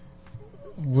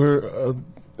 We're,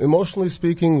 emotionally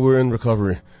speaking, we're in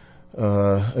recovery.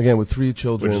 Again, with 3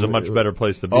 children. Which is a much better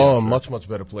place to be. Oh, a much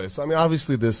better place. I mean,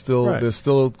 obviously, there's still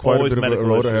quite Always a bit of a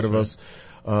road ahead of right? us.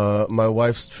 My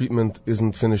wife's treatment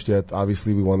isn't finished yet.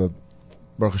 Obviously, we want to,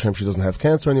 Baruch Hashem, she doesn't have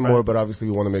cancer anymore, but obviously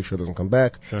we want to make sure it doesn't come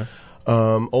back. Sure.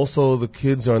 Also, the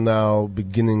kids are now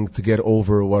beginning to get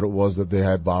over what it was that they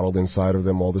had bottled inside of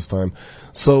them all this time.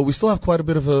 So we still have quite a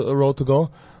bit of a road to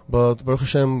go, but Baruch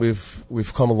Hashem,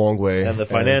 we've come a long way. And the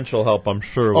financial help, I'm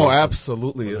sure. Oh,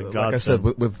 absolutely. Like I said,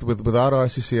 without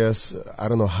RCCS, I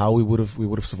don't know how we would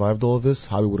have survived all of this,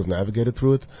 how we would have navigated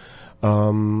through it.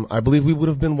 I believe we would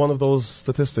have been one of those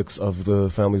statistics of the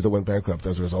families that went bankrupt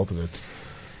as a result of it.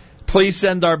 Please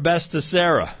send our best to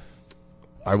Sarah.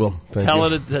 I will. Tell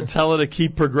her to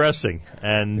keep progressing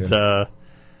and to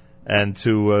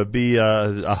be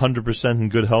 100% in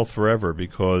good health forever,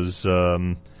 because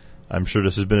I'm sure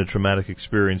this has been a traumatic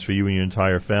experience for you and your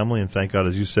entire family. And thank God,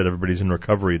 as you said, everybody's in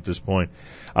recovery at this point.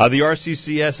 The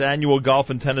RCCS annual golf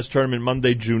and tennis tournament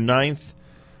Monday, June 9th.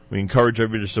 We encourage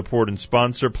everybody to support and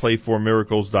sponsor.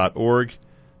 Play4miracles.org.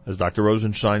 As Dr.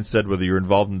 Rosenshein said, whether you're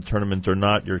involved in the tournament or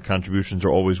not, your contributions are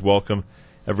always welcome.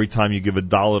 Every time you give $1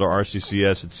 to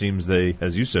RCCS, it seems they,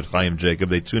 as you said, Chaim, Jacob,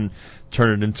 they turn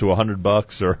it into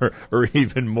 $100 or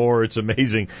even more. It's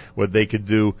amazing what they could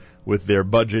do with their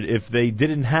budget. If they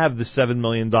didn't have the $7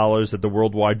 million that the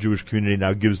worldwide Jewish community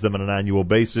now gives them on an annual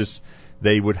basis,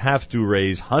 they would have to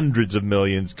raise hundreds of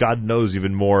millions, God knows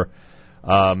even more,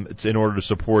 in order to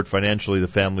support financially the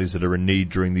families that are in need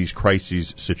during these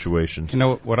crises situations. You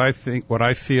know, what I feel,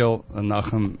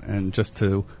 Nachum, and just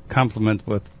to compliment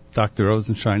what Dr.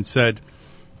 Rosenshein said,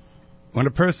 when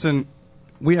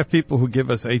we have people who give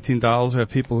us $18, we have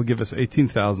people who give us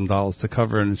 $18,000 to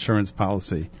cover an insurance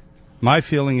policy. My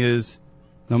feeling is,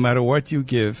 no matter what you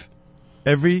give,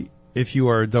 if you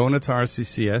are a donor to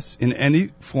RCCS in any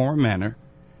form or manner,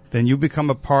 then you become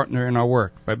a partner in our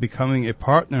work. By becoming a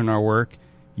partner in our work,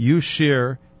 you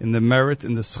share in the merit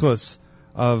and the schus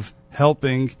of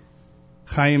helping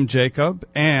Chaim Jacob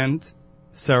and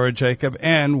Sarah Jacob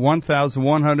and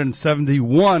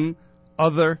 1,171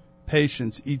 other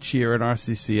patients each year at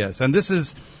RCCS. And this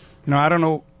is, I don't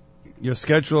know your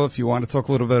schedule, if you want to talk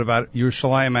a little bit about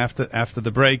Yerushalayim after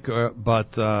the break,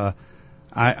 but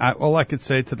all I could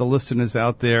say to the listeners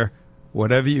out there,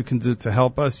 whatever you can do to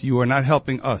help us, you are not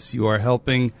helping us. You are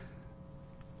helping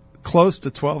close to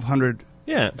 1,200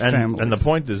 families. And the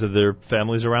point is that there are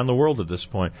families around the world at this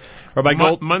point. Rabbi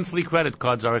Gold, monthly credit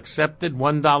cards are accepted.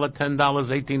 $1, $10,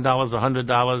 $18,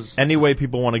 $100. Any way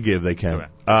people want to give, they can.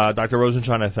 Dr.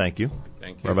 Rosenshein, I thank you.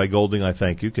 Thank you. Rabbi Golding, I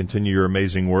thank you. Continue your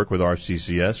amazing work with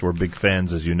RCCS. We're big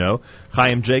fans, as you know.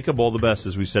 Chaim Jacob, all the best,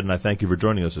 as we said, and I thank you for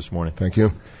joining us this morning. Thank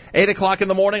you. 8 o'clock in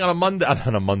the morning on a Monday,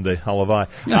 Halavai,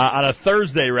 on a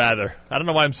Thursday, rather. I don't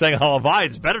know why I'm saying Halavai.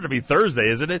 It's better to be Thursday,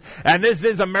 isn't it? And this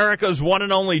is America's one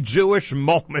and only Jewish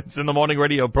Moments in the Morning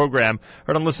radio program.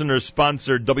 Heard on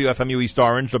listeners-sponsored WFMU East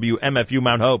Orange, WMFU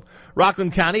Mount Hope,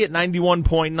 Rockland County at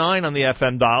 91.9 on the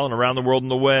FM dial and around the world on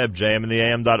the web,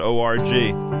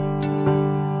 jmandtheam.org.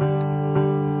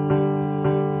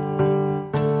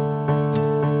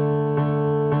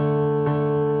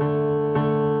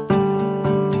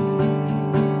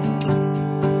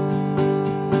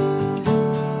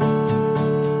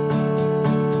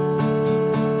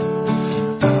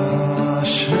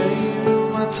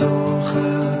 Tov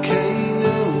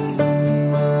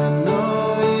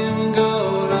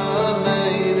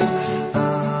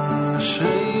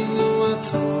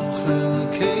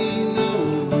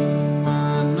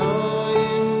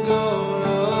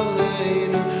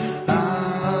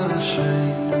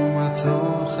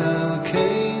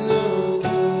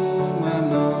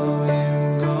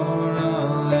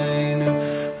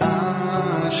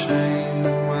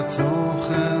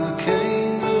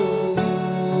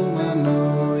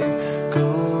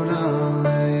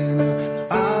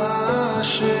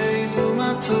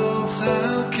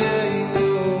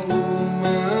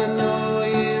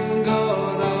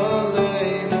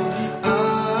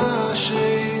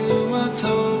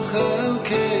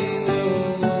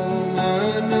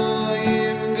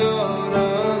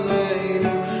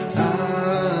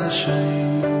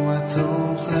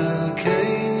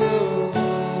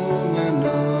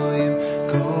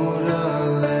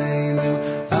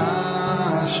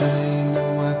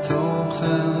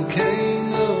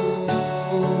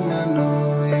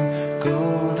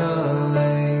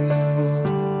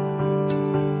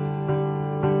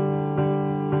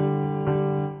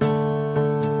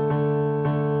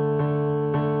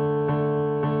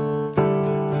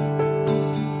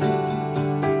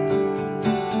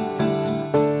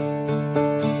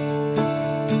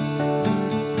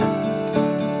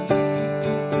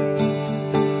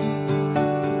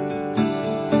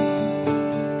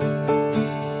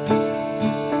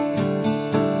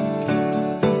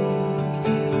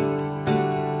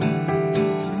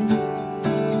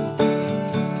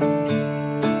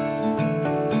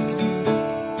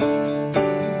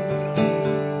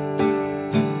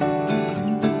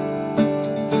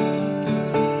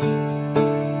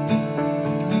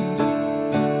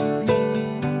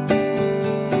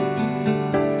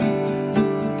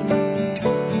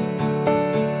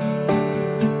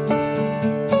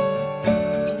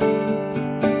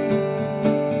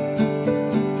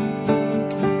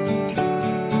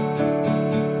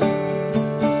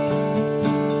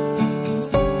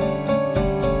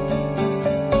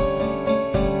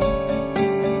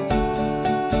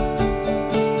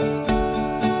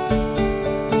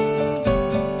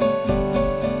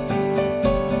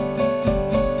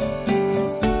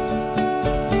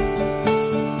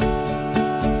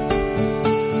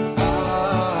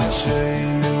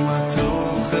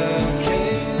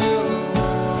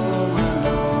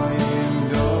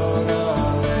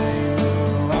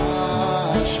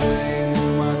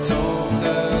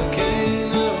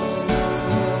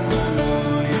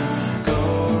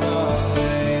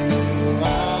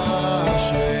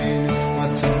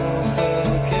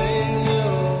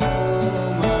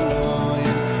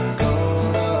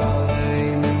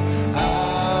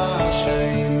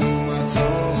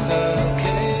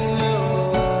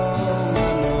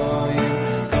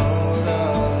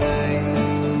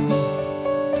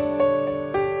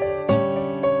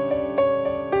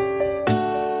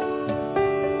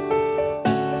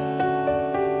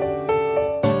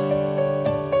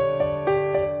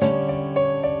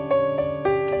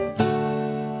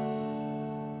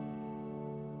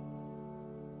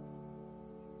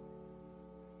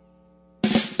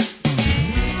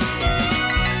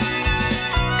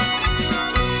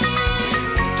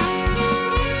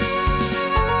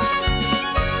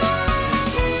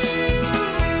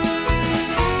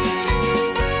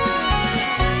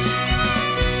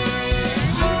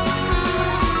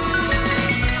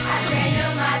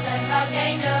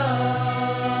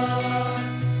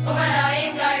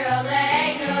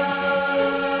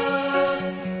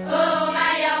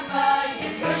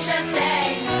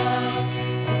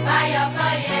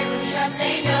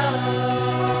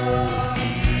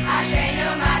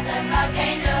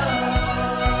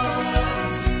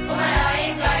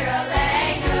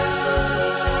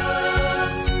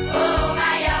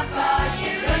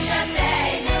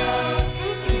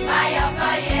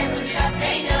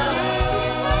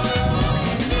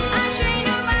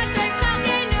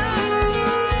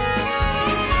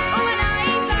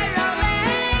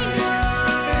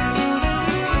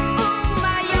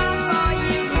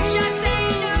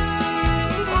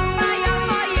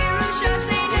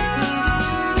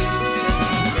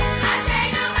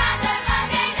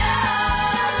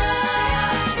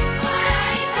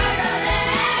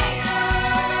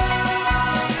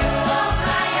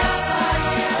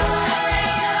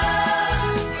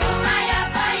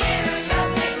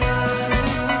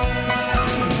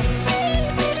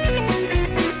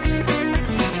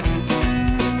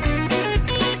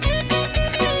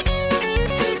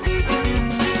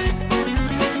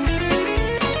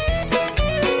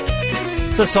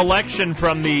It's a selection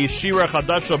from the Shira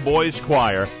Chadasha Boys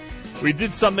Choir. We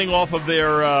did something off of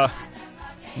their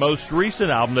most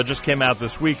recent album that just came out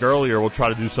this week earlier. We'll try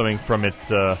to do something from it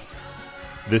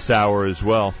this hour as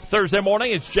well. Thursday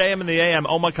morning, it's JM in the AM.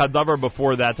 Oma Kadavar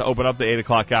before that to open up the 8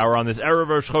 o'clock hour on this Erev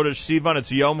Rosh Chodesh Sivan.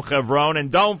 It's Yom Chevron.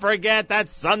 And don't forget that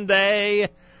Sunday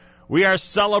we are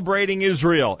celebrating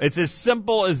Israel. It's as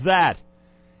simple as that.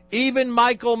 Even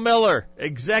Michael Miller,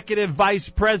 Executive Vice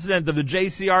President of the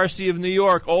JCRC of New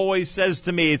York, always says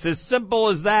to me, it's as simple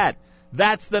as that.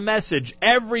 That's the message.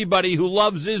 Everybody who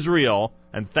loves Israel,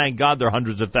 and thank God there are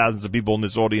hundreds of thousands of people in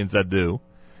this audience that do,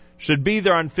 should be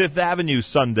there on Fifth Avenue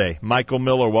Sunday. Michael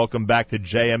Miller, welcome back to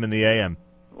JM in the AM.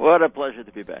 What a pleasure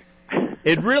to be back.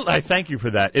 I thank you for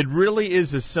that. It really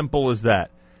is as simple as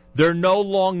that. There are no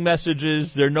long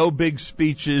messages. There are no big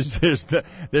speeches.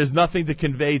 There's nothing to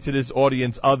convey to this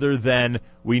audience other than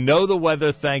we know the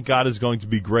weather, thank God, is going to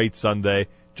be great Sunday.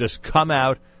 Just come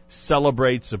out,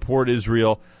 celebrate, support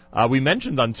Israel. We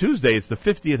mentioned on Tuesday it's the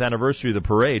 50th anniversary of the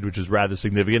parade, which is rather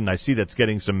significant, and I see that's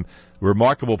getting some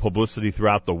remarkable publicity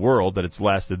throughout the world that it's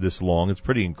lasted this long. It's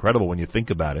pretty incredible when you think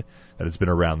about it, that it's been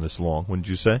around this long, wouldn't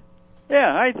you say?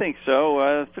 Yeah, I think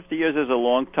so. 50 years is a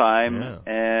long time,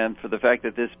 and for the fact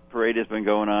that this parade has been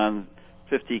going on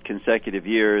 50 consecutive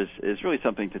years is really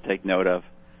something to take note of.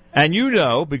 And you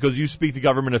know, because you speak to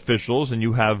government officials and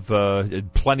you have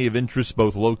plenty of interest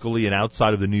both locally and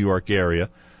outside of the New York area,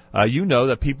 you know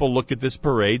that people look at this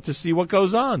parade to see what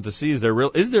goes on, to see is there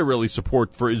really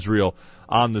support for Israel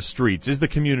on the streets? Is the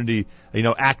community,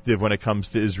 active when it comes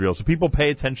to Israel? So people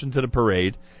pay attention to the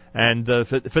parade. And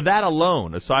for that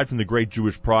alone, aside from the great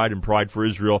Jewish pride and pride for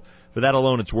Israel, for that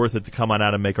alone, it's worth it to come on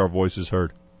out and make our voices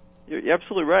heard. You're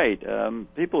absolutely right.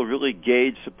 People really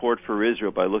gauge support for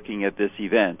Israel by looking at this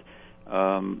event.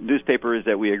 Newspapers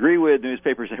that we agree with,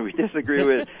 newspapers that we disagree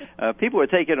with. People are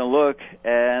taking a look,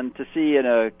 and to see in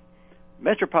a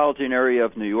metropolitan area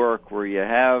of New York where you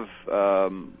have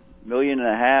 1.5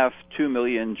 million, 2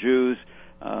 million Jews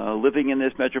living in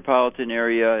this metropolitan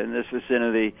area, in this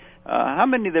vicinity, how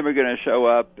many of them are going to show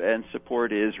up and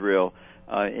support Israel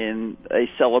in a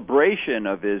celebration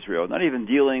of Israel, not even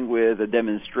dealing with a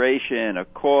demonstration, a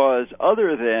cause,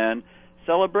 other than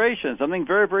celebration, something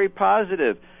very, very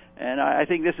positive. And I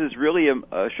think this is really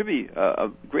should be a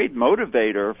great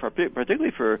motivator, particularly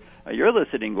for your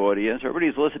listening audience.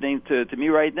 Everybody's listening to me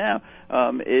right now,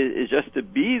 is just to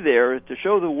be there to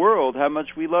show the world how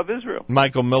much we love Israel.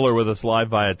 Michael Miller with us live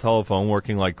via telephone,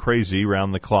 working like crazy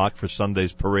round the clock for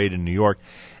Sunday's parade in New York.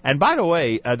 And by the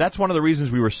way, that's one of the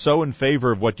reasons we were so in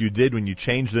favor of what you did when you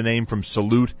changed the name from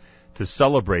Salute to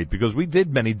Celebrate, because we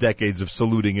did many decades of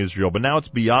saluting Israel, but now it's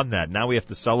beyond that. Now we have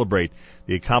to celebrate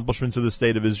the accomplishments of the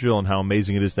State of Israel and how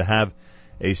amazing it is to have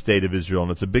a State of Israel,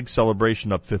 and it's a big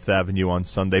celebration up Fifth Avenue on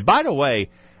Sunday. By the way,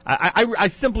 I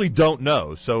simply don't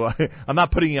know, so I'm not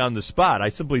putting you on the spot. I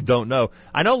simply don't know.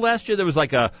 I know last year there was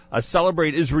like a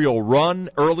Celebrate Israel run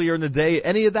earlier in the day.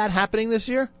 Any of that happening this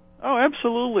year? Oh,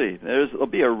 absolutely. There'll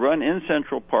be a run in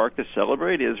Central Park, the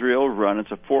Celebrate Israel run. It's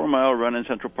a 4-mile run in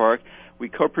Central Park. We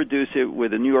co-produce it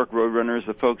with the New York Roadrunners,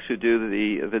 the folks who do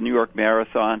the New York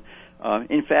Marathon.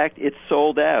 In fact, it's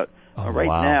sold out.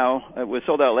 Now, it was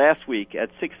sold out last week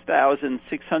at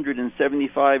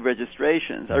 6,675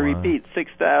 registrations. I repeat,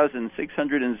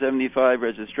 6,675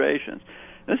 registrations.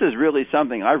 This is really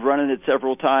something. I've run it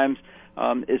several times.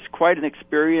 It's quite an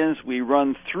experience. We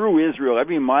run through Israel.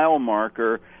 Every mile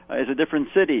marker is a different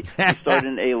city. We start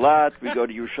in Eilat, we go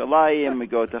to Yerushalayim, we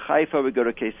go to Haifa, we go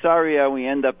to Caesarea, we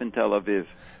end up in Tel Aviv.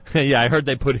 Yeah, I heard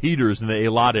they put heaters in the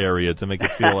Eilat area to make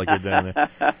it feel like you're down there.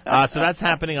 So that's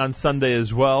happening on Sunday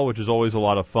as well, which is always a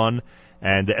lot of fun.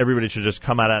 And everybody should just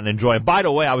come out and enjoy it. By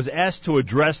the way, I was asked to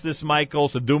address this, Michael,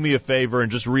 so do me a favor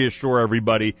and just reassure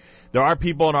everybody. There are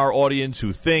people in our audience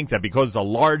who think that because it's a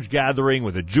large gathering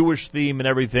with a Jewish theme and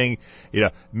everything,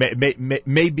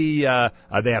 maybe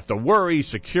they have to worry,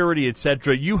 security,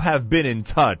 etc. You have been in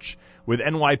touch with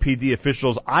NYPD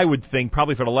officials, I would think,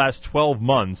 probably for the last 12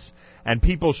 months, and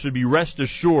people should be rest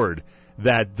assured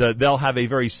that they'll have a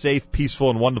very safe, peaceful,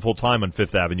 and wonderful time on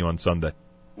Fifth Avenue on Sunday.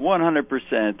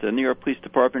 100%. The New York Police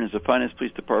Department is the finest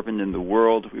police department in the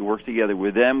world. We work together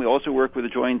with them. We also work with the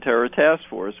Joint Terror Task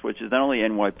Force, which is not only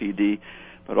NYPD,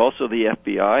 but also the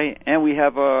FBI. And we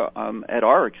have, at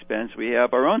our expense, we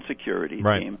have our own security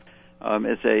team.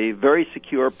 It's a very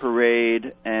secure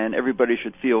parade, and everybody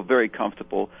should feel very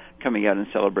comfortable coming out and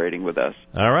celebrating with us.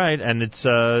 All right, and it's,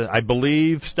 I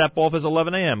believe, step off is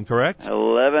 11 a.m., correct?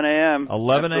 11 a.m.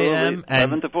 11 a.m.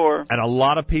 11 to 4. And a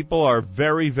lot of people are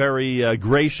very, very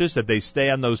gracious that they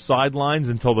stay on those sidelines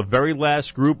until the very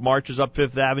last group marches up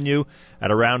Fifth Avenue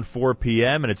at around 4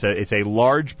 p.m. And it's a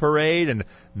large parade, and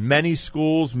many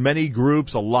schools, many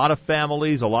groups, a lot of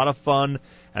families, a lot of fun.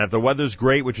 And if the weather's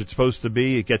great, which it's supposed to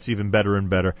be, it gets even better and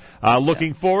better.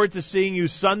 Looking forward to seeing you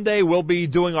Sunday. We'll be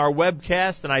doing our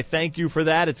webcast, and I thank you for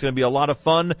that. It's going to be a lot of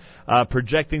fun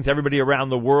projecting to everybody around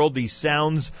the world the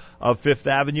sounds of Fifth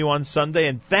Avenue on Sunday.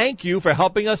 And thank you for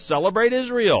helping us celebrate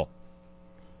Israel.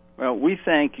 Well, we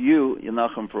thank you,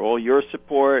 Nachum, for all your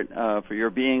support, for your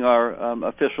being our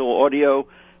official audio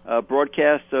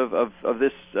broadcast of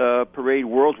this parade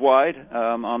worldwide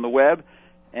on the web.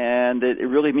 And it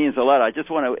really means a lot. I just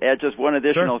want to add just one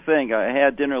additional thing. I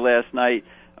had dinner last night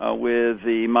with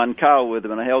the Mankal, with the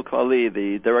Menahel Klali,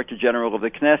 the Director General of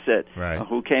the Knesset,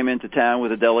 who came into town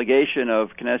with a delegation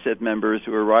of Knesset members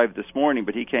who arrived this morning,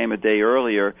 but he came a day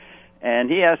earlier. And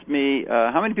he asked me,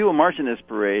 how many people march in this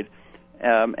parade?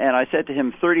 And I said to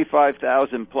him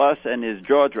 35,000 plus, and his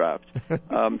jaw dropped.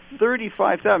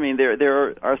 35,000. I mean,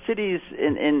 there are cities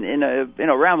in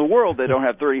around the world that don't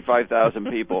have 35,000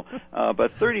 people,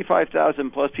 but 35,000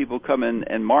 plus people come in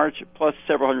and march, plus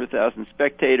several hundred thousand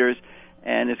spectators,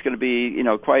 and it's going to be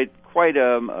quite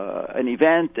an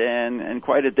event and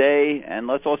quite a day, and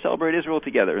let's all celebrate Israel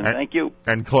together. And thank you.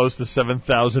 And close to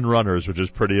 7,000 runners, which is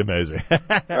pretty amazing.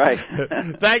 Right.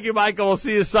 Thank you, Michael. We'll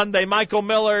see you Sunday. Michael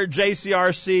Miller,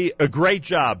 JCRC, a great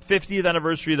job. 50th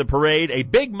anniversary of the parade. A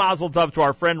big mazel tov to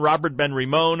our friend Robert Ben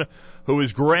Rimon, who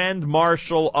is Grand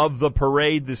Marshal of the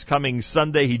parade this coming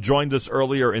Sunday. He joined us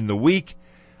earlier in the week.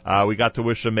 We got to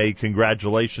wish him a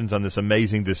congratulations on this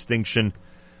amazing distinction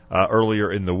earlier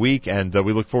in the week, and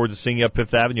we look forward to seeing you up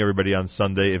Fifth Avenue, everybody, on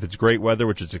Sunday. If it's great weather,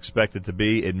 which it's expected to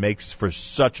be, it makes for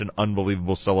such an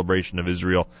unbelievable celebration of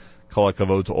Israel. Kol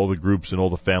hakavod to all the groups and all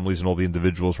the families and all the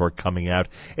individuals who are coming out.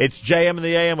 It's JM in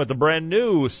the AM with the brand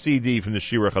new CD from the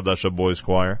Shira Chadasha Boys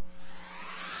Choir.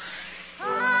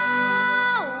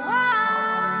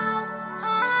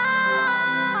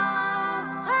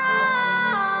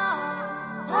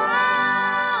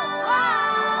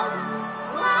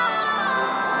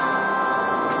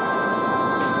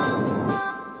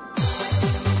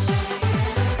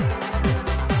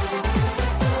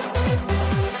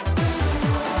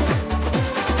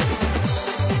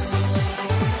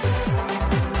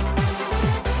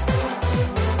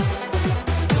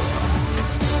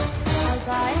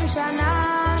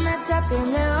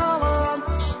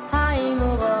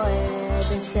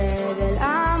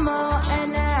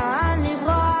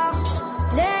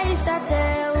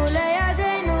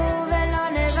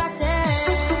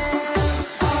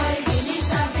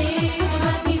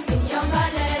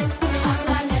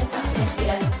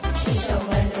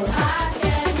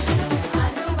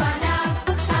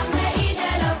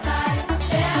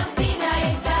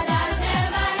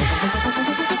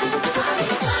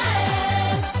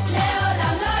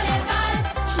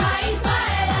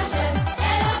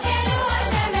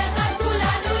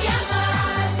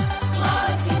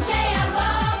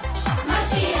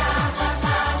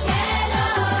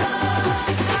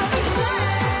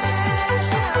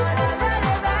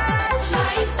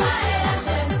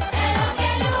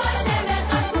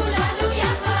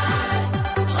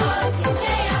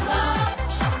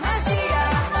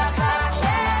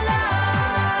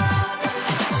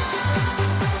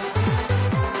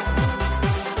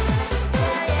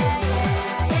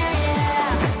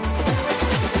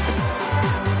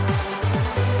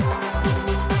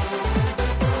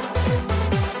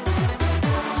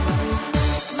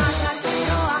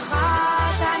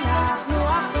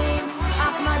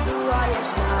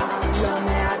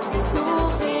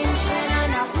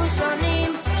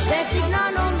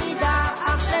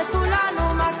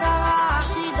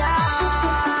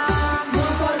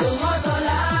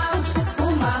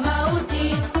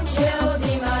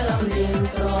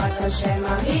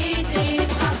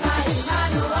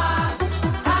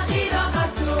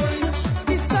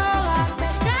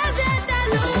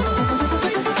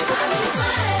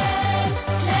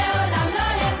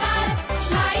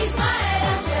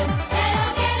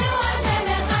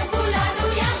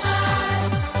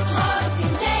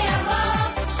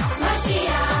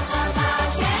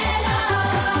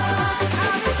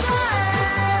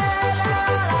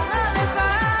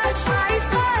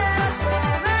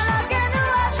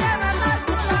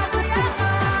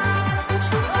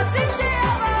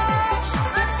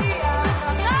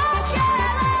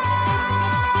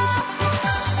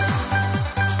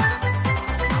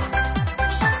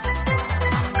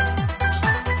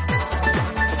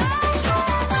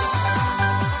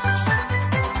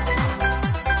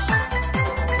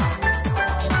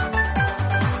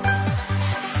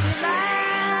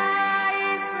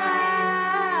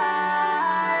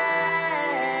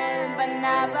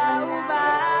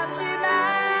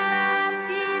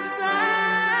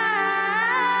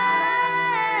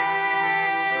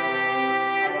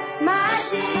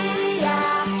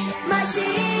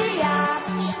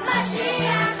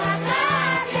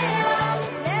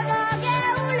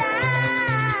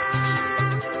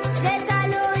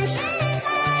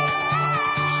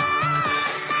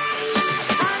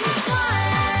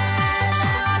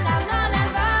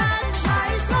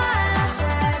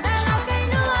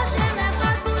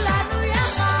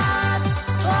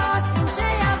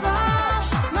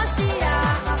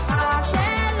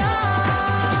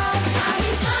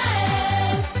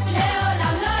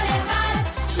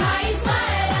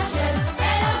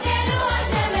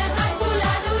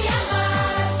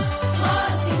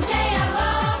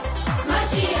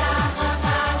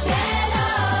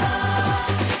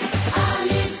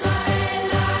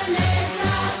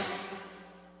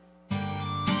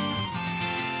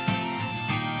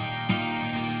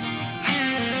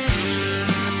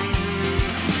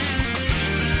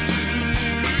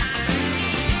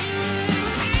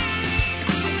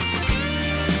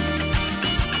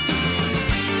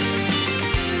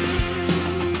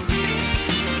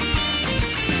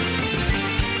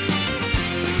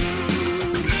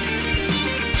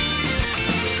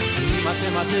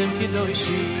 אתם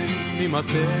קדושים, אם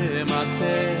אתם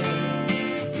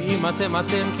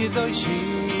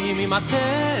קדושים,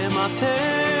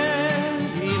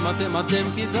 אם אתם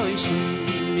קדושים,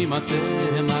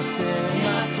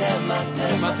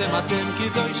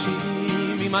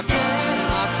 אם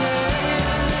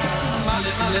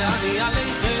מלא מלא אני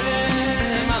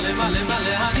עליכם, מלא מלא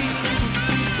מלא אני,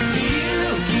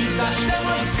 כאילו קידשתם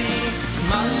עושים,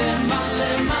 מלא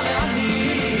מלא מלא אני,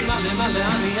 מלא מלא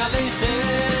אני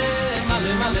עליכם,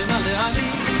 מלא מלא מלא אני,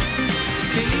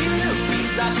 כאילו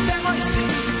קידשתם עושים,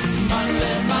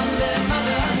 מלא מלא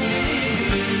מלא אני.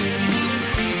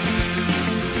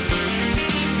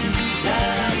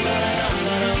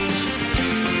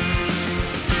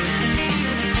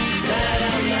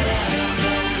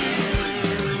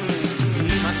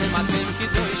 אתם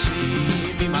קדושים,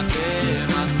 אם אתם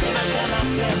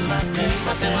קדושים, אם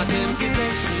אתם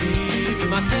קדושים,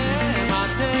 אם אתם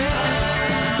קדושים,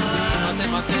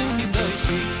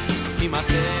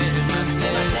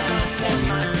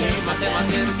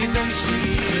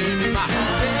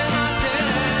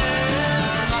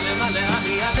 מלא מלא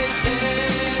אני עליכם,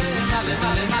 מלא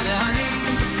מלא מלא אני,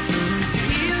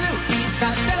 כאילו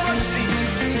קידשתם עושים, מלא מלא מלא אני, מלא מלא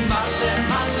אני עליכם, מלא מלא מלא אני, כאילו קידשתם עושים, מלא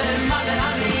מלא מלא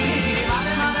אני,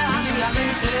 מלא מלא אני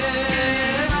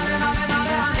עליכם, מלא מלא מלא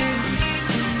אני, כאילו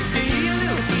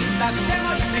קידשתם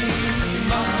עושים,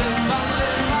 מלא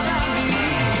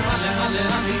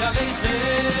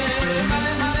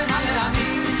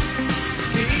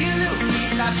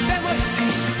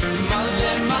מלא מלא אני,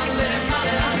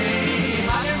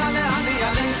 מלא מלא אני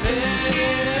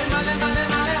עליכם, מלא מלא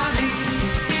מלא אני, כאילו קידשתם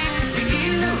עושים, מלא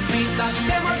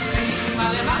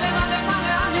מלא מלא מלא אני.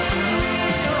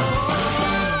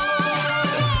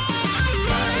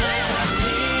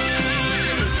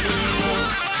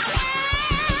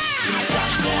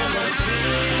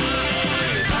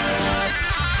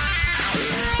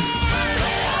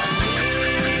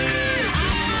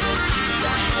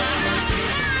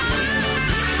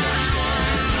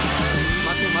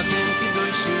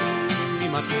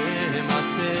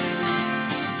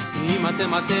 אם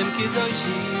אתם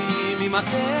קדושים, אם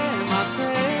אתם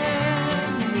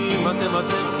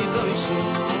קדושים,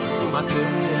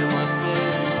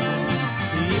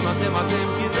 אם אתם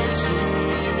קדושים,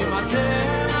 אם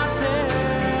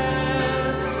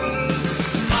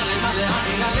מלא מלא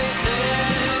אני עליכם,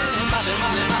 מלא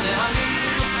מלא מלא אני,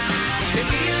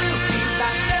 כאילו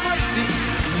קידשתם עושים,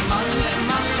 מלא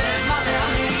מלא מלא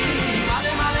אני,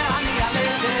 מלא מלא אני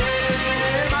עליכם,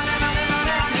 מלא מלא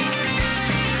מלא אני,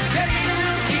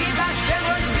 כאילו קידשתם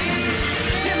עושים,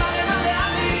 מלא מלא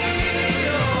אני,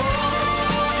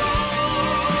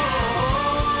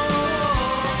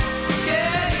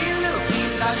 כאילו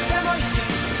קידשתם עושים,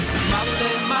 מלא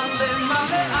מלא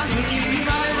מלא אני,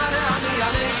 מלא מלא אני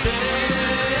עליכם,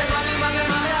 מלא מלא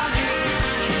מלא אני,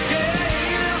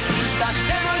 כאילו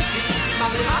קידשתם עושים,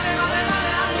 מלא מלא מלא אני.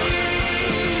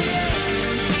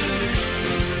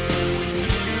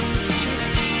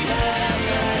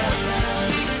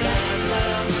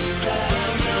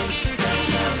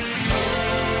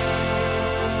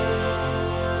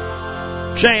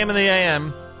 JM in the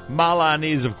AM.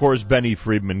 Malani is, of course, Benny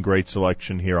Friedman. Great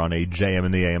selection here on a JM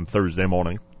in the AM Thursday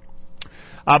morning.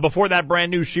 Before that,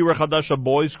 brand new Shira Chadasha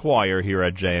Boys Choir here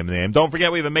at JM in the AM. Don't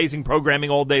forget, we have amazing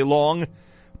programming all day long.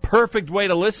 Perfect way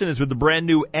to listen is with the brand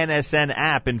new NSN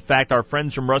app. In fact, our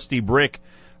friends from Rusty Brick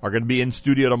are going to be in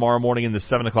studio tomorrow morning in the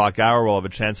 7 o'clock hour. We'll have a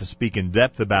chance to speak in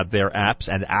depth about their apps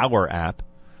and our app.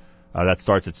 That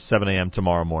starts at 7 a.m.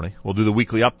 tomorrow morning. We'll do the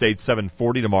weekly update,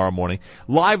 7:40 tomorrow morning.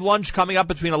 Live lunch coming up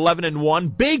between 11 and 1.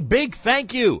 Big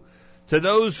thank you to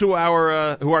those who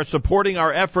are supporting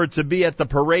our effort to be at the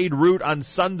parade route on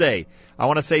Sunday. I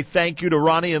want to say thank you to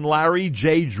Ronnie and Larry,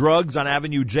 J Drugs on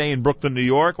Avenue J in Brooklyn, New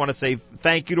York. I want to say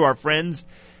thank you to our friends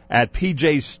at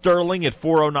PJ Sterling at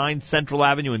 409 Central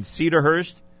Avenue in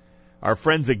Cedarhurst. Our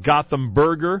friends at Gotham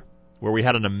Burger, where we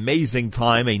had an amazing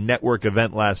time, a network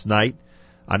event last night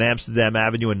on Amsterdam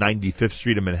Avenue and 95th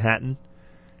Street in Manhattan.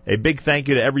 A big thank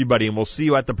you to everybody, and we'll see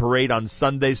you at the parade on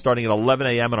Sunday starting at 11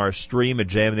 a.m. on our stream at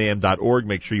jmam.org.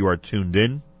 Make sure you are tuned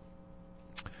in.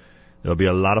 It'll be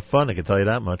a lot of fun, I can tell you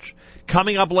that much.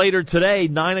 Coming up later today,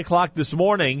 9 o'clock this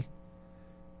morning.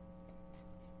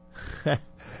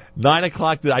 9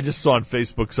 o'clock, I just saw on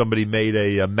Facebook somebody made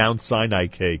a Mount Sinai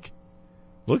cake.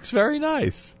 Looks very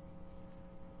nice.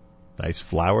 Nice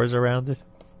flowers around it.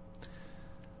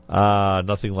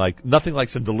 Nothing like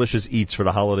some delicious eats for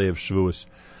the holiday of Shavuos.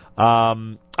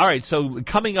 All right, so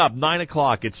coming up, 9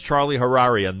 o'clock, it's Charlie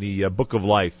Harari on the Book of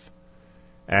Life.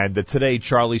 And today,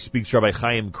 Charlie speaks to Rabbi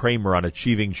Chaim Kramer on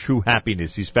achieving true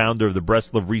happiness. He's founder of the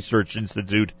Breslov Research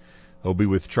Institute. He'll be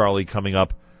with Charlie coming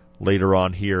up later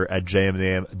on here at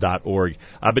jmam.org.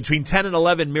 Between 10 and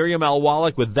 11, Miriam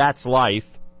Al-Wallach with That's Life.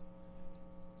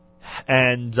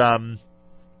 And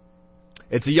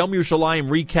it's a Yom Yerushalayim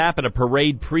recap and a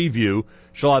parade preview.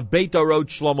 She'll have Beit Roth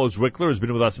Shlomo Zwickler, who's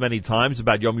been with us many times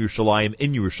about Yom Yerushalayim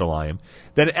in Yerushalayim.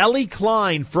 Then Eli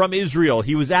Klein from Israel.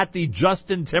 He was at the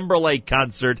Justin Timberlake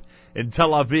concert in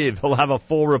Tel Aviv. He'll have a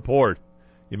full report.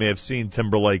 You may have seen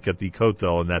Timberlake at the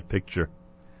Kotel in that picture.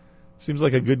 Seems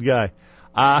like a good guy.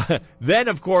 Then,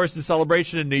 of course, the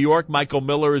celebration in New York. Michael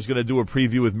Miller is going to do a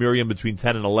preview with Miriam between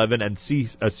 10 and 11. And C.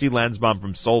 Landsbaum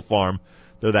from Soul Farm.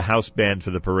 They're the house band for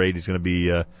the parade. He's going to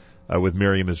be with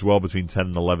Miriam as well between 10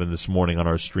 and 11 this morning on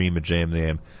our stream at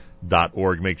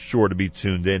jmam.org. Make sure to be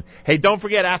tuned in. Hey, don't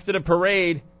forget, after the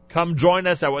parade, come join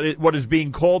us at what is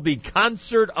being called the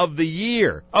Concert of the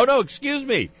Year. Oh, no, excuse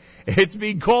me. It's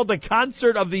being called the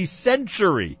Concert of the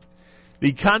Century.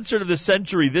 The Concert of the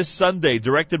Century this Sunday,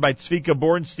 directed by Tzvika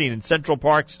Bornstein in Central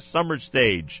Park's Summer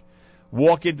Stage.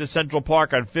 Walk into Central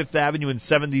Park on 5th Avenue and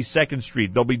 72nd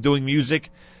Street. They'll be doing music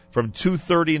from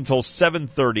 2:30 until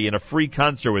 7:30 in a free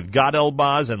concert with Gad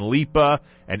Elbaz and Lipa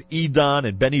and Edan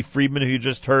and Benny Friedman, who you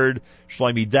just heard,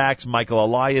 Shlomi Dax, Michael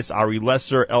Elias, Ari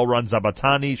Lesser, Elron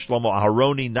Zabatani, Shlomo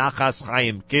Aharoni, Nachas,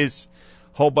 Chaim Kiss,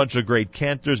 whole bunch of great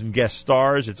cantors and guest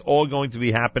stars. It's all going to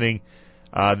be happening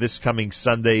this coming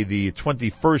Sunday, the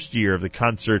 21st year of the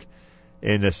concert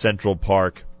in Central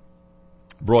Park,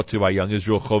 brought to you by Young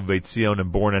Israel, Chov Beit Zion,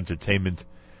 and Born Entertainment.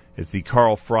 It's the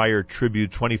Carl Fryer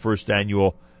Tribute 21st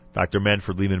Annual Dr.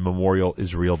 Manfred Lehman Memorial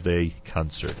Israel Day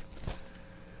Concert.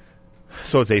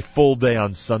 So it's a full day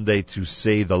on Sunday, to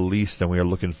say the least, and we are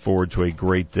looking forward to a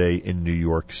great day in New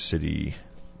York City.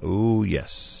 Oh,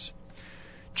 yes.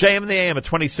 JM in the AM at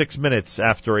 26 minutes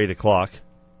after 8 o'clock.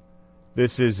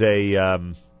 This is a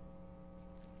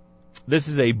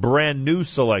brand new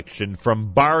selection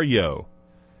from Barrio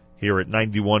here at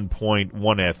 91.1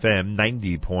 FM,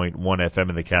 90.1 FM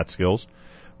in the Catskills.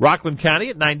 Rockland County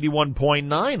at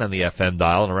 91.9 on the FM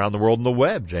dial and around the world on the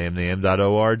web,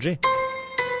 jmam.org.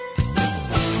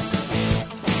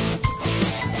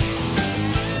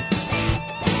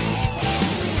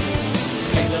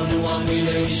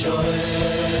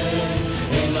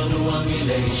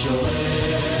 Show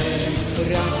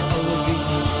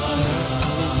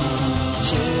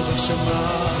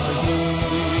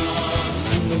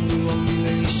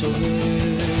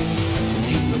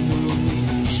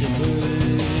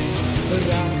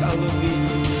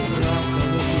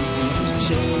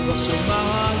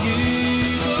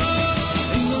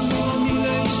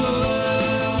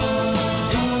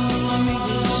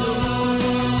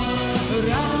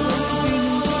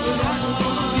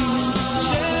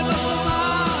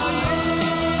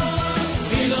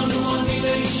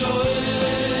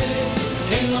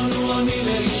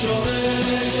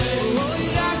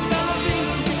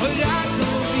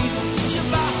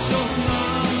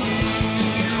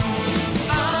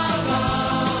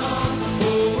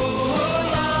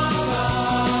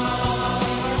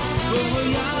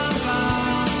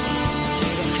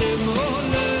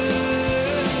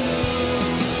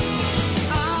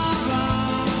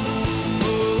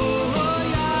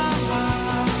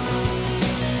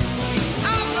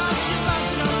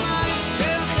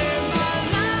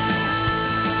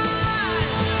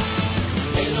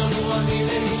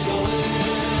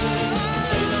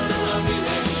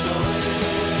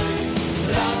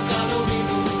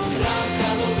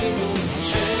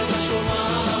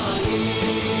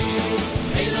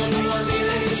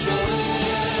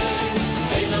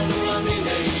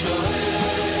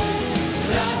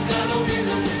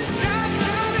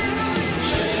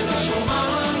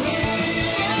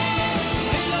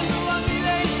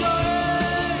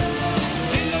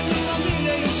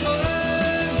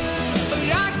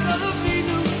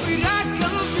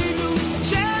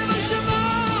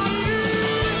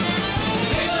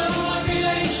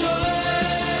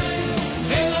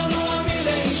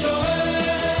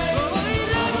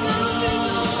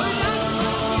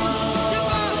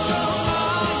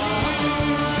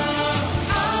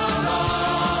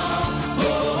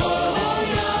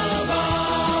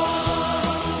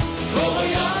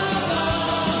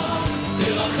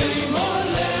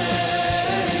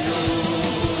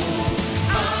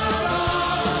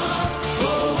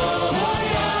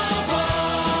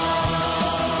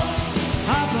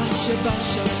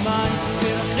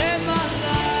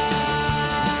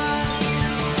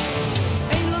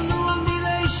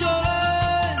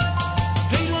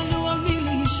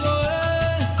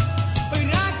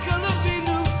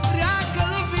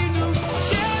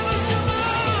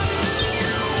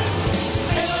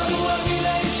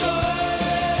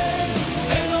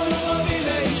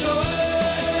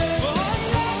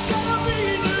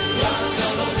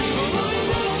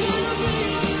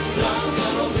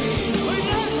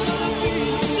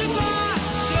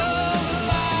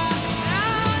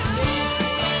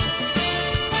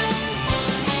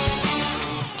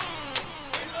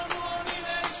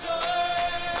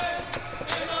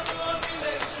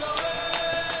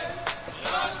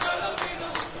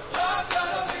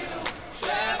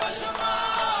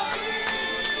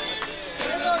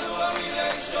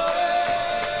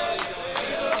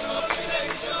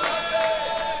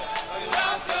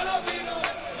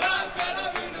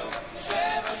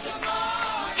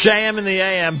JM in the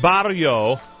AM,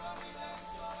 Barrio.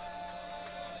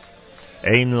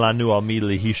 Ein lanu al mi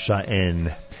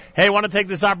lihisha'en. Hey, I want to take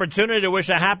this opportunity to wish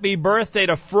a happy birthday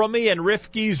to Frummy and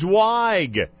Rifki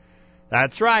Zweig.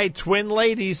 That's right, twin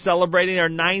ladies celebrating their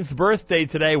 9th birthday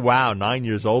today. Wow, 9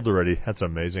 years old already. That's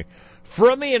amazing.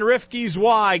 Frummy and Rifki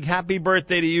Zweig, happy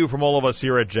birthday to you from all of us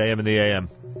here at JM in the AM.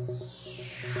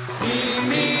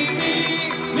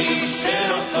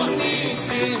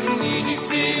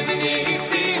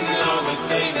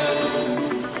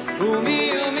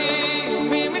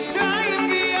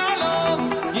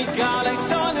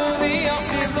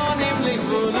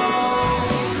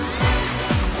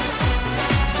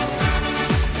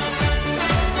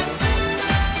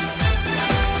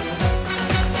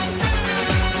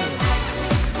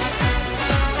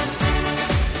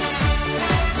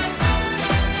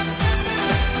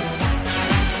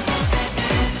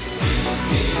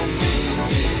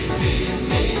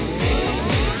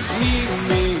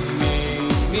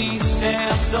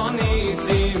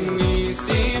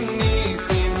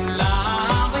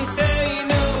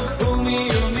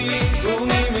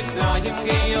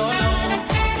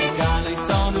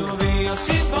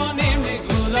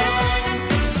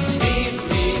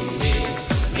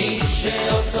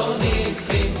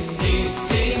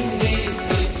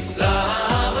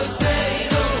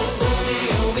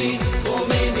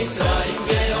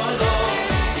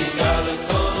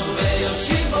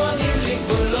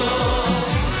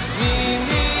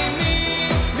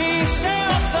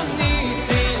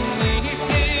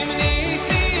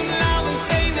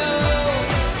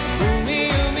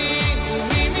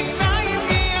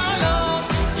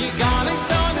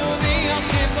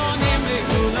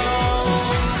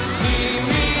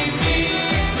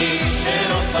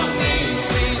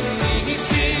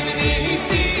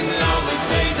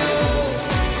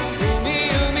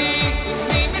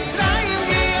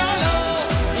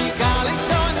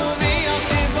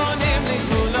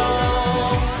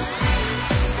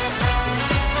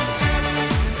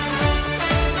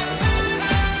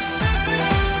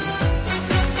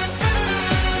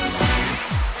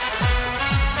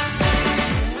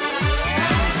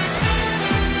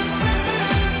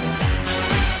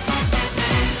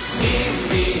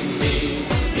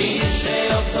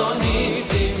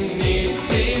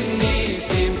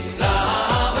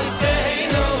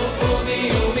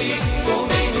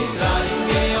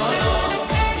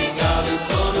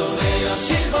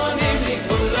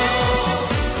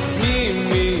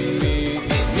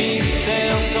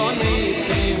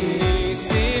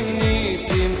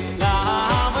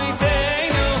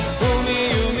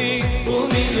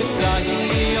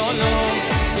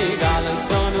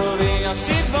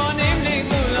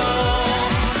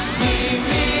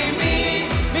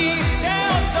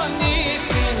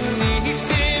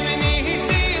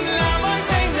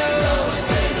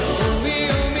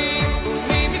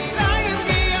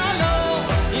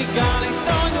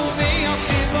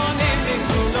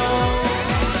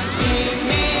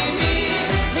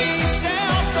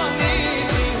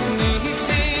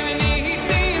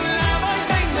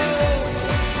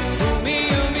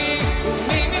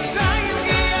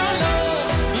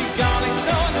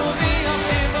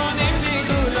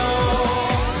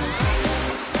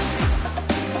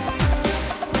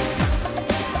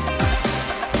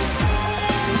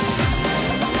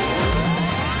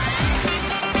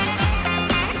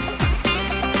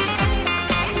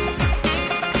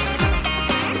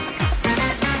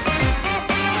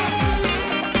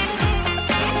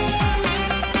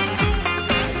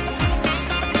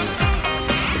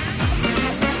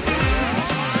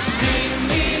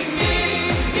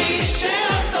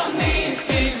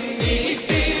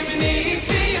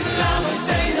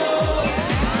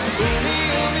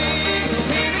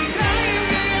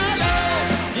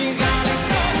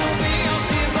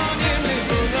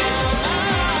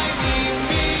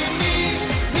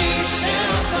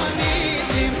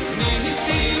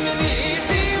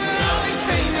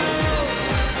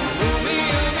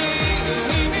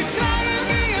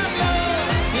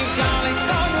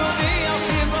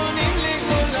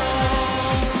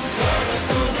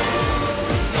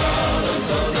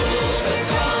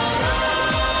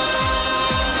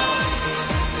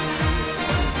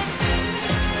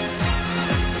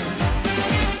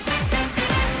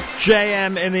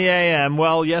 JM in the AM.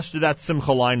 Well, yesterday, that's Simcha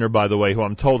Leiner, by the way, who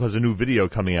I'm told has a new video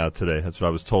coming out today. That's what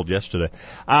I was told yesterday.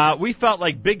 We felt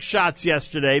like big shots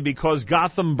yesterday because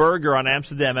Gotham Burger on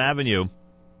Amsterdam Avenue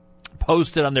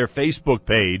posted on their Facebook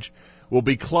page will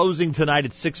be closing tonight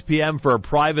at 6 p.m. for a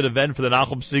private event for the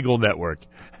Nachum Segal Network.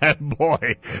 And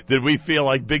boy, did we feel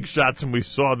like big shots when we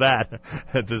saw that,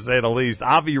 to say the least.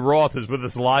 Avi Roth is with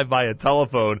us live via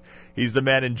telephone. He's the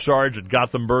man in charge at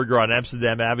Gotham Burger on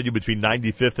Amsterdam Avenue between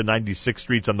 95th and 96th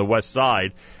Streets on the west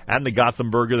side, and the Gotham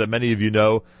Burger that many of you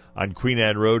know on Queen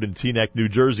Anne Road in Teaneck, New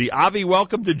Jersey. Avi,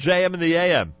 welcome to JM and the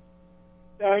AM.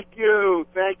 Thank you.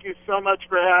 Thank you so much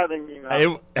for having me.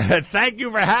 Thank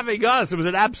you for having us. It was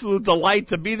an absolute delight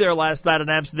to be there last night on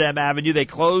Amsterdam Avenue. They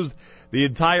closed the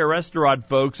entire restaurant,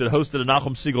 folks, and hosted a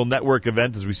Nachum Segal Network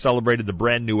event as we celebrated the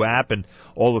brand new app and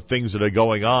all the things that are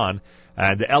going on.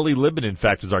 And Ellie Libman, in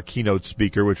fact, was our keynote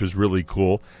speaker, which was really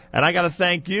cool. And I got to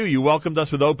thank you. You welcomed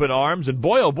us with open arms. And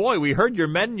boy, oh boy, we heard your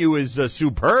menu is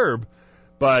superb,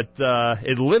 but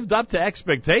it lived up to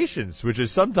expectations, which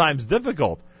is sometimes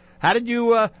difficult. How did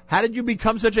you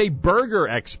become such a burger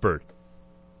expert?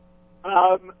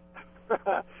 A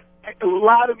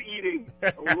lot of eating.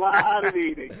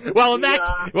 Well, in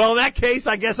that case,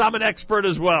 I guess I'm an expert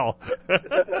as well.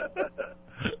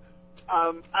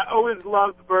 I always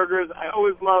loved burgers. I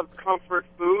always loved comfort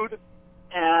food,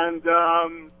 and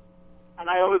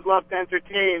I always loved to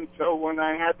entertain. So when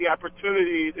I had the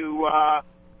opportunity to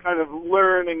kind of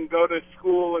learn and go to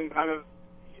school and kind of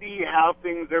see how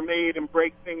things are made and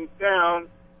break things down,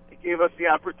 it gave us the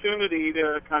opportunity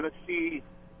to kind of see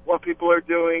what people are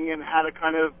doing and how to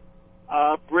kind of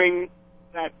bring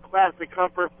that classic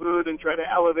comfort food and try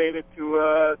to elevate it to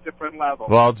a different level.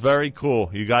 Well, it's very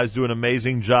cool. You guys do an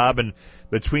amazing job, and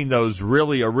between those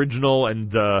really original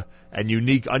and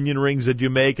unique onion rings that you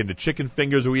make, and the chicken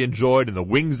fingers we enjoyed, and the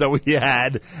wings that we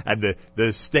had, and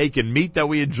the steak and meat that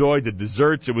we enjoyed, the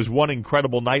desserts, it was one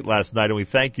incredible night last night, and we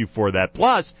thank you for that.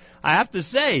 Plus, I have to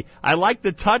say, I like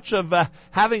the touch of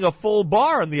having a full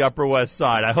bar on the Upper West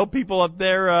Side. I hope people up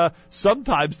there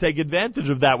sometimes take advantage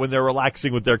of that when they're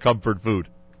relaxing with their comfort food.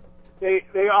 They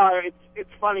are. It's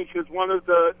funny because one of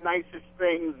the nicest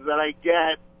things that I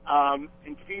get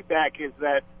in feedback is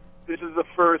that this is the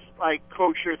first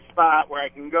kosher spot where I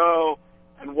can go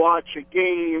and watch a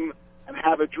game and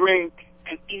have a drink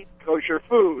and eat kosher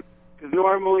food. Because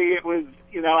normally it was,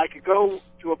 I could go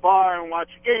to a bar and watch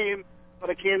a game, but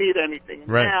I can't eat anything.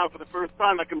 And right. Now, for the first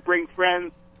time, I can bring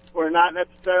friends who are not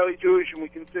necessarily Jewish, and we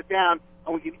can sit down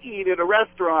and we can eat at a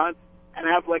restaurant and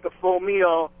have a full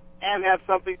meal and have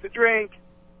something to drink,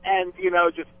 and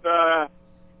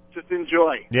just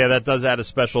enjoy. Yeah, that does add a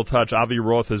special touch. Avi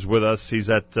Roth is with us.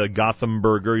 He's at Gotham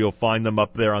Burger. You'll find them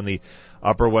up there on the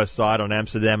Upper West Side on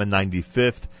Amsterdam and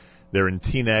 95th. They're in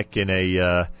Teaneck in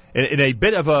a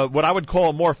bit of a what I would call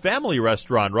a more family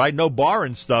restaurant, right? No bar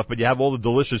and stuff, but you have all the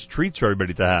delicious treats for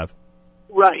everybody to have.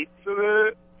 Right. So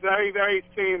the very, very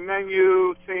same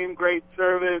menu, same great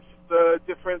service. The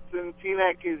difference in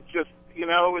Teaneck is just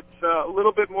it's a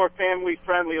little bit more family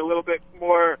friendly, a little bit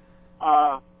more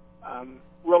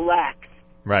relaxed.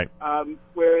 Right.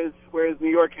 Whereas New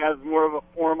York has more of a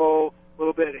formal,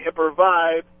 little bit hipper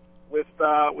vibe with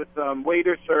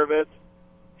waiter service.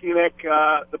 Teaneck,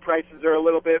 the prices are a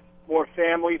little bit more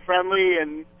family friendly,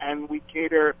 and we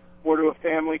cater more to a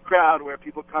family crowd where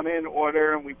people come in,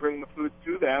 order, and we bring the food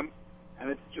to them, and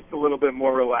it's just a little bit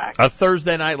more relaxed. A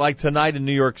Thursday night like tonight in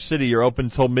New York City, you're open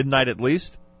till midnight at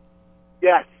least?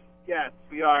 Yes,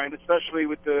 we are, and especially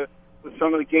with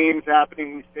some of the games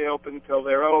happening, we stay open until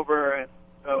they're over, and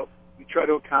so we try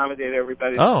to accommodate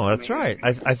everybody. Oh, that's right.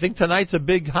 I think tonight's a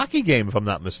big hockey game, if I'm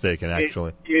not mistaken,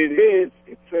 actually. It is.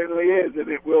 It certainly is, and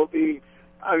it will be.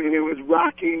 I mean, it was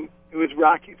rocky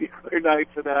the other night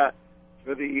for the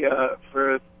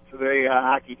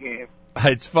hockey game.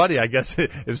 It's funny, I guess,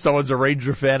 if someone's a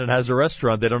Ranger fan and has a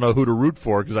restaurant, they don't know who to root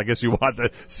for, because I guess you want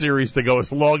the series to go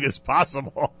as long as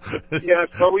possible. Yes,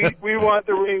 but we want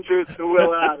the Rangers to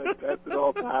will out if that's at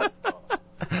all possible.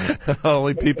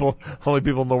 only people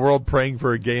in the world praying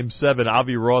for a Game 7.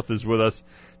 Avi Roth is with us,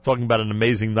 talking about an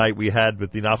amazing night we had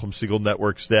with the Nachum Segal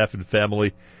Network staff and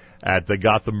family at the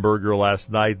Gotham Burger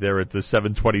last night. They're at the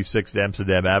 726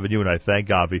 Amsterdam Avenue, and I thank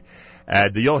Avi.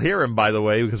 And you'll hear him, by the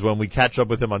way, because when we catch up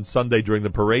with him on Sunday during the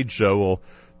parade show, we'll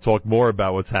talk more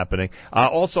about what's happening.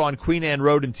 Also on Queen Anne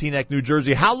Road in Teaneck, New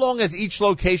Jersey. How long has each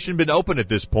location been open at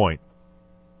this point?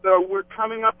 So we're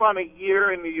coming up on a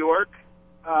year in New York.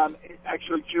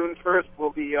 Actually, June 1st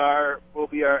will be our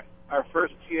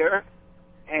first year,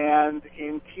 and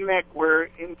in Teaneck we're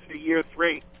into year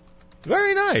 3.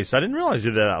 Very nice. I didn't realize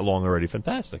you were that long already.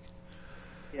 Fantastic.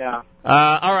 Yeah.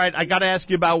 All right, I got to ask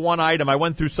you about one item. I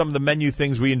went through some of the menu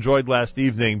things we enjoyed last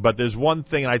evening, but there's one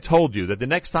thing, and I told you that the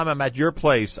next time I'm at your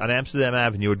place on Amsterdam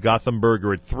Avenue at Gotham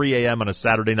Burger at 3 a.m. on a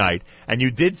Saturday night, and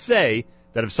you did say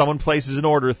that if someone places an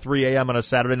order at 3 a.m. on a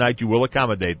Saturday night, you will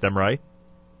accommodate them, right?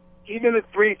 Even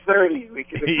at 3:30, we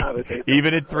can accommodate them.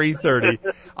 Even at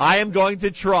 3:30. I am going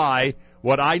to try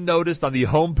what I noticed on the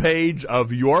homepage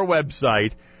of your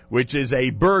website, which is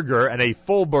a burger, and a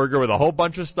full burger with a whole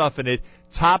bunch of stuff in it,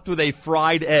 topped with a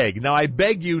fried egg. Now, I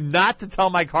beg you not to tell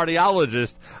my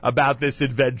cardiologist about this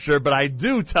adventure, but I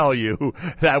do tell you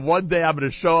that one day I'm going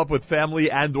to show up with family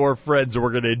and or friends, and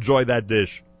we're going to enjoy that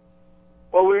dish.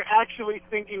 Well, we're actually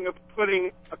thinking of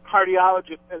putting a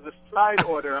cardiologist as a side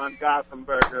order on Gotham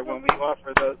Burger when we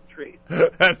offer those treats.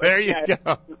 There you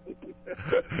go.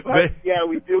 But yeah,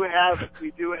 we do have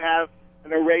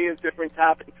an array of different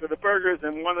toppings for the burgers,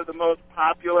 and one of the most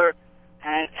popular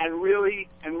and really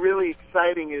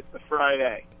exciting is the fried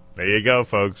egg. There you go,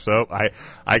 folks. So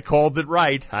I called it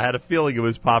right. I had a feeling it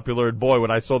was popular, and boy,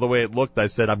 when I saw the way it looked, I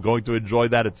said I'm going to enjoy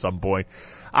that at some point.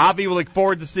 Avi, we look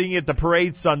forward to seeing you at the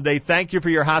parade Sunday. Thank you for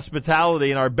your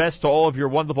hospitality, and our best to all of your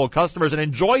wonderful customers. And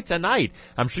enjoy tonight.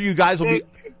 I'm sure you guys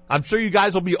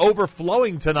will be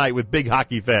overflowing tonight with big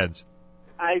hockey fans.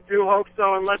 I do hope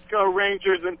so, and let's go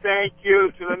Rangers, and thank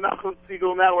you to the Nachum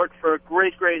Siegel Network for a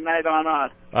great night on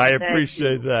us. I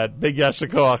appreciate that. Big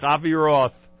Yashikoch. Avi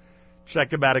Roth.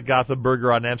 Check him out at Gotham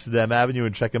Burger on Amsterdam Avenue,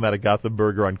 and check him out at Gotham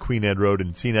Burger on Queen Anne Road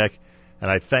in Teaneck.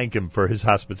 And I thank him for his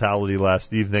hospitality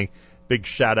last evening. Big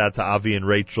shout-out to Avi and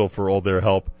Rachel for all their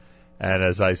help. And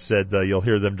as I said, you'll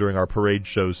hear them during our parade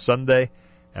shows Sunday.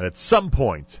 And at some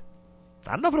point,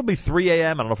 I don't know if it'll be 3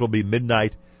 a.m., I don't know if it'll be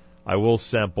midnight, I will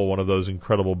sample one of those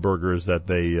incredible burgers that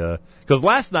they... Because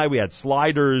last night we had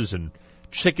sliders and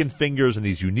chicken fingers and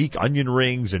these unique onion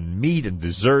rings and meat and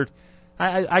dessert.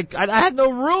 I had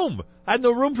no room. I had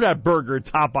no room for that burger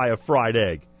topped by a fried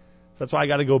egg. That's why I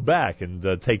got to go back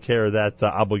and take care of that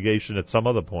obligation at some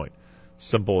other point.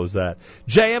 Simple as that.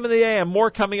 JM and the AM, more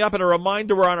coming up, and a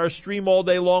reminder we're on our stream all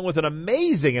day long with an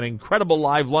amazing and incredible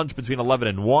live lunch between 11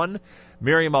 and 1.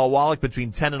 Miriam Al-Wallach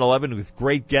between 10 and 11 with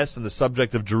great guests on the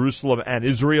subject of Jerusalem and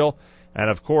Israel.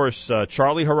 And, of course,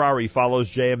 Charlie Harari follows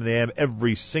JM and the AM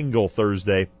every single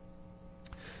Thursday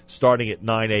starting at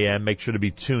 9 a.m. Make sure to be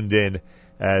tuned in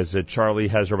as Charlie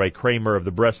has Rabbi Kramer of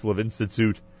the Breslov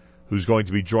Institute, who's going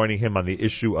to be joining him on the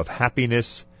issue of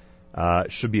happiness.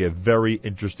 Should be a very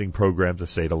interesting program, to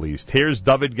say the least. Here's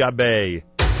David Gabay.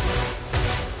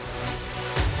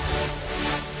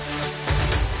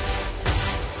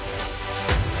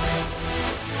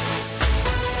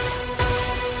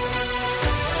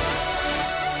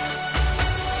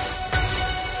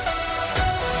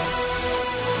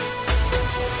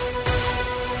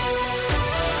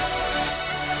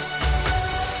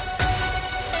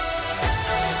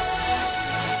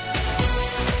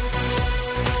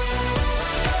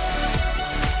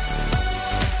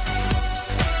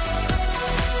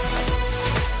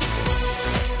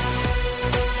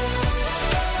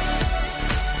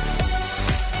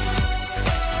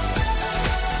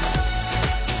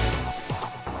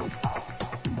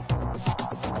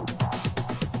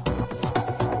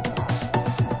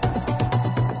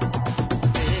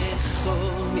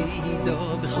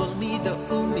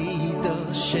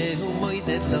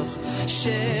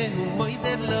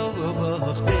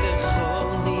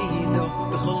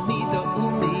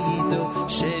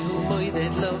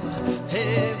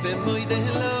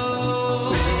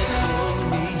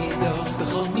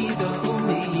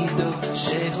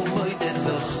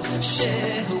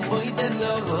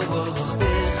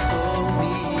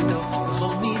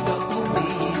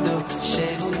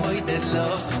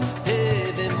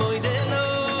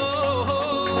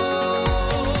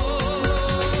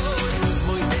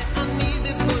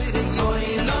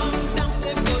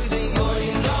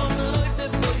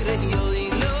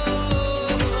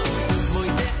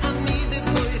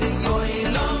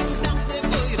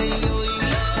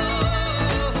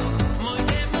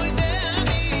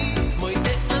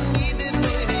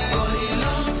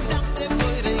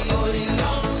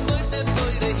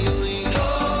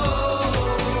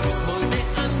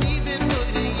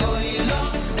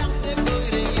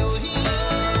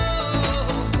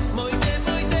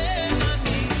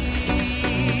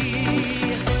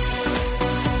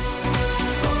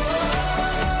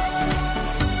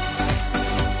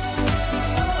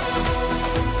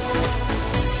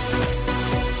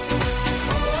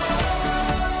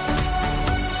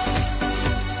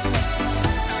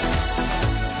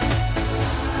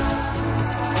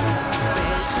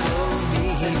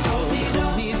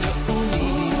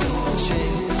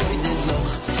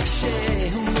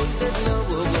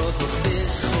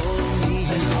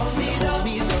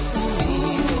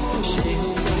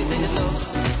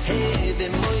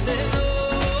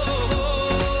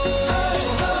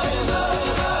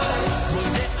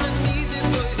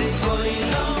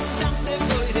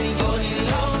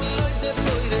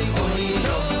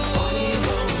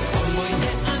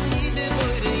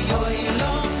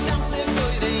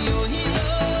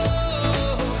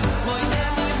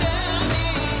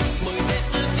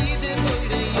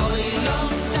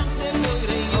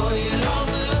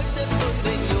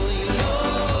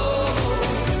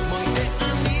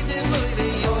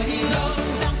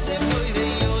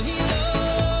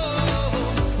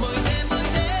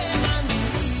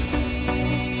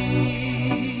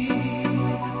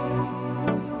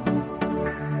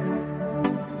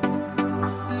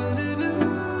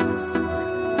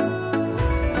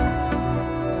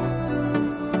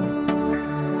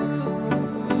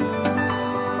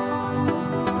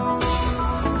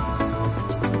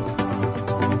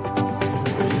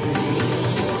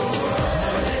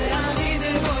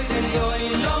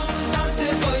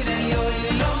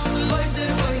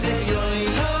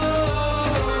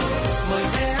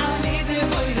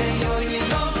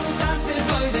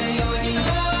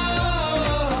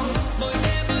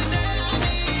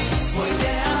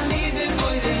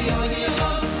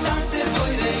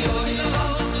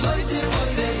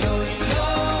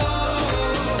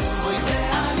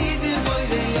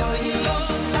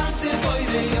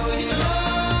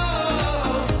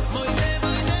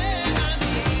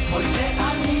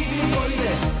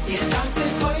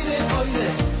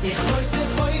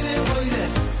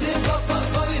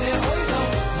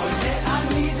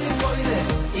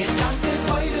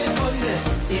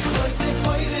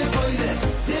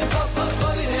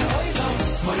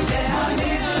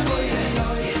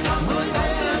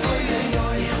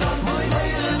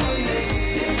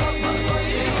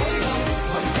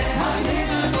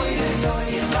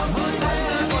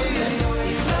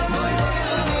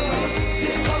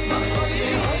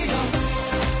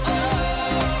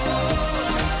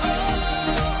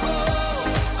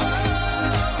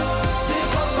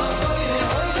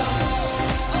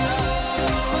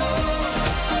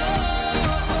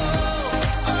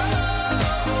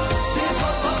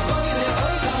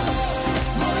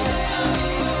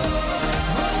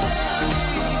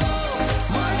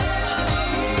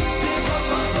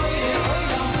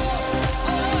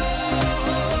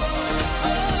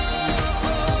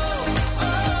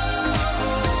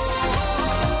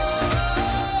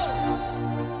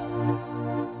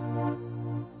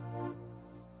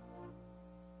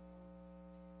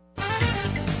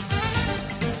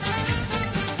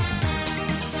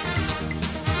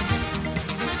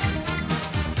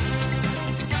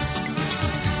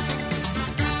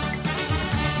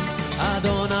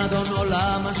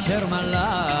 אשר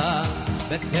מלא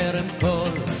בטרם כל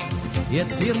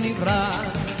יציר נברא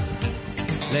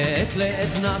לעת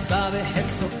לעת נעשה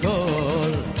בחפצו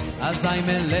כל אזי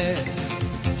מלך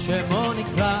שמו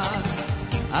נקרא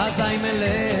אזי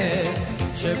מלך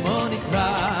שמו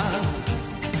נקרא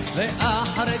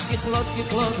ואחרי ככלות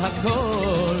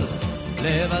הכל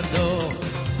לבדו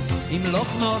ימלוך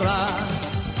נורא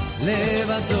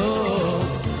לבדו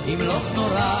ימלוך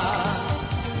נורא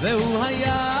והוא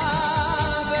היה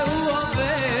והוא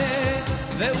הווה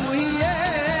והוא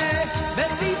יהיה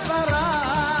בתפארה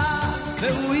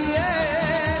והוא יהיה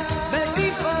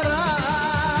בתפארה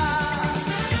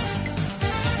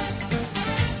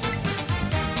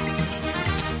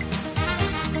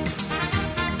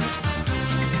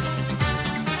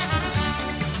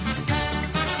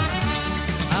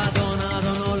אדון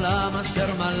עולם אשר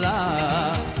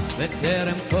מלא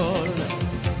בטרם כל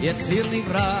יציר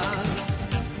נברא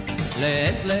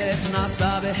לעת לעת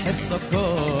נעשה בחפצו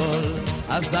כל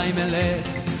אזי מלך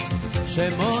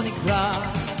שמו נקרא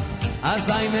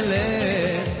אזי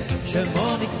מלך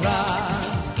שמו נקרא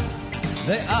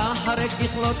ואחרי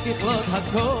ככלות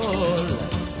הכל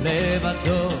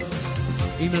לבדו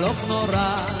ימלוך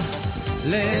נורא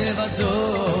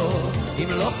לבדו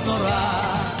ימלוך נורא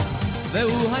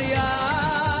והוא היה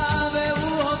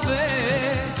והוא הווה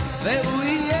והוא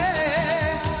יהיה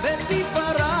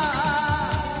בתפארה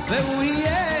והוא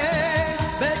יהיה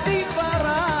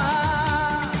בתפארה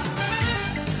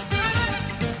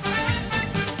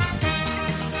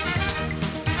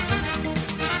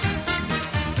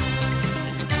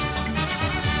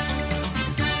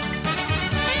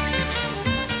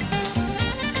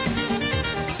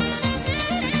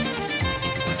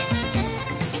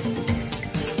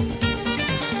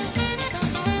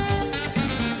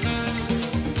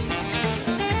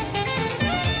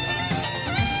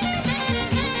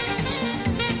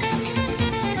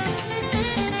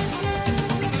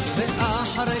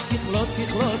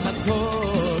ככלות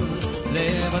הכל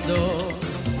לבדו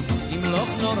ימלוך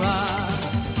נורא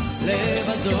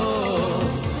לבדו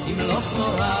ימלוך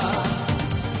נורא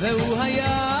והוא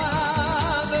היה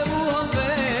והוא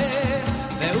הווה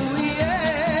והוא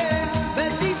יהיה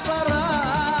בתפארה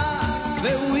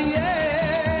והוא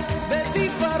יהיה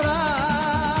בתפארה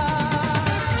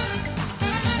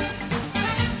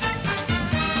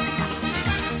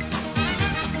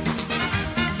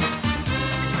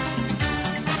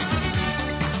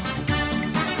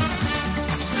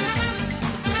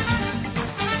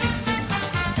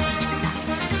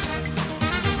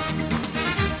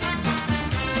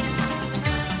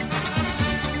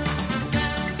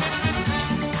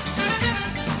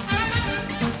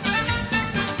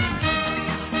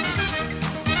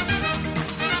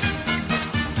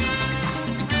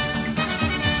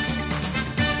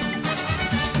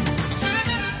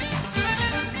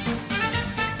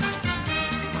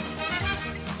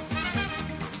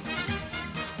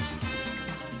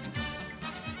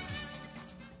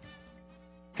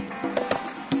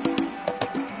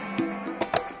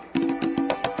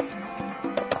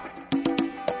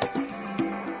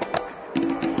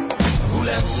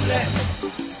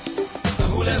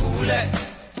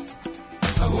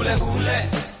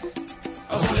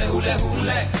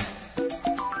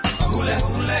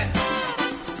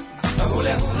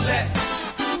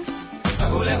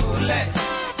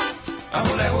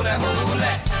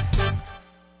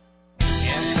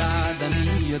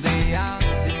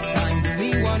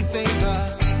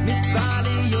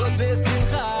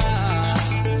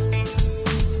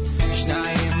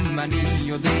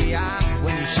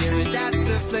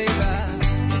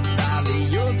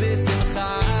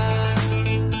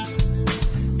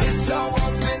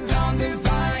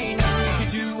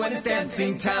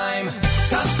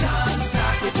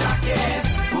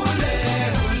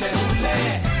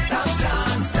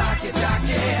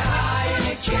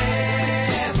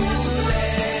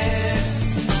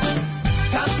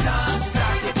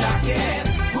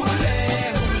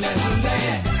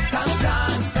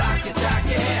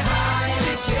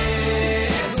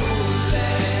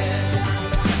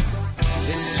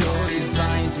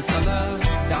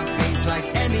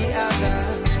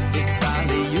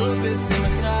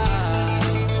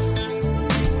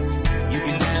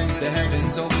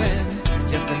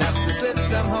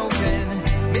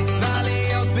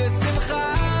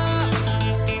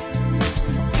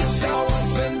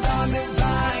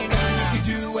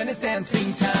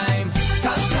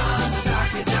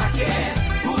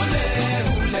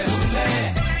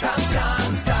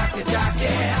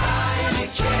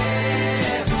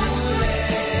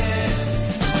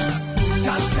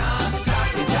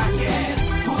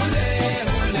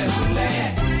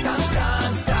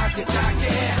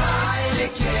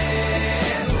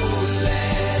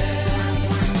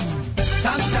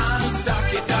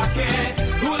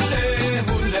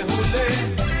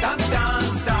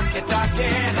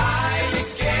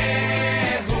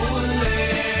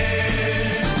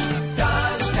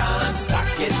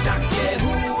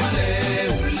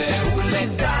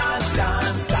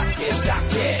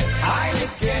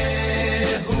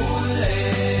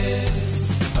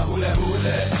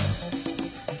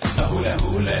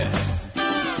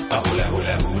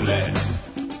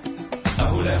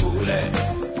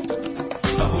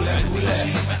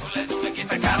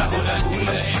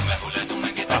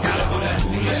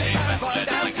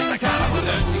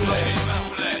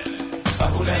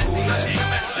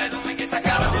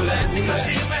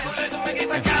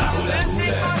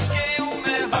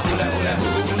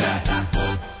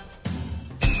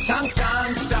Tanz,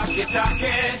 tanz, take,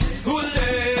 take, hule,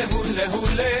 hule,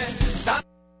 hule. Tanz,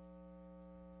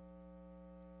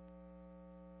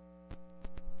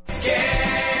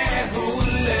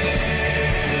 hule.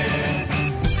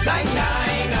 Nein,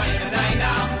 nein, nein, nein,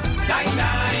 nein, nein,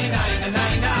 nein, nein, nein,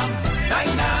 nein, nein,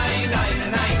 nein, nein,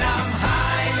 nein, nein,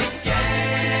 heilige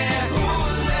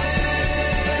Hule.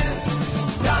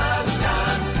 Tanz,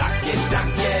 tanz, take,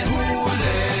 take, hule,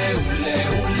 hule,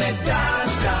 hule.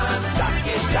 Tanz, tanz,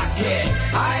 take, take,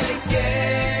 heilige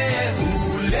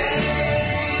Hule.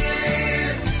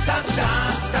 Tanz,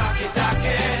 tanz, take,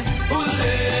 take,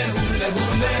 hule, hule,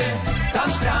 hule.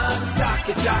 Tanz, tanz,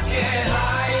 take, take,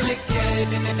 heilige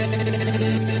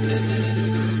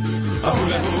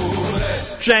Hule, hule.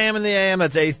 JM in the AM,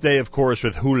 that's 8th day, of course,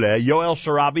 with Hule. Yoel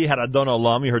Sharabi had Adon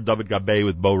Olam. You heard David Gabay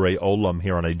with Borei Olam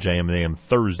here on a JM in the AM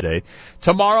Thursday.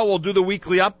 Tomorrow we'll do the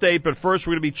weekly update, but first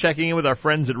we're going to be checking in with our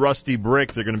friends at Rusty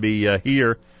Brick. They're going to be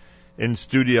here in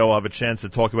studio. I'll have a chance to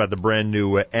talk about the brand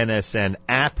new NSN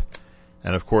app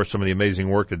and, of course, some of the amazing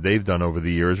work that they've done over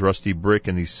the years. Rusty Brick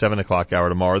in the 7 o'clock hour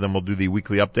tomorrow. Then we'll do the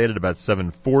weekly update at about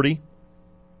 7:40.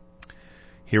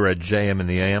 Here at JM in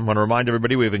the AM. I want to remind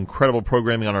everybody we have incredible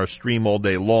programming on our stream all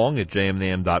day long at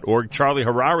jmintheam.org. Charlie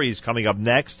Harari is coming up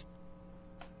next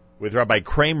with Rabbi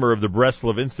Kramer of the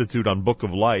Breslov Institute on Book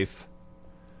of Life.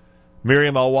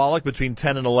 Miriam Al-Wallach between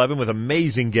 10 and 11 with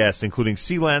amazing guests, including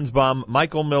C. Lansbaum,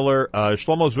 Michael Miller,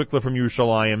 Shlomo Zwickler from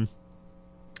Yerushalayim.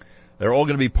 They're all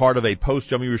going to be part of a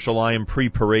post-Yom Yerushalayim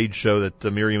pre-parade show that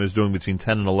Miriam is doing between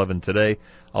 10 and 11 today.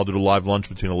 I'll do the live lunch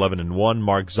between 11 and 1.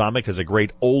 Mark Zamek has a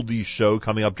great oldies show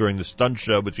coming up during the stunt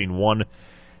show between 1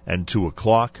 and 2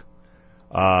 o'clock.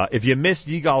 If you missed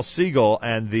Yigal Siegel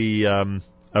and the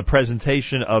a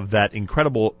presentation of that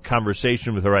incredible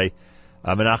conversation with Rabbi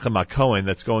Menachem Cohen,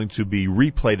 that's going to be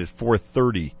replayed at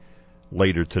 4:30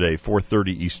 later today,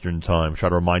 4:30 Eastern Time. Try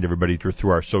to remind everybody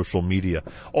through our social media.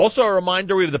 Also a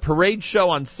reminder, we have the parade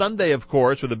show on Sunday, of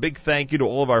course, with a big thank you to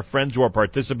all of our friends who are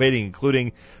participating,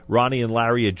 including Ronnie and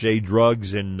Larry at J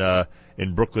Drugs in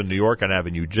Brooklyn, New York on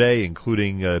Avenue J,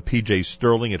 including PJ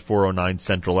Sterling at 409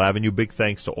 Central Avenue. Big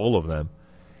thanks to all of them.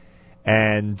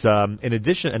 And in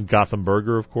addition, and Gotham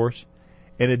Burger, of course.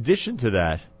 In addition to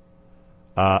that,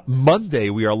 Monday,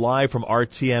 we are live from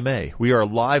RTMA. We are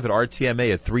live at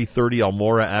RTMA at 330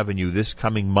 Almora Avenue this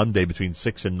coming Monday between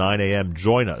 6 and 9 a.m.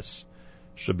 Join us.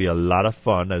 Should be a lot of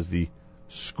fun, as the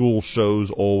school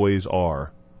shows always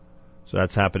are. So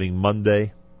that's happening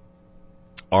Monday,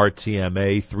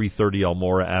 RTMA, 330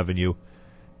 Almora Avenue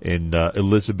in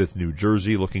Elizabeth, New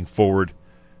Jersey. Looking forward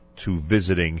to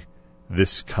visiting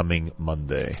this coming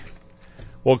Monday.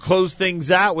 We'll close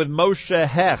things out with Moshe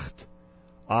Hecht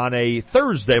on a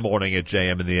Thursday morning at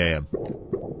JM in the AM. The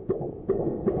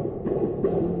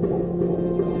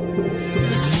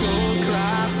soul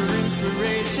cry for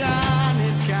inspiration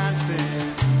is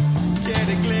constant. Get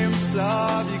a glimpse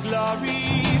of your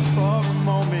glory for a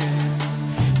moment.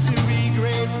 To be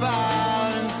grateful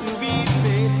and to be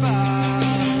faithful.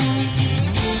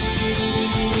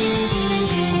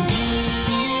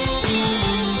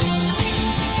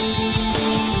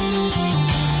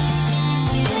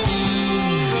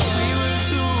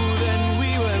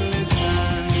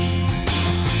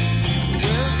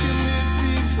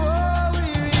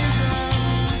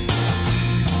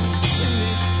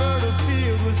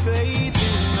 Faith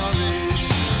and knowledge.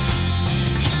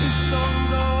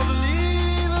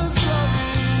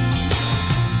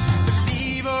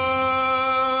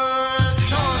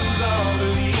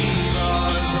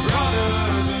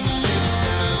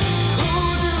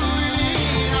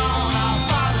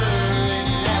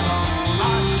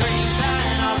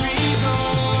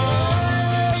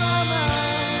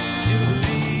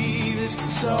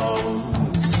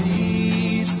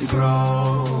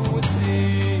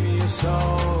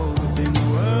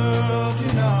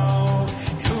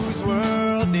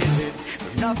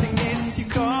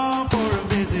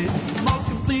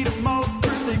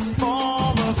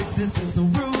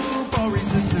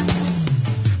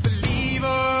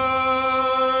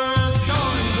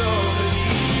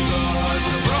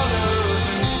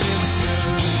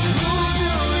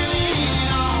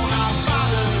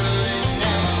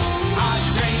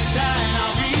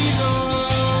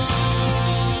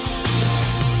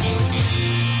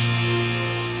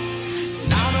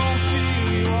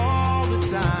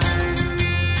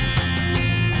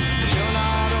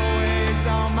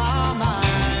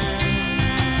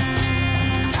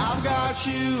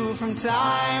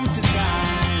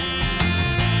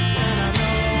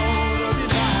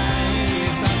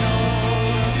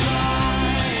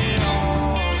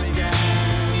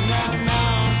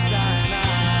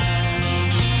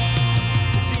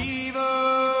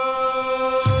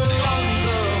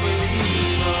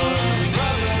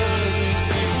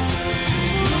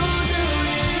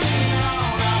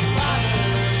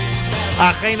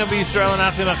 Acheinu b'Yisrael and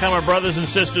Achim Achem, our brothers and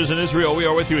sisters in Israel. We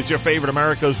are with you. It's your favorite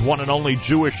America's one and only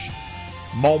Jewish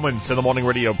Moments in the Morning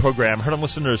radio program. Heard and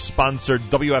listeners sponsored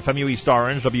WFMU East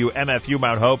Orange, WMFU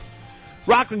Mount Hope,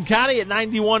 Rockland County at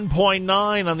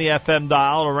 91.9 on the FM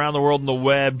dial, around the world on the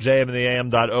web,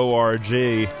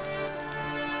 jmandtheam.org.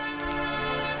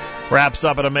 Wraps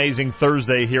up an amazing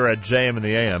Thursday here at JM and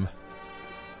the AM.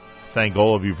 Thank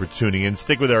all of you for tuning in.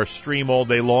 Stick with our stream all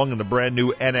day long and the brand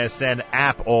new NSN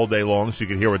app all day long so you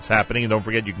can hear what's happening. And don't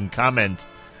forget, you can comment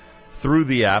through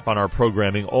the app on our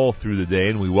programming all through the day,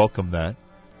 and we welcome that.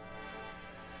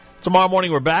 Tomorrow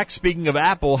morning we're back. Speaking of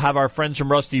Apple, have our friends from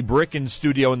Rusty Brick in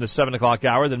studio in the 7 o'clock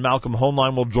hour. Then Malcolm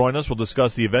Hoenlein will join us. We'll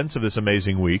discuss the events of this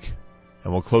amazing week,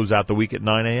 and we'll close out the week at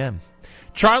 9 a.m.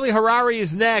 Charlie Harari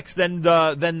is next, and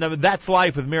then That's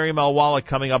Life with Miriam L. Wallach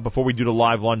coming up before we do the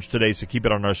live lunch today, so keep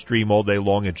it on our stream all day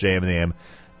long at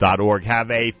jmandtheam.org. Have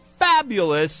a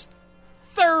fabulous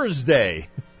Thursday.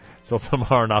 Till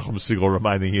tomorrow, Nachum Siegel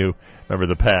reminding you, remember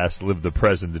the past, live the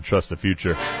present, and trust the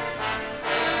future.